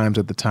 19 Crimes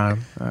at the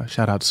time.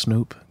 Shout out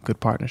Snoop. Good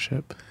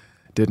partnership.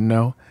 Didn't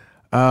know.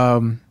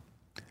 And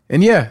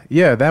yeah,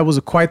 that was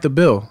quite the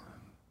bill.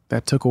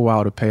 That took a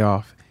while to pay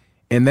off.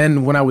 And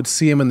then when I would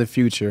see him in the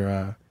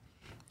future,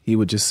 he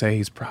would just say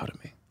he's proud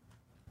of me.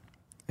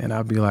 And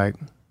I'd be like,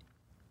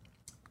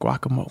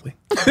 guacamole.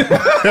 But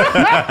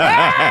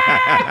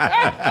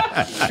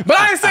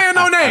I ain't saying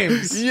no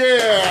names.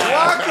 Yeah.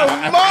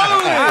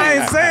 Guacamole. I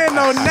ain't saying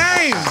no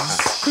names.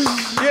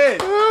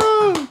 Shit.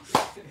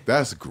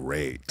 That's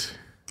great.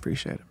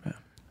 Appreciate it, man.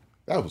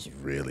 That was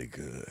really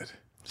good.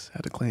 Just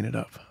had to clean it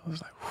up. I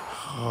was like,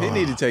 he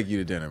need to take you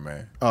to dinner,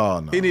 man.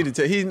 Oh no. He need to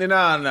take.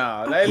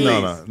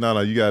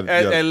 No. You got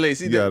at least.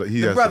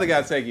 The brother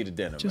got to take you to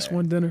dinner. Just man.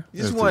 one dinner.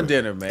 Just one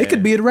dinner, man. It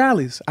could be at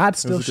rallies. I'd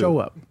still show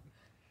up.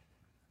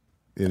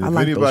 And if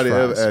anybody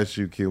ever asks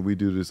you, can we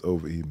do this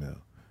over email?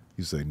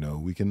 You say, no,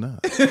 we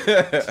cannot.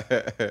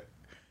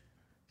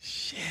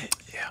 Shit.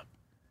 Yeah.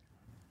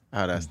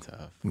 Oh, that's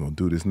tough. We're going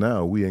to do this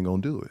now. We ain't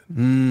going to do it.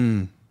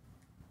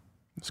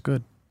 That's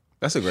good.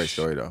 That's a great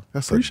story, though.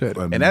 That's Appreciate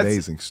an And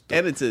amazing story.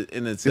 And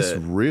it's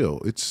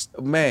real. It's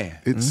man.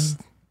 It's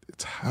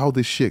how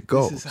this shit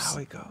goes. This is how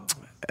it goes.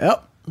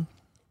 Yep.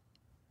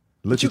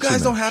 But you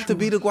guys don't have to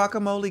be the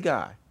guacamole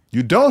guy.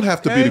 You don't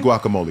have to be the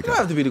guacamole You guy. don't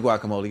have to be the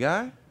guacamole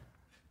guy.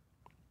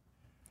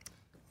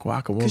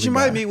 Guacamole. Because you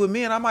might meet with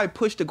me and I might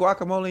push the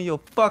guacamole in your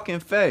fucking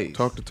face.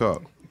 Talk to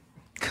talk.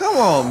 Come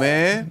on,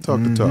 man.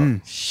 Talk to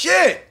talk.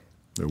 Shit.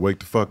 Wake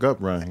the fuck up,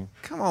 Ryan.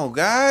 Come on,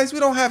 guys.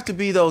 We don't have to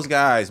be those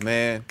guys,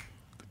 man.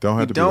 Don't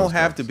have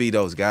to be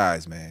those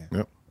guys, man.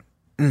 Yep.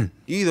 You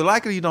either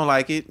like it or you don't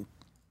like it.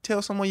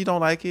 Tell someone you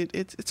don't like it.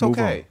 It's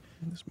okay.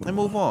 And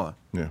move on.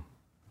 Yeah.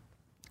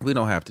 We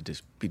don't have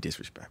to be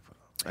disrespectful.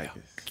 Like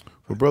this.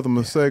 Well, Brother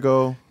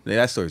Masego. Yeah,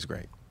 that story's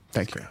great.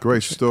 Thank you.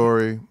 Great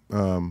story.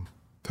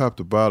 Top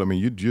to bottom. I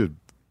mean, you're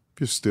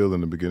still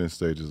in the beginning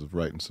stages of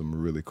writing some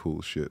really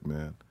cool shit,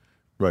 man.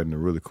 Writing a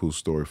really cool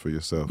story for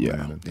yourself,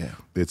 man. And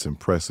it's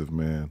impressive,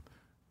 man.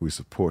 We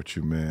support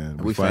you, man.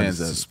 We find it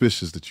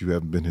suspicious that you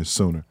haven't been here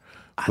sooner.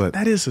 But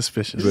that is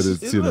suspicious. But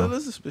it's, you know,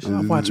 suspicious.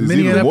 I've watched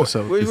many an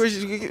episode.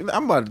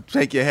 I'm about to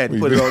take your head and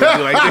put it on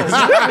you like this.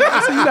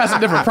 So you got some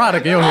different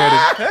product in your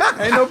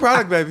head. Ain't no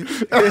product, baby.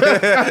 So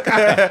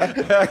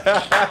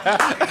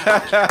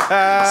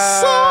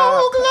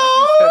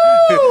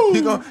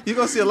glow. You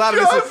gonna see a lot of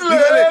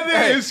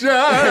this.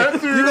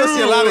 You're gonna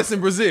see a lot of this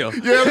in Brazil.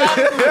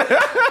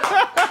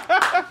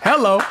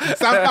 Hello.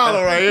 Sao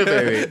Paulo right here,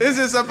 baby. This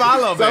is Sao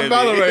Paulo, baby. Sao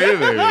Paulo right here,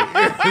 baby.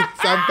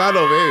 Sao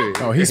Paulo, baby.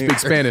 Oh, he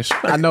speaks Spanish.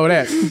 I know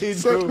that.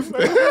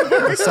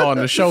 I saw on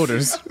the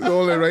shoulders. It's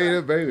only right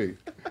here, baby.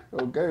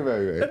 Okay,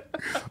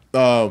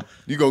 baby.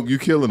 You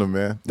killing them,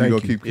 man. You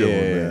gonna keep killing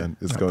them, man.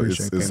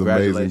 It's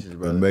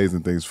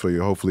amazing things for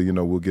you. Hopefully, you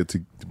know, we'll get to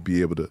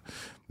be able to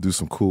do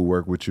some cool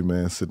work with you,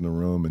 man. Sit in the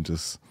room and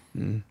just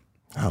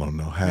I don't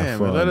know, have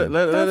fun. Man,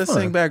 let us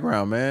sing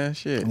background, man.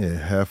 Shit. Yeah,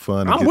 have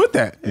fun. I'm with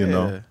that. You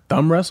know,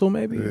 thumb wrestle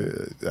maybe.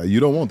 You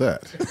don't want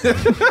that.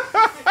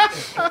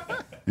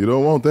 You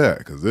don't want that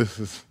because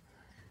this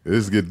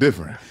get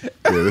different.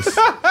 Yeah,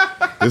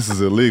 this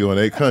is illegal in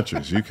 8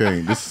 countries. You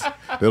can't.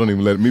 They don't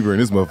even let me bring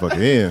this motherfucker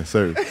in,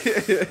 sir.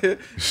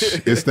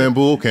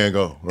 Istanbul can't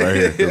go right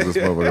here because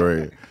this motherfucker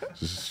right here.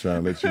 Just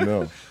trying to let you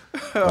know.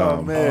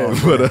 Oh man.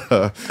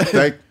 But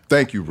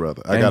thank you,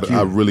 brother.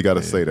 I really got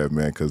to say that,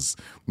 man, because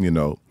you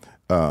know,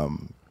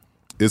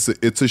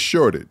 it's a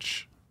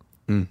shortage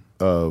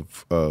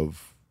of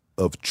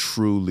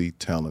truly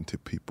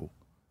talented people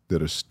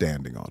that are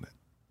standing on it.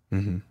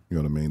 Mm-hmm. You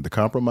know what I mean? The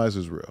compromise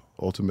is real.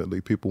 Ultimately,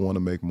 people want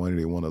to make money.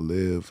 They want to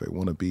live. They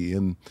want to be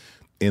in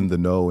the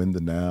know, in the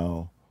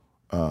now.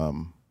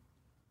 And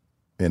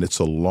it's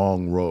a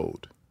long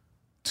road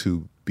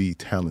to be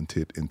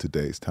talented in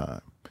today's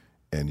time.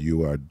 And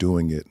you are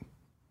doing it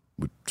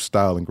with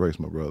style and grace,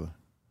 my brother.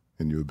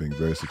 And you're being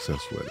very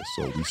successful at it.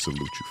 So we salute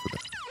you for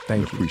that.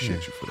 Thank you.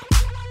 Appreciate you for that.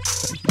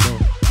 Thank you, bro.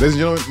 Ladies and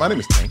gentlemen, my name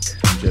is Tank.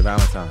 I'm Jay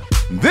Valentine.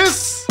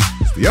 This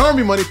is the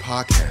Army Money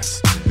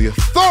Podcast, the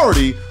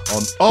authority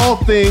on all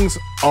things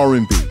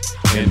R&B.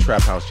 And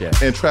Trap House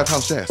Jazz.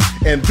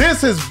 And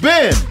this has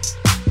been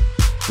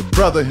the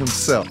brother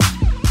himself.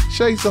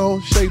 Shades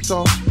on, shapes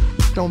off,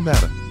 don't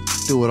matter.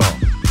 Do it all.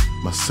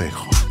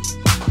 Masego.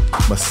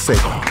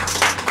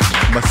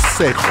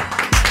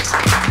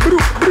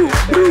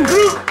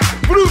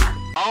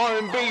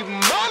 R&B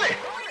money.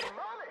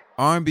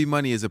 R&B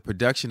Money is a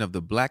production of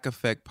the Black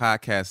Effect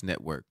Podcast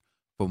Network.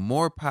 For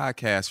more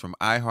podcasts from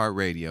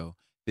iHeartRadio,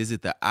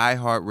 visit the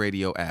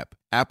iHeartRadio app,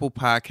 Apple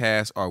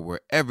Podcasts, or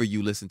wherever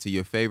you listen to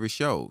your favorite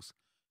shows.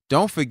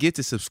 Don't forget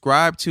to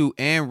subscribe to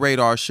and rate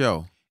our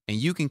show. And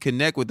you can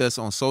connect with us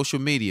on social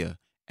media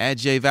at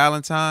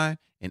JValentine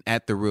and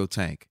at The Real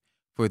Tank.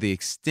 For the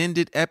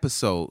extended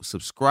episode,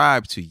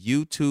 subscribe to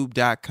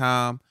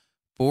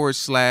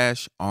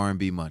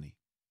youtube.com/R&B Money.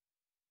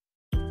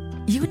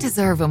 You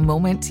deserve a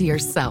moment to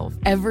yourself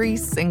every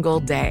single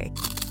day.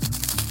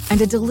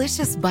 And a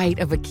delicious bite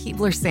of a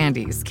Keebler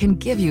Sandies can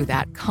give you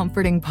that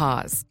comforting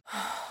pause.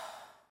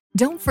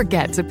 Don't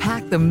forget to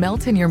pack the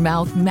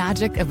melt-in-your-mouth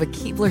magic of a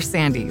Keebler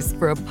Sandies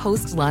for a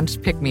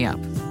post-lunch pick-me-up.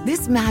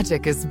 This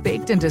magic is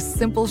baked into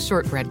simple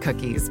shortbread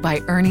cookies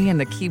by Ernie and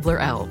the Keebler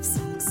Elves.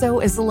 So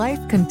as life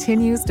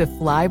continues to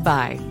fly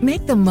by,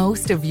 make the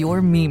most of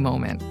your me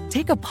moment.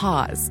 Take a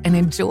pause and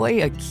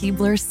enjoy a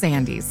Keebler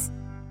Sandies.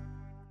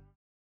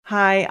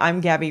 Hi,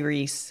 I'm Gabby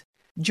Reese.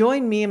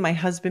 Join me and my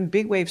husband,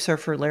 big wave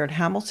surfer Laird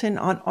Hamilton,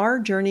 on our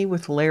journey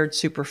with Laird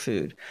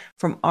Superfood.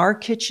 From our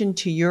kitchen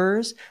to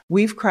yours,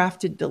 we've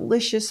crafted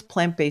delicious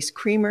plant-based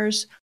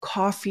creamers,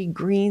 coffee,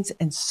 greens,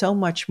 and so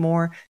much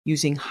more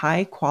using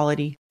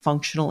high-quality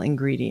functional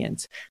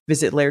ingredients.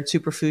 Visit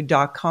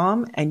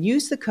LairdSuperfood.com and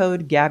use the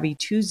code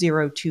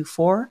GABBY2024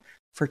 for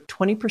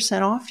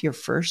 20% off your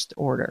first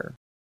order.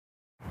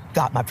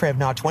 Got my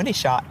Prevnar 20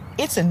 shot.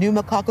 It's a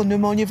pneumococcal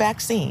pneumonia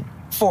vaccine.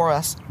 For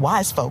us,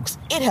 wise folks,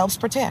 it helps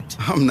protect.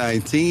 I'm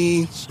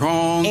 19,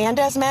 strong. And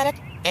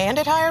asthmatic, and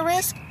at higher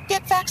risk.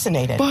 get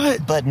vaccinated.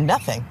 But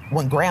nothing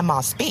when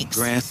Grandma speaks.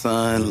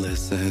 Grandson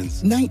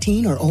listens.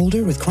 19 or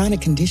older with chronic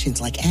conditions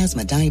like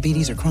asthma,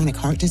 diabetes, or chronic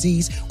heart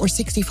disease, or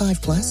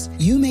 65 plus,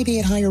 you may be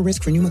at higher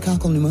risk for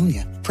pneumococcal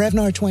pneumonia.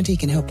 Prevnar 20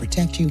 can help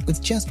protect you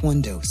with just one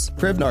dose.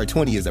 Prevnar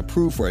 20 is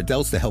approved for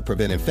adults to help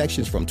prevent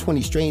infections from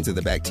 20 strains of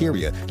the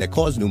bacteria that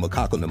cause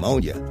pneumococcal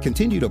pneumonia.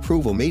 Continued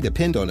approval may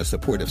depend on a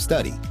supportive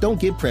study. Don't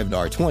get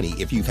Prevnar 20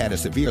 if you've had a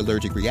severe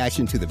allergic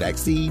reaction to the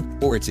vaccine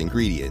or its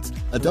ingredients.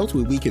 Adults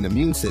with weakened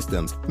immune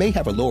systems may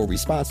have a lower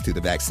response to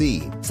the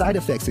vaccine. Side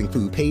effects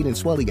include pain and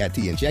swelling at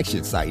the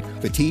injection site,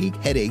 fatigue,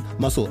 headache,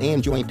 muscle,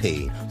 and joint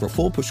pain. For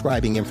full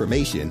prescribing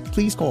information,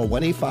 please call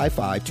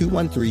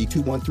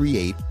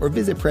 1-855-213-2138 or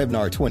visit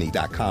Prevnar20.com.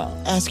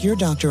 Ask your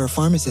doctor or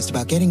pharmacist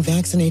about getting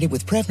vaccinated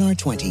with Prevnar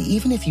 20,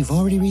 even if you've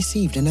already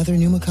received another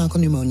pneumococcal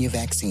pneumonia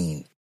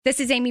vaccine. This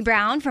is Amy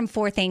Brown from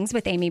 4 Things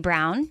with Amy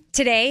Brown.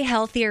 Today,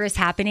 Healthier is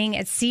happening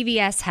at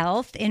CVS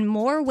Health in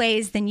more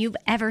ways than you've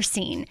ever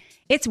seen.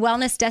 It's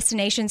wellness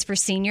destinations for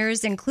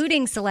seniors,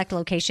 including select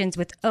locations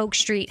with Oak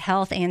Street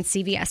Health and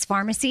CVS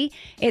Pharmacy.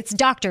 It's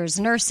doctors,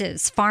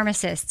 nurses,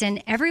 pharmacists,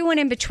 and everyone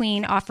in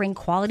between offering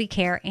quality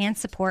care and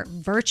support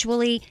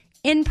virtually,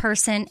 in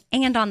person,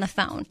 and on the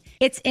phone.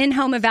 It's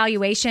in-home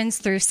evaluations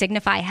through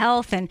Signify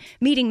Health and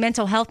meeting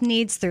mental health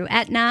needs through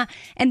Aetna.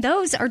 And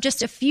those are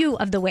just a few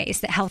of the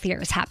ways that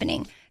Healthier is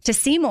happening. To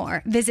see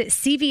more, visit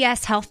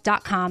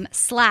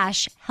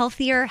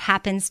cvshealth.com/healthier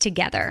happens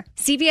together.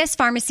 CVS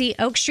Pharmacy,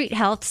 Oak Street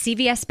Health,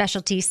 CVS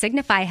Specialty,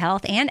 Signify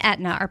Health, and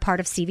Aetna are part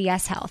of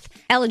CVS Health.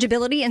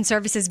 Eligibility and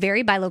services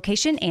vary by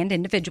location and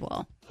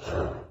individual.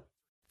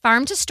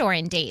 Farm to store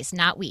in days,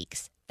 not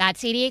weeks.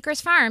 That's 80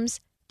 Acres Farms.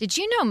 Did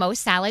you know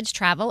most salads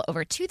travel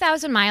over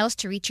 2,000 miles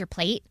to reach your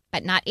plate?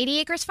 But not 80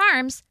 Acres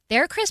Farms.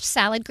 Their crisp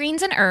salad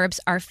greens and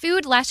herbs are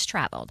food less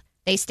traveled.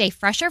 They stay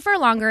fresher for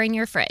longer in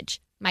your fridge.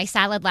 My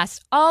salad lasts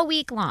all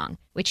week long,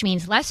 which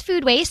means less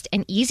food waste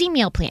and easy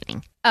meal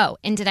planning. Oh,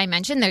 and did I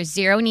mention there's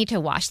zero need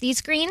to wash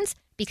these greens?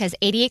 Because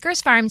 80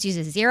 Acres Farms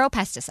uses 0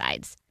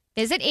 pesticides.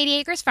 Visit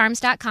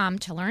 80acresfarms.com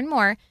to learn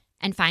more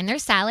and find their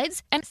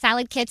salads and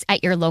salad kits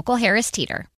at your local Harris Teeter.